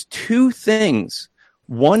when he gives two things?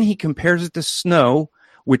 One, he compares it to snow,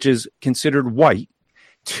 which is considered white.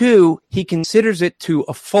 Two, he considers it to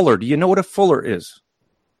a fuller. Do you know what a fuller is?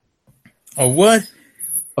 A what?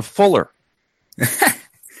 A fuller.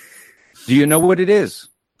 Do you know what it is?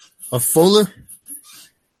 A fuller?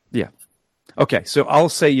 Yeah. Okay, so I'll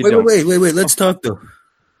say you Wait, don't. wait. Let's talk though.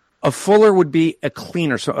 A fuller would be a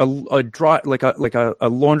cleaner, so a dry, like a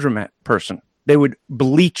laundromat person. They would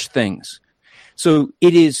bleach things. So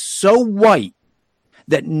it is so white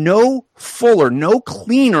that no fuller, no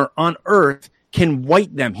cleaner on earth can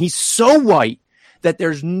white them. He's so white that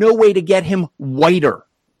there's no way to get him whiter.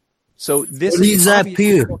 So this But he's that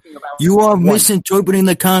pure. You are misinterpreting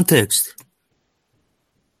the context.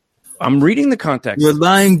 I'm reading the context. You're a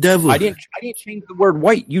lying devil. I didn't change the word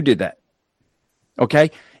white. You did that. Okay?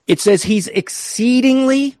 It says he's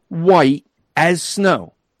exceedingly white as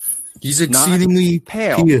snow. He's exceedingly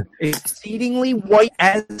pale. pure. Exceedingly white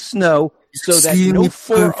as snow, so that exceedingly no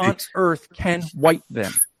fuller on perfect. earth can white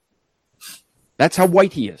them. That's how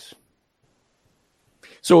white he is.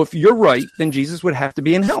 So if you're right, then Jesus would have to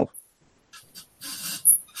be in hell.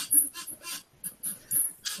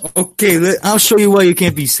 Okay, I'll show you why you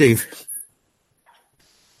can't be saved.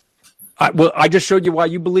 I just showed you why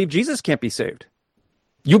you believe Jesus can't be saved.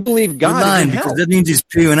 You believe God You're lying is in hell. because that means he's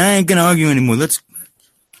pure, and I ain't gonna argue anymore.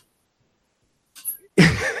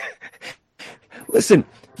 Listen,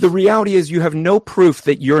 the reality is you have no proof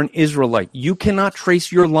that you're an Israelite. You cannot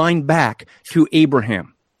trace your line back to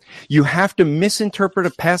Abraham. You have to misinterpret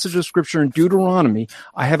a passage of scripture in Deuteronomy.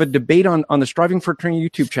 I have a debate on the Striving for Eternity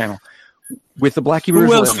YouTube channel with the Black Hebrew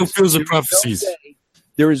Who else Israelites. fulfills the prophecies?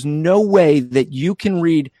 There is no way that you can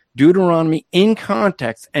read Deuteronomy in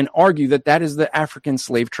context and argue that that is the African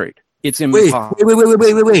slave trade. It's impossible.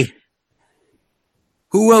 Wait.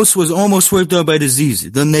 Who else was almost wiped out by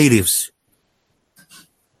disease? The natives.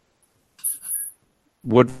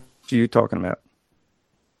 What are you talking about?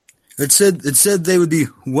 It said they would be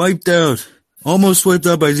wiped out, almost wiped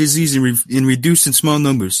out by disease in reduced in small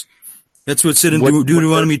numbers. That's what it said in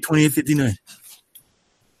Deuteronomy 28:59.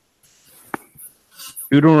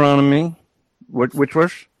 Deuteronomy, which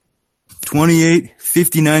verse?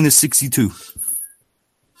 28:59 to 62.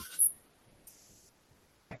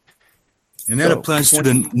 And that applies to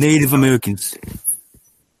the Native Americans.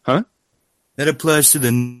 Huh? That applies to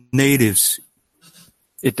the natives.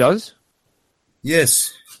 It does?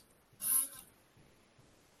 Yes.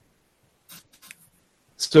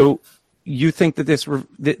 So you think that this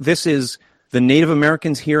is the Native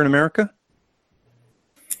Americans here in America?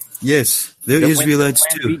 Yes, they're Israelites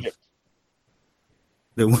too.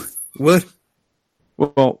 What?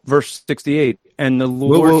 Well, verse 68, and the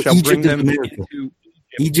Lord shall bring them into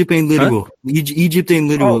Egypt ain't literal. Huh? Egypt ain't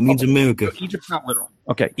literal. It means America. So Egypt's not literal.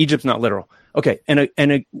 Okay, Egypt's not literal. Okay, and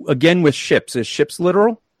again with ships, is ships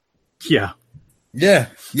literal? Yeah.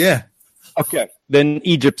 Okay, then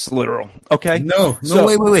Egypt's literal. Okay. No,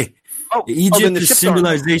 wait. Egypt is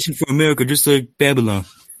symbolization for America, just like Babylon.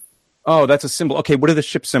 Oh, that's a symbol. Okay, what do the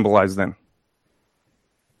ships symbolize then?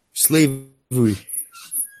 Slavery.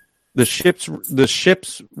 The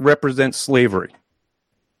ships represent slavery.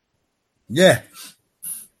 Yeah.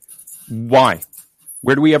 Why?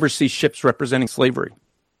 Where do we ever see ships representing slavery?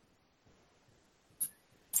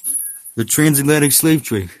 The transatlantic slave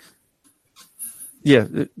trade. Yeah,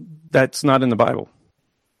 that's not in the Bible.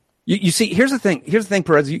 You see, here's the thing,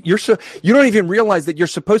 Perez. You don't even realize that you're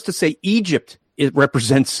supposed to say Egypt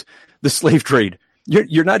represents the slave trade.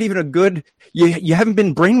 You're not even you haven't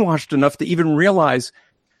been brainwashed enough to even realize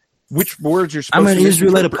which words you're supposed to. I'm an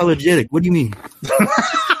Israelite apologetic. What do you mean?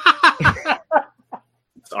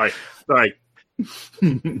 Sorry.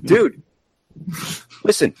 Dude.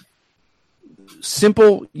 Listen.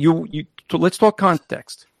 Simple. Let's talk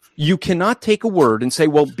context. You cannot take a word and say,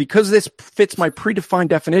 well, because this fits my predefined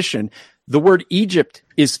definition, the word Egypt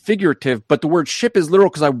is figurative, but the word ship is literal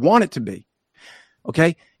because I want it to be.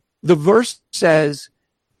 Okay? The verse says,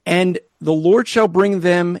 and the Lord shall bring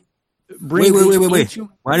them. Wait. Wait.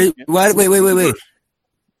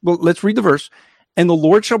 Well, let's read the verse. And the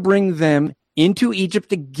Lord shall bring them into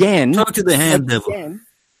Egypt again. Talk to the hand devil.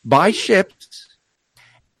 By ships.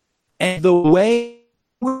 And the way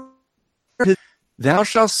thou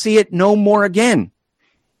shalt see it no more again.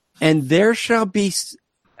 And there shall be,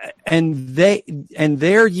 and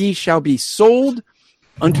there ye shall be sold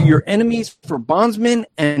unto your enemies for bondsmen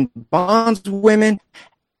and bondswomen,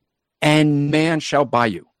 and man shall buy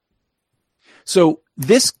you. So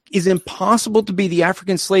this is impossible to be the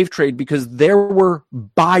African slave trade because there were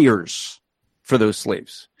buyers for those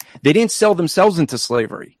slaves. They didn't sell themselves into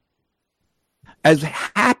slavery. As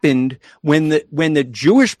happened when the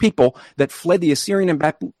Jewish people that fled the Assyrian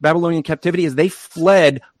and Babylonian captivity, as they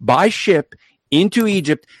fled by ship into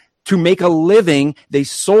Egypt to make a living, they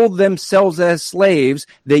sold themselves as slaves.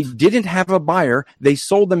 They didn't have a buyer. They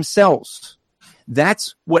sold themselves.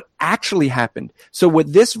 That's what actually happened. So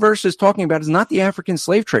what this verse is talking about is not the African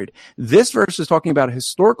slave trade. This verse is talking about a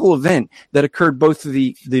historical event that occurred both to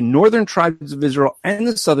the northern tribes of Israel and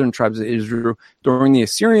the southern tribes of Israel during the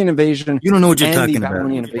Assyrian invasion. You don't know what you're and talking the about.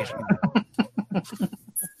 Babylonian invasion.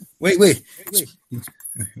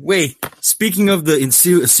 Wait. Speaking of the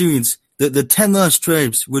Assyrians, the 10 lost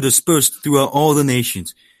tribes were dispersed throughout all the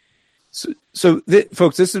nations. So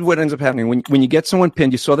folks, this is what ends up happening. When you get someone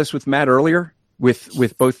pinned, you saw this with Matt earlier,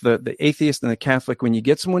 with both the atheist and the Catholic. When you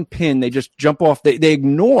get someone pinned, they just jump off. They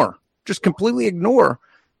just completely ignore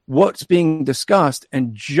what's being discussed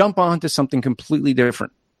and jump onto something completely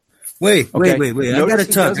different. Wait. I gotta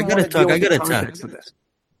talk.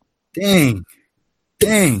 Dang.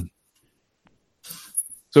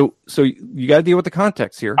 So you got to deal with the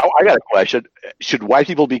context here. Oh, I got a question. Should white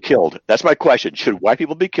people be killed? That's my question. Should white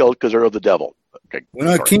people be killed because they're of the devil? Okay, when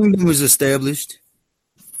our kingdom was established,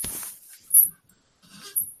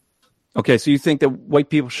 Okay, so you think that white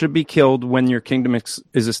people should be killed when your kingdom is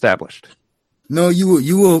established? No, you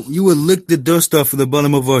will lick the dust off of the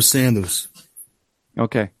bottom of our sandals.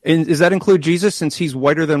 Okay. And does that include Jesus since he's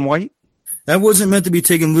whiter than white? That wasn't meant to be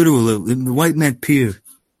taken literally. White meant pure.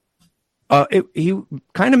 He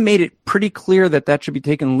kind of made it pretty clear that should be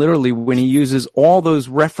taken literally when he uses all those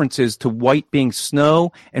references to white being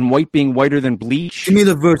snow and white being whiter than bleach. Give me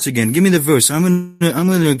the verse again. Give me the verse. I'm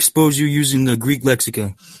gonna expose you using the Greek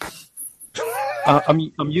lexicon.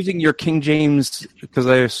 I'm using your King James because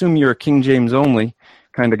I assume you're a King James only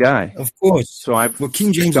kind of guy. Of course. So I've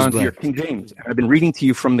King James gone to your King James. And I've been reading to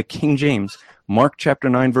you from the King James, Mark chapter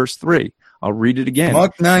 9, verse 3. I'll read it again.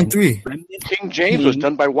 Mark 9:3. King James was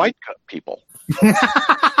done by white people.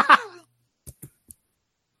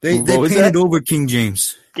 They painted over King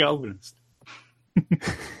James. Calvinist.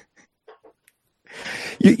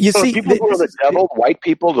 You see, people who are the devil, white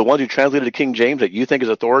people, the ones who translated the King James that you think is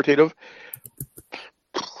authoritative.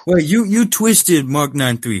 Wait, you twisted Mark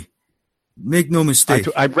 9:3. Make no mistake.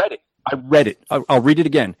 I read it. I'll read it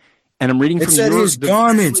again. And I'm reading it from said his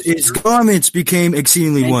garments became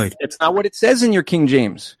exceedingly white. It's not what it says in your King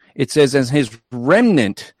James. It says, as his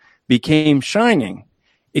remnant became shining,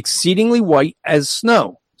 exceedingly white as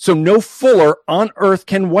snow. So no fuller on earth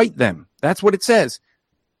can white them. That's what it says.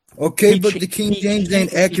 Okay, but the King James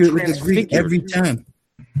ain't accurate with the Greek every time.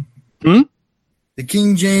 The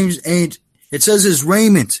King James ain't. It says his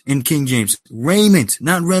raiment in King James. Raiment,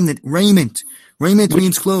 not remnant. Raiment. Raiment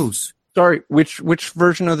means clothes. Sorry, which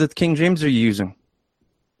version of the King James are you using?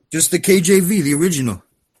 Just the KJV, the original.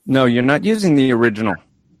 No, you're not using the original.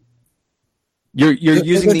 You're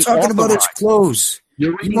using we're the talking authorized. about his clothes.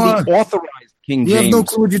 You're reading the authorized King James. You have no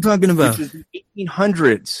clue what you're talking about. Which is the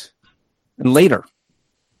 1800s and later.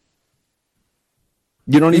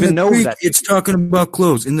 You don't even know Greek, that. It's talking about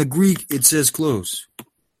clothes. In the Greek, it says clothes.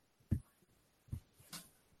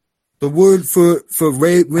 The word for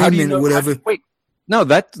raiment or whatever. Wait, no,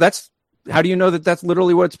 that's. How do you know that that's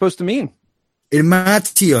literally what it's supposed to mean?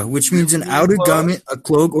 Irmatia, which means an outer garment, a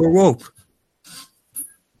cloak, or rope.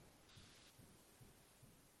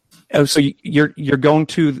 Oh, so you're going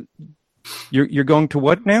to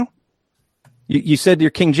what now? You said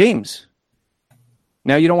you're King James.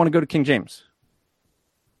 Now you don't want to go to King James.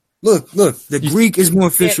 Look. The Greek is more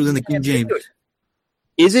official than the King James.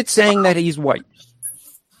 Is it saying that he's white?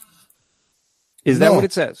 Is that what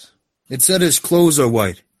it says? It said his clothes are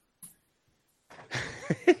white.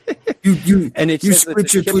 You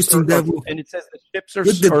switch your twisting devil. And it says the ships are.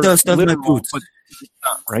 Look the dust off my boots. But it's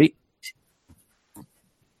not, right?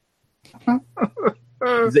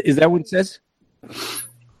 Is that what it says?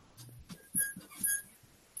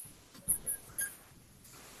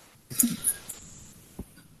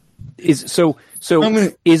 Is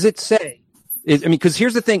it say? Because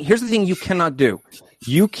here's the thing. Here's the thing you cannot do.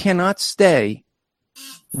 You cannot stay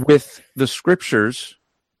with the scriptures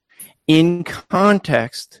in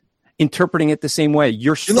context, interpreting it the same way.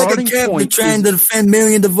 You're like a Catholic trying to defend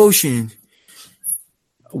Marian devotion.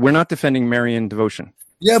 We're not defending Marian devotion.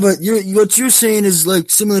 Yeah, but what you're saying is like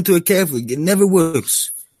similar to a Catholic. It never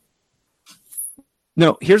works.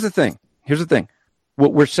 No, here's the thing.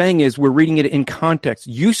 What we're saying is we're reading it in context.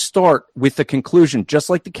 You start with the conclusion, just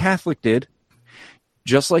like the Catholic did,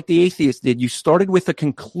 just like the atheist did. You started with a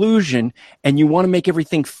conclusion, and you want to make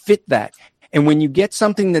everything fit that. And when you get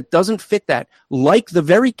something that doesn't fit that, like the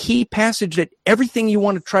very key passage that everything you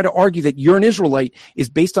want to try to argue that you're an Israelite is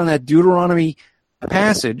based on that Deuteronomy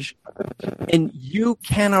passage, and you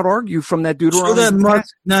cannot argue from that Deuteronomy. Show that Mark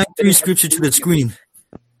 9:3 scripture to the screen.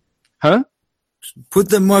 Huh? Put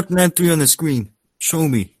the Mark 9:3 on the screen. Show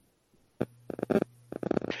me.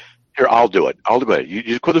 Here, I'll do it.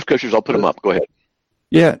 You quote the scriptures. I'll put them up. Go ahead.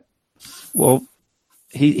 Yeah. Well,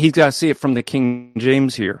 he's got to see it from the King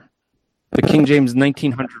James here. The King James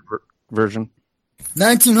 1900 version.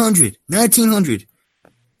 1900.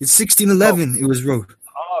 It's 1611 it was wrote.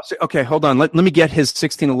 Oh, okay, hold on. Let me get his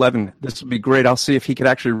 1611. This would be great. I'll see if he could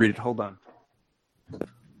actually read it. Hold on.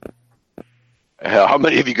 How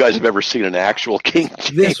many of you guys have ever seen an actual King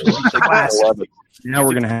James? This was classic. Now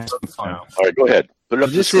we're going to have some fun. All right, go ahead. Put it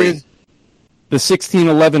up the screen. Is the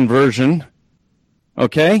 1611 version.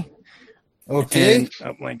 Okay? Okay.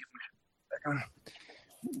 And,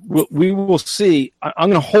 we will see. I'm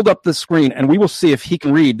going to hold up the screen, and we will see if he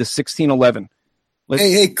can read the 1611.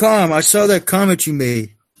 Hey, Calm, I saw that comment you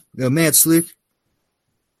made. Matt Slick.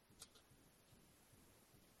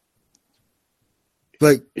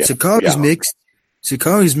 Like, Sakari's mixed.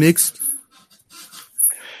 Sakari's mixed.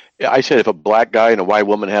 Yeah, I said if a black guy and a white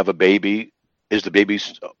woman have a baby, is the baby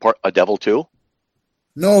a devil too?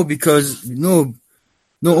 No, because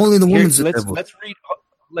No, only the Here, woman's the devil.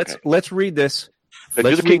 let's read this. Now, do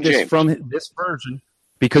Let's the King read this James. from this version,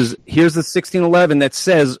 because here's the 1611 that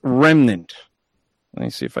says remnant. Let me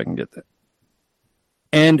see if I can get that.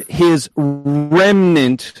 And his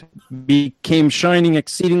remnant became shining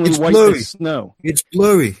exceedingly It's white blurry. as snow. It's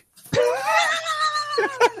blurry.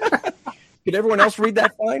 Could everyone else read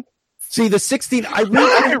that fine? See, the 16. I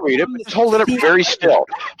can read it, but just hold it up very still.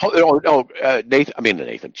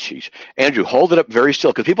 Nathan. Jeez, Andrew, hold it up very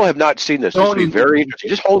still because people have not seen this. This will be very interesting.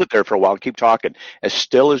 Just hold it there for a while and keep talking as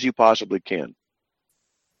still as you possibly can.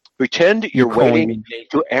 Pretend you're waiting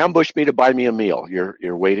to ambush me to buy me a meal.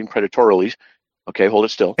 You're waiting predatorily. Okay, hold it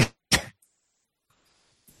still.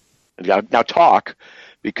 Now talk,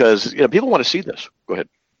 because people want to see this. Go ahead.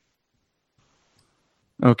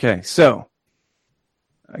 Okay, so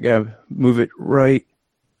I gotta move it right.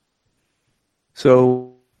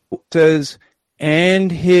 So it says,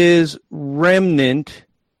 and his remnant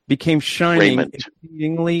became shining,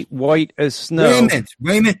 exceedingly white as snow.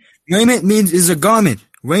 Raiment means is a garment.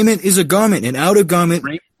 Raiment is a garment, an outer garment.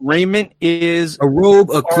 Raiment is a robe,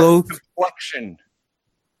 a cloak. Complexion.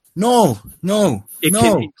 No. It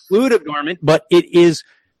can include a garment, but it is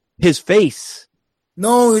his face.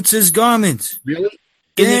 No, it's his garment. Really?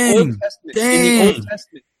 In the Old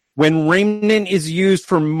Testament, when raiment is used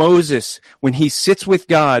for Moses, when he sits with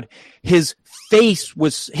God, his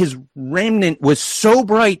remnant was so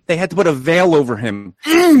bright they had to put a veil over him.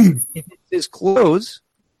 If it's his clothes,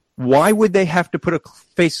 why would they have to put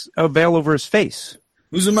a veil over his face?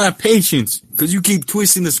 Losing my patience because you keep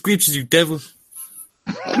twisting the scriptures, you devil.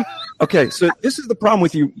 Okay, so this is the problem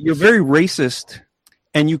with you. You're very racist,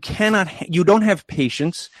 and you don't have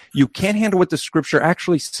patience. You can't handle what the scripture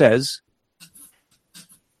actually says.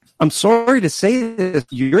 I'm sorry to say this.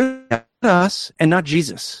 You're not us and not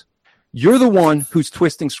Jesus. You're the one who's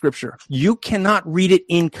twisting scripture. You cannot read it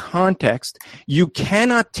in context. You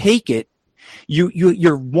cannot take it.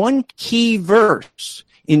 Your one key verse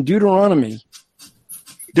in Deuteronomy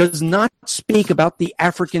does not speak about the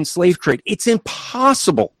African slave trade. It's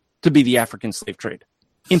impossible to be the African slave trade.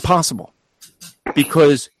 Impossible.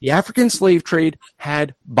 Because the African slave trade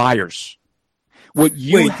had buyers. What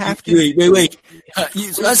you have to wait.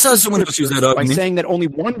 I saw someone else use that argument by saying that only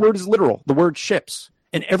one word is literal, the word ships,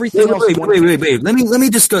 and everything else. Wait. Let me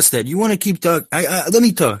discuss that. You want to keep talking? Let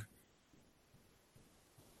me talk.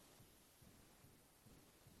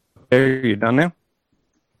 Are you done now?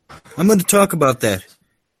 I'm going to talk about that.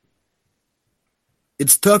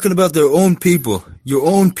 It's talking about their own people. Your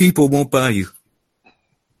own people won't buy you.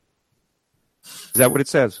 Is that what it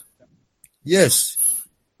says? Yes.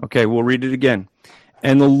 Okay, we'll read it again.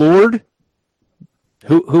 And the Lord,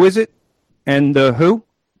 who is it? And the who?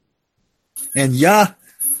 And Yah.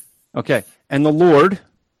 Okay. And the Lord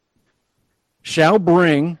shall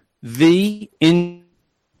bring thee in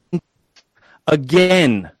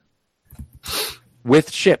again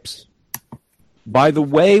with ships by the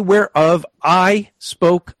way whereof I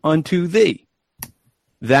spoke unto thee.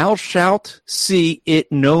 Thou shalt see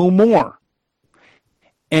it no more.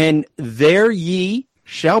 And there ye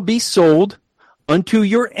shall be sold unto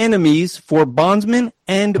your enemies for bondsmen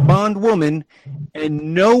and bondwomen,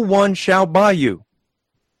 and no one shall buy you.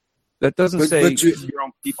 That doesn't say your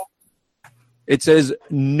own people. It says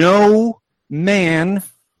no man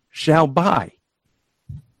shall buy.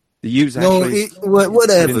 The use actually.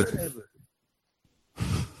 Whatever.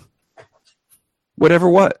 Whatever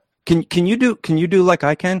what? Can you do like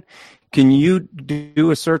I can? Can you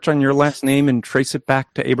do a search on your last name and trace it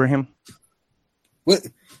back to Abraham?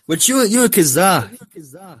 What you're a Khazar.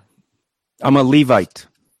 I'm a Levite.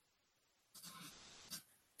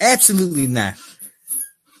 Absolutely not.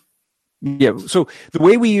 Yeah, so the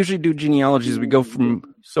way we usually do genealogy is we go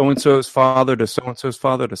from so-and-so's father to so-and-so's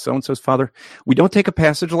father to so-and-so's father. We don't take a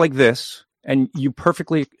passage like this, and you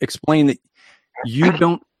perfectly explain that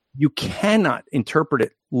you cannot interpret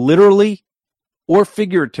it literally or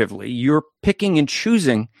figuratively. You're picking and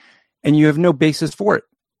choosing, and you have no basis for it.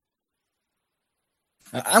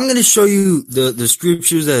 I'm going to show you the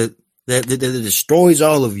scriptures that destroys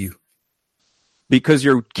all of you. Because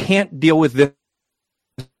you can't deal with this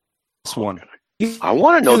one. I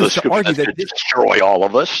want to know the scriptures that destroy all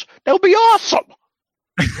of us. That would be awesome.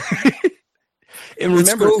 And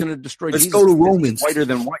remember, it's going to destroy Jesus. Let's go to Romans. He's whiter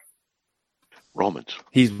than white. Romans.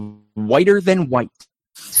 He's whiter than white.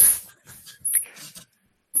 So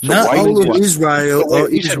not all of Israel or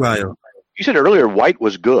Israel. You said earlier white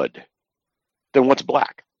was good. Then what's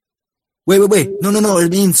black? Wait. No. It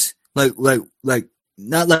means like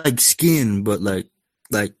not like skin, but like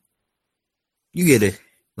you get it.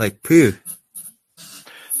 Like pure.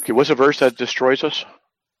 Okay, what's the verse that destroys us?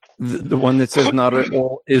 The one that says not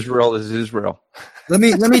all Israel is Israel. Let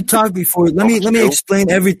me talk before. Let me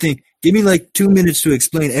explain everything. Give me like 2 minutes to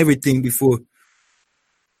explain everything before.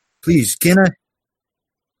 Please, can I?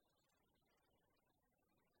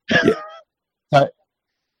 Yeah.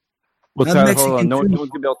 Well, I'm Tyler, Mexican hold on. No too. one's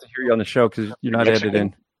gonna be able to hear you on the show because you're not Mexican? edited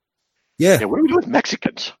in. Yeah, Yeah, what do we do with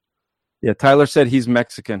Mexicans? Yeah, Tyler said he's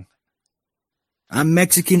Mexican. I'm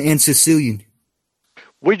Mexican and Sicilian.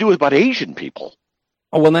 What do you do about Asian people?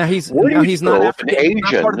 Oh well, now he's Where do you not go if African. an He's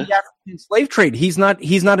not part of Asian- the African slave trade. He's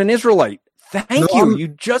not an Israelite. Thank No, you. I'm- You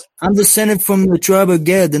just I'm descended from the tribe of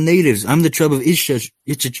Gad, the natives. I'm the tribe of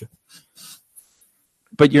Ichicha.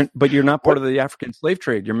 but you're not part of the African slave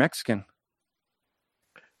trade. You're Mexican.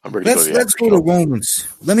 I'm ready to go to the Let's go to Romans.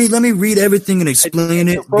 Let me read everything and explain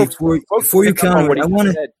it Folks, before you pick up on counter what it. he I just want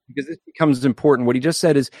to. said, because this becomes important. What he just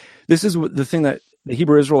said is this is the thing that the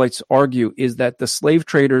Hebrew Israelites argue is that the slave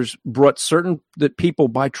traders brought the people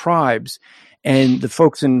by tribes, and the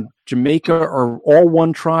folks in Jamaica are all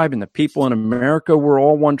one tribe, and the people in America were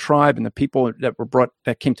all one tribe, and the people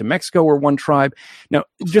that came to Mexico were one tribe. Now,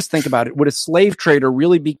 just think about it. Would a slave trader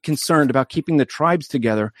really be concerned about keeping the tribes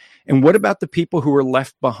together? And what about the people who were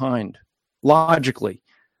left behind? Logically,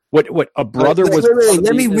 what a brother was? Wait,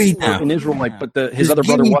 let me read now. An Israelite, but his Just other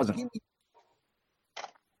give brother me- wasn't.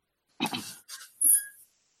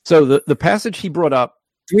 So the passage he brought up,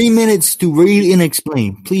 3 minutes to read and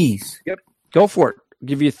explain, please. go for it. I'll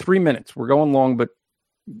give you 3 minutes. We're going long, but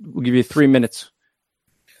we'll give you 3 minutes.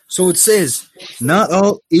 So it says, not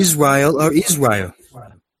all Israel are Israel.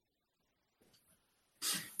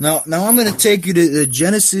 Now I'm going to take you to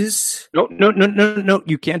Genesis. No.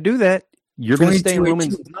 You can't do that. You're going to stay in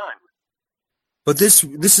Romans 9. But this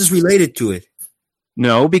is related to it.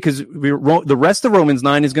 No, because the rest of Romans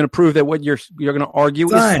 9 is going to prove that what you're going to argue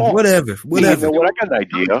is Fine, false. whatever. You know what? I got an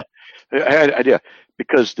idea. I had an idea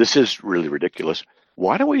because this is really ridiculous.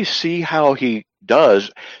 Why don't we see how he does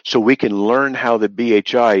so we can learn how the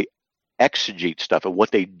BHI exegete stuff and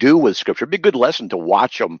what they do with Scripture? It'd be a good lesson to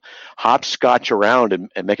watch them hopscotch around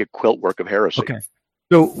and make a quilt work of heresy. Okay.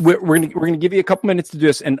 So we're going to give you a couple minutes to do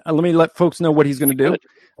this, and let me let folks know what he's going to do.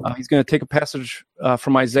 He's going to take a passage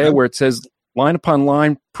from Isaiah where it says line upon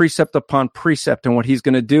line, precept upon precept, and what he's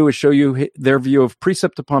going to do is show you their view of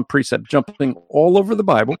precept upon precept, jumping all over the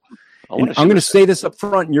Bible. And I'm going to say this up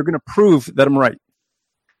front, and you're going to prove that I'm right.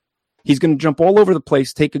 He's going to jump all over the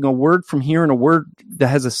place, taking a word from here and a word that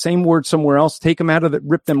has the same word somewhere else, take them out of it,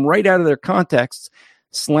 rip them right out of their contexts,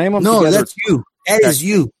 slam them together. No, that's you. That is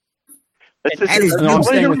you. Let's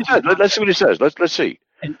see what he says. Let's see.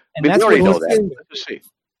 And we that's already what know that. Let's see.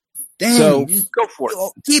 Dang, So just go for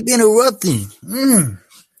it. keep interrupting.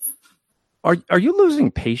 Are you losing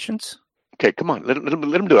patience? Okay, come on. Let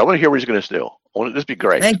him do it. I want to hear what he's going to do. This be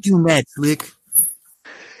great. Thank you, Matt Slick.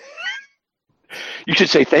 You should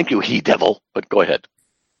say thank you, he devil. But go ahead.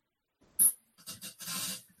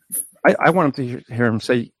 I want him to hear him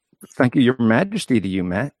say thank you, Your Majesty, to you,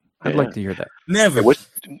 Matt. I'd like to hear that. Never.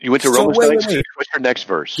 You went to So Romans wait, 9. wait. What's your next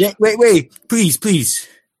verse? Yeah, wait, please.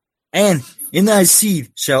 And in thy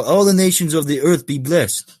seed shall all the nations of the earth be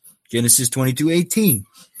blessed. Genesis 22:18.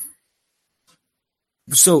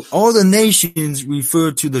 So all the nations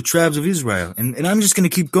refer to the tribes of Israel. And I'm just going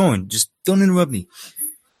to keep going. Just don't interrupt me.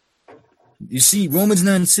 You see, Romans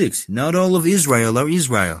 9:6. Not all of Israel are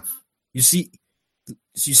Israel. You see,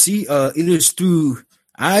 it is through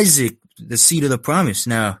Isaac, the seed of the promise.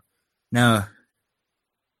 Now,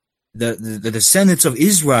 the descendants of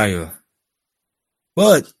Israel,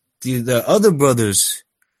 but the other brothers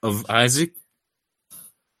of Isaac,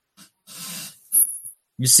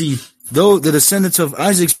 you see, though the descendants of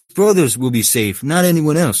Isaac's brothers will be saved, not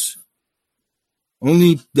anyone else.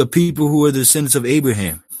 Only the people who are the descendants of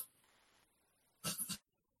Abraham.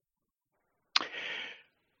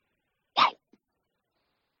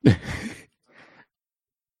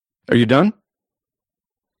 Are you done?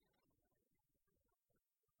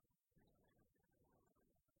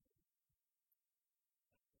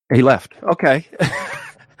 He left. Okay.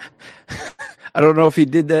 I don't know if he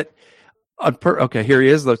did that. Okay, here he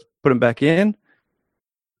is. Let's put him back in.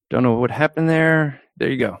 Don't know what happened there. There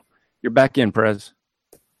you go. You're back in, Perez.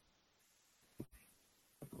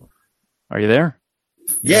 Are you there?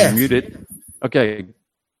 Yeah. You're muted. Okay.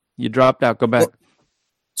 You dropped out. Go back.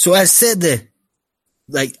 So I said that,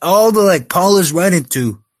 like, all the, Paul is writing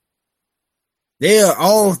to, they are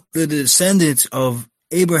all the descendants of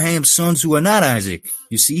Abraham's sons who are not Isaac,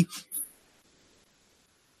 you see?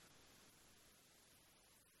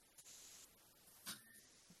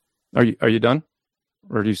 Are you done?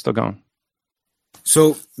 Or are you still going?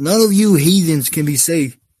 So none of you heathens can be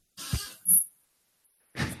saved.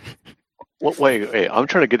 Well, wait. I'm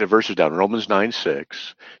trying to get the verses down. Romans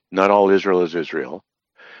 9:6. Not all Israel is Israel.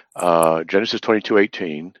 Genesis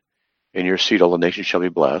 22:18. In your seed, all the nations shall be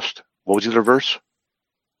blessed. What was the other verse?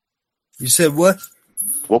 You said what?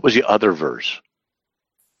 What was the other verse?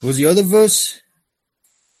 What was the other verse?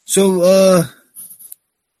 So, let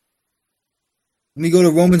me go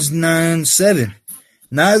to Romans 9:7.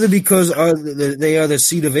 Neither because they are the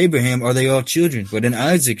seed of Abraham are they all children, but in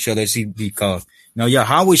Isaac shall their seed be called. Now,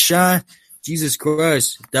 Yahweh Shai, Jesus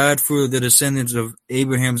Christ, died for the descendants of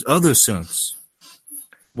Abraham's other sons.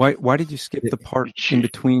 Why did you skip the part in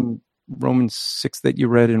between Romans 6 that you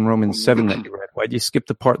read and Romans 7 that you read? Why did you skip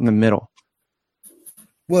the part in the middle?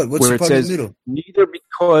 What? What's where the part it says, in the middle? Neither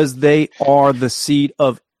because they are the seed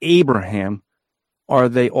of Abraham are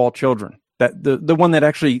they all children. That the one that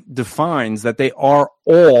actually defines that they are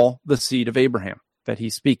all the seed of Abraham that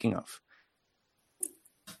he's speaking of.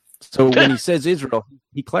 So when he says Israel,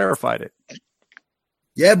 he clarified it.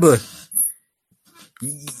 Yeah, but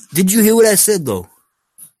did you hear what I said though?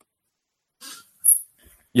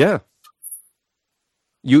 Yeah.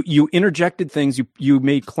 You interjected things. You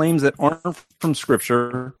made claims that aren't from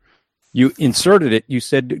Scripture. You inserted it. You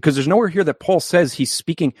said, because there's nowhere here that Paul says he's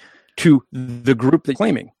speaking to the group that's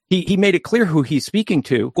claiming. He made it clear who he's speaking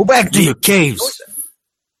to. Go back to your caves.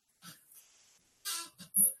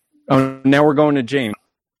 Oh, now we're going to James.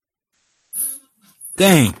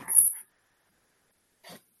 Dang.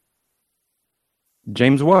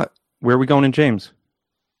 James what? Where are we going in James?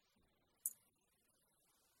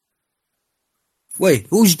 Wait,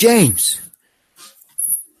 who's James?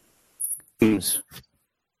 James.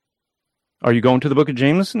 Are you going to the book of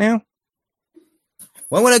James now?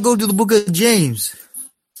 Why would I go to the book of James?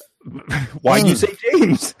 Why do you say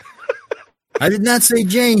James? I did not say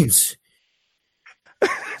James.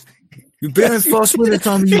 You're bearing false witness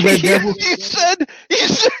on me, you red devil.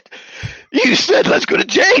 You said, let's go to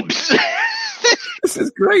James. This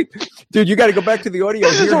is great. Dude, you got to go back to the audio.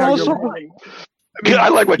 This is awesome. I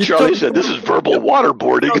like what Charlie said. This is verbal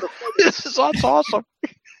waterboarding. This is awesome.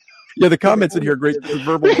 Yeah, the comments in here are great.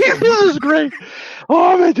 Verbal. This is great.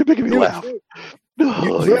 Oh, man, you're making me laugh.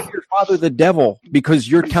 You're your father the devil because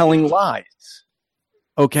you're telling lies.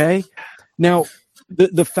 Okay? Now,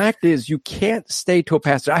 the fact is you can't stay to a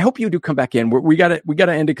pastor. I hope you do come back in. We gotta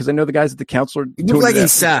end it because I know the guys at the council are You look like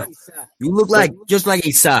Esau. You look like just like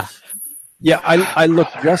Esau. Yeah, I look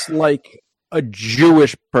just like a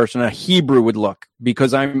Jewish person, a Hebrew would look,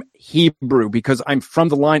 because I'm Hebrew, because I'm from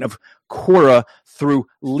the line of Korah through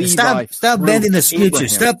Levi. Stop bending the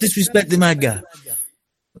scriptures. Stop disrespecting my God.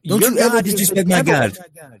 Don't you ever disrespect my God.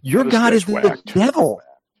 Your God is the devil.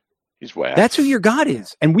 He's whacked. That's who your God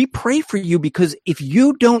is. And we pray for you because if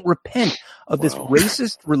you don't repent of this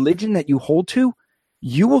racist religion that you hold to,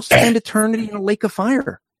 you will spend eternity in a lake of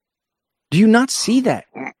fire. Do you not see that?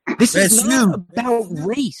 This is not about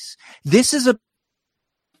race. This is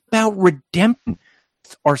about redemption.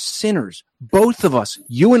 Are sinners. Both of us,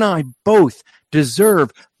 you and I both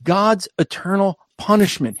deserve God's eternal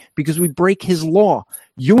punishment because we break his law.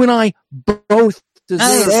 You and I both deserve.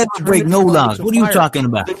 I ain't ever break no laws. What are you talking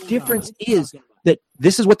about? The difference is that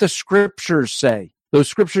this is what the scriptures say. Those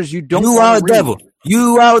scriptures you don't. You are a devil.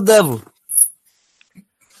 You are a devil.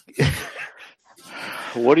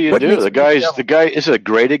 What do you do? The guy is a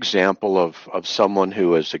great example of someone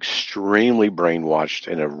who is extremely brainwashed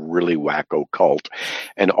in a really wacko cult.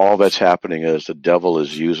 And all that's happening is the devil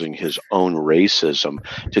is using his own racism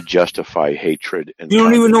to justify hatred. And you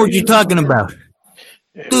don't even know what you're talking about.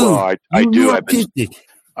 Dude, well, I do.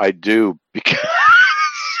 I do because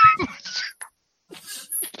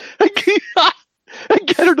I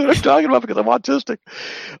get what I'm talking about because I'm autistic.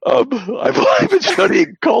 I've been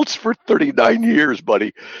studying cults for 39 years,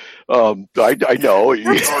 buddy. I know. 39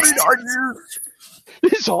 years.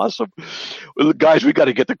 It's awesome. Well, guys, we got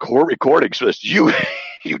to get the core recordings for this. You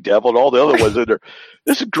devil, and all the other ones in there.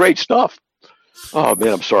 This is great stuff. Oh,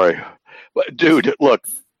 man, I'm sorry. But, dude, look.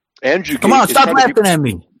 Andrew, come on, stop laughing at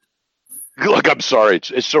me. Look, I'm sorry.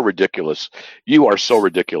 It's so ridiculous. You are so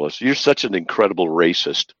ridiculous. You're such an incredible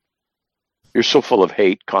racist. You're so full of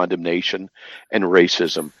hate, condemnation, and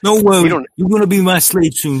racism. No worry. You're going to be my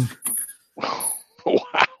slave soon. Wow.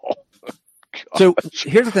 So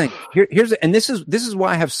here's the thing. And this is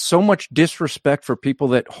why I have so much disrespect for people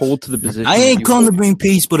that hold to the position. I ain't come to bring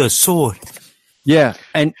peace, but a sword. Yeah,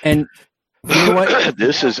 and you know what?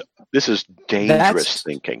 This is dangerous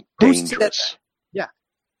thinking. Dangerous.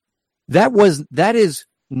 That is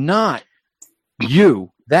not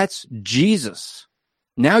you. That's Jesus.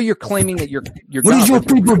 Now you're claiming that you're what does your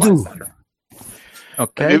people do?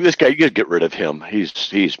 Okay. Maybe this guy, you gotta get rid of him. He's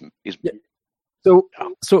So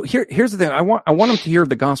here's the thing. I want him to hear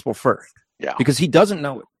the gospel first. Yeah. Because he doesn't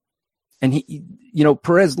know it. And he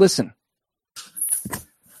Perez, listen.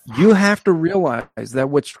 You have to realize that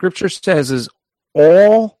what Scripture says is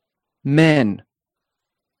all men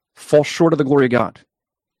fall short of the glory of God.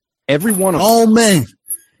 Every one of them.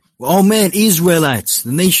 All men, Israelites,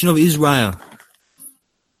 the nation of Israel.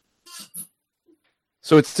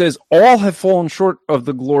 So it says all have fallen short of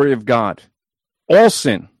the glory of God. All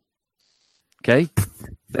sin. Okay?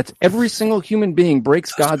 That's every single human being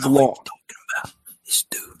breaks God's law. This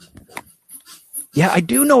dude. Yeah, I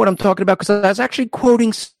do know what I'm talking about because I was actually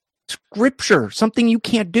quoting Scripture, something you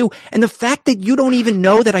can't do. And the fact that you don't even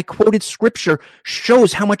know that I quoted Scripture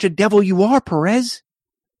shows how much a devil you are, Perez.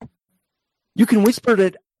 You can whisper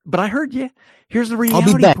that, but I heard you. Here's the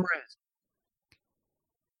reality, I'll be back.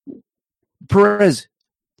 Perez,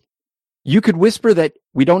 you could whisper that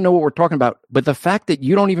we don't know what we're talking about, but the fact that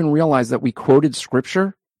you don't even realize that we quoted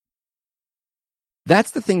Scripture,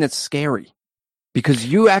 that's the thing that's scary. Because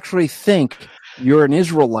you actually think you're an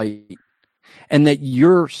Israelite and that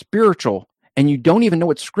you're spiritual and you don't even know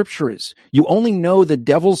what Scripture is. You only know the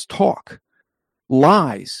devil's talk,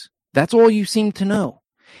 lies. That's all you seem to know.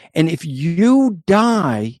 And if you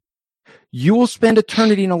die, you will spend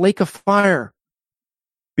eternity in a lake of fire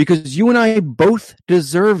because you and I both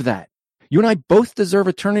deserve that. You and I both deserve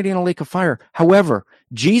eternity in a lake of fire. However,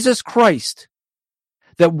 Jesus Christ,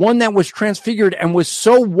 that one that was transfigured and was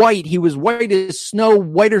so white, he was white as snow,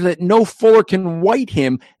 whiter that no fuller can white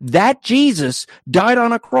him. That Jesus died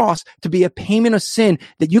on a cross to be a payment of sin,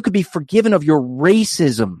 that you could be forgiven of your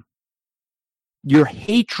racism, your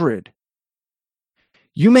hatred.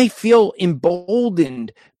 You may feel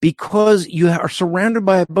emboldened because you are surrounded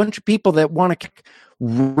by a bunch of people that want to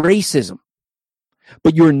racism,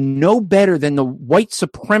 but you're no better than the white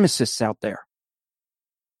supremacists out there.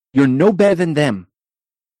 You're no better than them.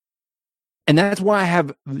 And that's why I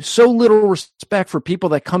have so little respect for people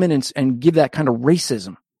that come in and give that kind of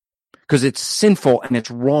racism, because it's sinful and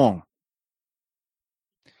it's wrong.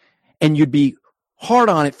 And you'd be hard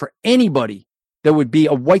on it for anybody that would be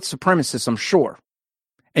a white supremacist, I'm sure.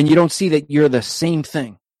 And you don't see that you're the same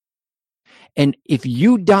thing. And if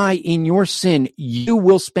you die in your sin, you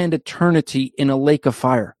will spend eternity in a lake of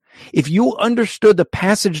fire. If you understood the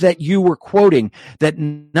passage that you were quoting, that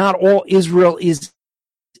not all Israel is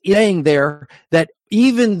saying there, that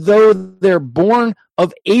even though they're born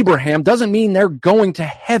of Abraham, doesn't mean they're going to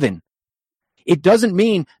heaven. It doesn't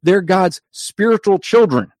mean they're God's spiritual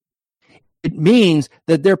children. It means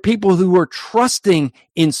that they're people who are trusting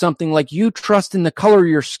in something like you trust in the color of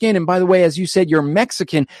your skin. And by the way, as you said, you're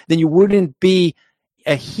Mexican, then you wouldn't be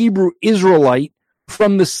a Hebrew Israelite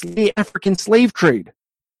from the African slave trade.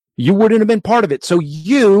 You wouldn't have been part of it. So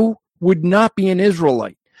you would not be an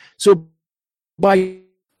Israelite. So by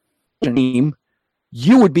name,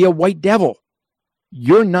 you would be a white devil.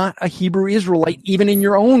 You're not a Hebrew Israelite, even in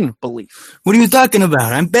your own belief. What are you talking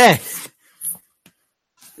about? I'm back.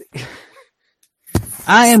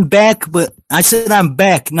 I am back, but I said I'm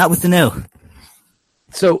back, not with an L.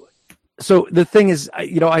 So the thing is,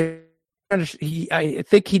 I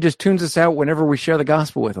think he just tunes us out whenever we share the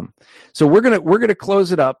gospel with him. So we're gonna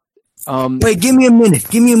close it up. Wait, give me a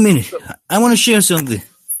minute. I want to share something.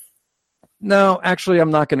 No, actually, I'm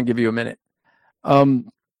not going to give you a minute.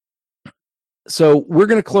 So we're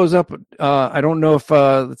going to close up. I don't know if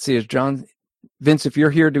let's see, is Vince, if you're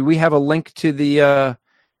here, do we have a link to the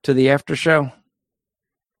after show?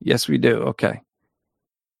 Yes, we do. Okay.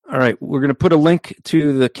 All right. We're going to put a link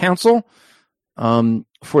to the council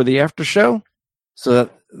for the after show. So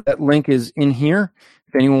that link is in here.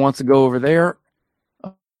 If anyone wants to go over there.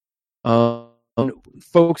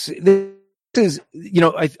 Folks, this is,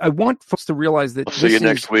 I want folks to realize that. I'll see you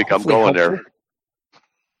next week. I'm going there.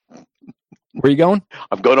 Where are you going?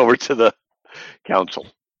 I'm going over to the council.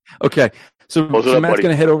 Okay. So Matt's going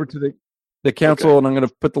to head over to the council, and I'm going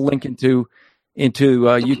to put the link into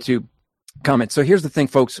YouTube comments. So here's the thing,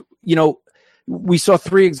 folks. We saw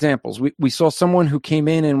three examples. We saw someone who came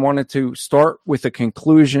in and wanted to start with a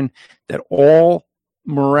conclusion that all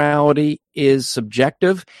morality is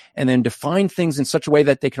subjective, and then define things in such a way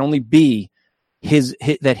that they can only be his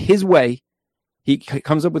way. He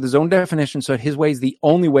comes up with his own definition, so his way is the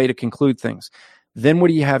only way to conclude things. Then what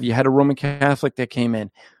do you have? You had a Roman Catholic that came in,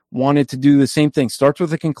 wanted to do the same thing, starts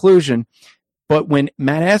with a conclusion. But when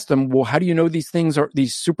Matt asked him, well, how do you know these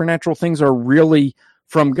supernatural things are really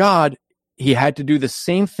from God? He had to do the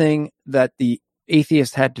same thing that the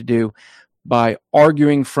atheist had to do by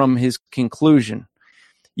arguing from his conclusion.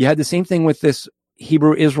 You had the same thing with this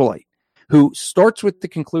Hebrew Israelite who starts with the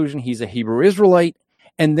conclusion he's a Hebrew Israelite,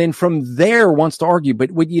 and then from there wants to argue.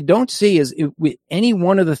 But what you don't see is with any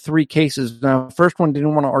one of the three cases. Now, the first one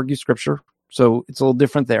didn't want to argue scripture, so it's a little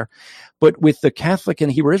different there. But with the Catholic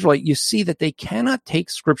and Hebrew Israelite, you see that they cannot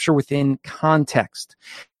take scripture within context.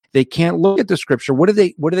 They can't look at the scripture. What do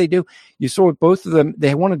they do? You saw with both of them,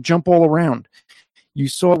 they want to jump all around. You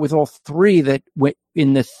saw it with all three that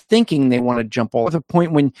in the thinking they want to jump all. At the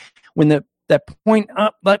point when that point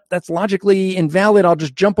up, that's logically invalid, I'll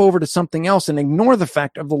just jump over to something else and ignore the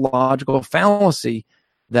fact of the logical fallacy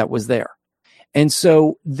that was there. And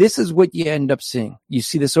so this is what you end up seeing. You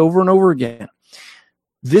see this over and over again.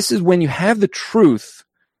 This is when you have the truth,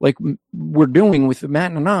 like we're doing with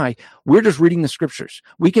Matt and I, we're just reading the scriptures.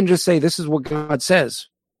 We can just say, this is what God says.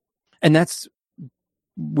 And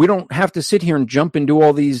we don't have to sit here and jump and do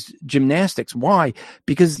all these gymnastics. Why?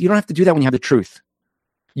 Because you don't have to do that when you have the truth.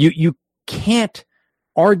 You can't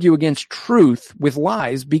argue against truth with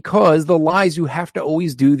lies, because the lies, you have to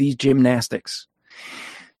always do these gymnastics.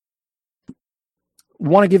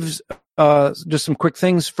 Want to give just some quick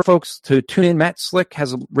things for folks to tune in. Matt Slick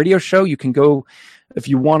has a radio show. You can go if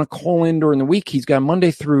you want to call in during the week. He's got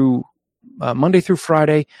Monday through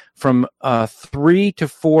Friday from 3 to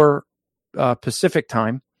 4 Pacific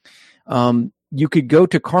time. You could go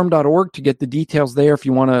to carm.org to get the details there. If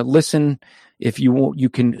you want to listen, if you want, you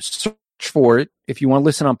can search for it. If you want to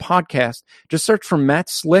listen on podcast, just search for Matt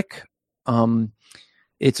Slick.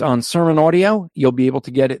 It's on Sermon Audio. You'll be able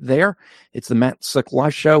to get it there. It's the Matt Slick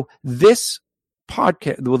Live Show. This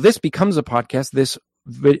podcast, this becomes a podcast, this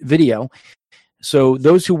video. So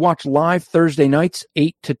those who watch live Thursday nights,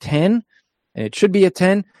 8 to 10, and it should be at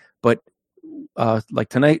 10, but like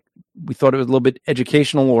tonight, we thought it was a little bit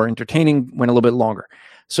educational or entertaining, went a little bit longer.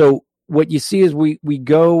 So what you see is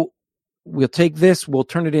we'll take this, we'll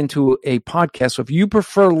turn it into a podcast. So if you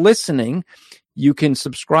prefer listening, you can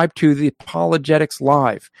subscribe to the Apologetics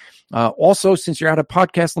Live. Also, since you're out of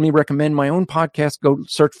podcast, let me recommend my own podcast. Go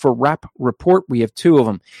search for Rap Report. We have 2 of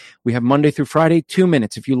them. We have Monday through Friday, 2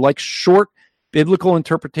 minutes. If you like short biblical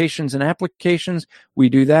interpretations and applications, we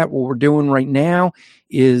do that. What we're doing right now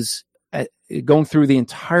is going through the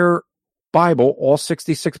entire Bible, all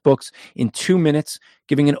 66 books, in 2 minutes,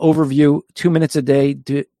 giving an overview, 2 minutes a day,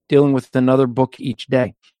 dealing with another book each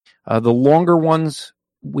day. The longer ones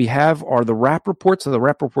we have are the Rap Reports, so the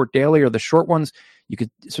Rap Report Daily, or the short ones. You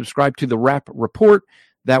could subscribe to the Rap Report.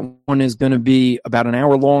 That one is going to be about an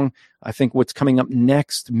hour long. I think what's coming up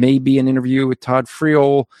next may be an interview with Todd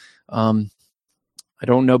Friel. I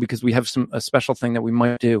don't know, because we have a special thing that we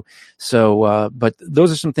might do. So, but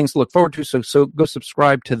those are some things to look forward to. So go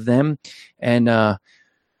subscribe to them. And I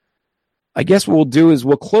guess what we'll do is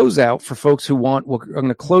we'll close out for folks who want. I'm going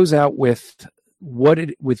to close out with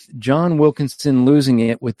with John Wilkinson losing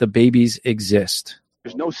it with The Babies Exist.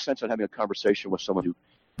 There's no sense in having a conversation with someone who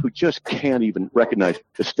just can't even recognize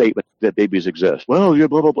the statement that babies exist. Well, yeah,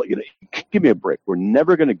 blah blah blah. Give me a break. We're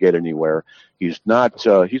never going to get anywhere. He's not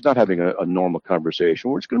having a normal conversation.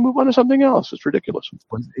 We're just going to move on to something else. It's ridiculous.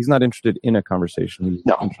 He's not interested in a conversation.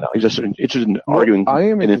 He's just interested in arguing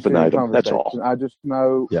in infinitum. That's all. I just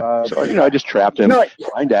know. Yeah. So I just trapped him.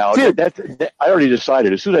 Find out. I already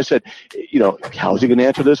decided. As soon as I said, how's he going to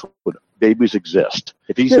answer this? Would babies exist?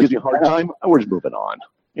 If he gives me a hard time, we're just moving on.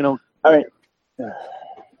 I mean.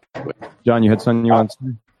 John, you had something you wanted to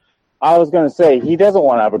say? I was going to say, he doesn't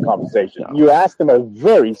want to have a conversation. You asked him a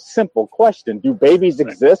very simple question. Do babies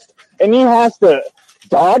exist? And he has to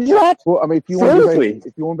dodge that? Well, I mean, if you want to be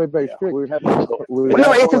very strict, we have to.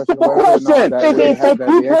 No, it's a simple question. It's like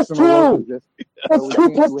 2 plus 2. It's 2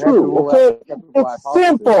 plus 2. Okay? It's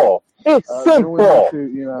simple. It's simple.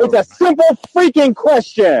 It's a simple freaking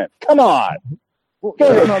question. Come on.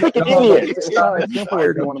 Freaking idiot. It's not as simple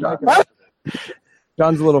as you want to make it.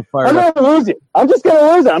 John's a little fired up. I'm going to lose it. I'm just going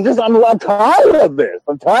to lose it. I'm tired of this.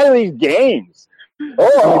 I'm tired of these games.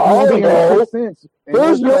 There's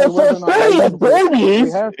no such thing as babies.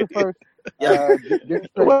 We have to first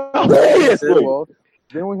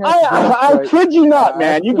I kid you not,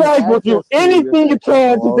 man. You guys will do anything you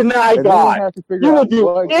can to deny God. You will do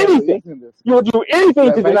anything. You will do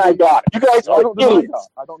anything to deny God. You guys are idiots.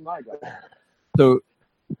 I don't deny God. So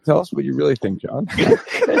tell us what you really think, John.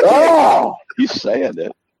 He's saying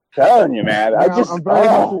it. Telling you, man. I'm very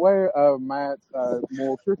much aware of Matt's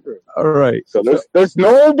moral truth. All right. So there's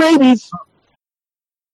no babies.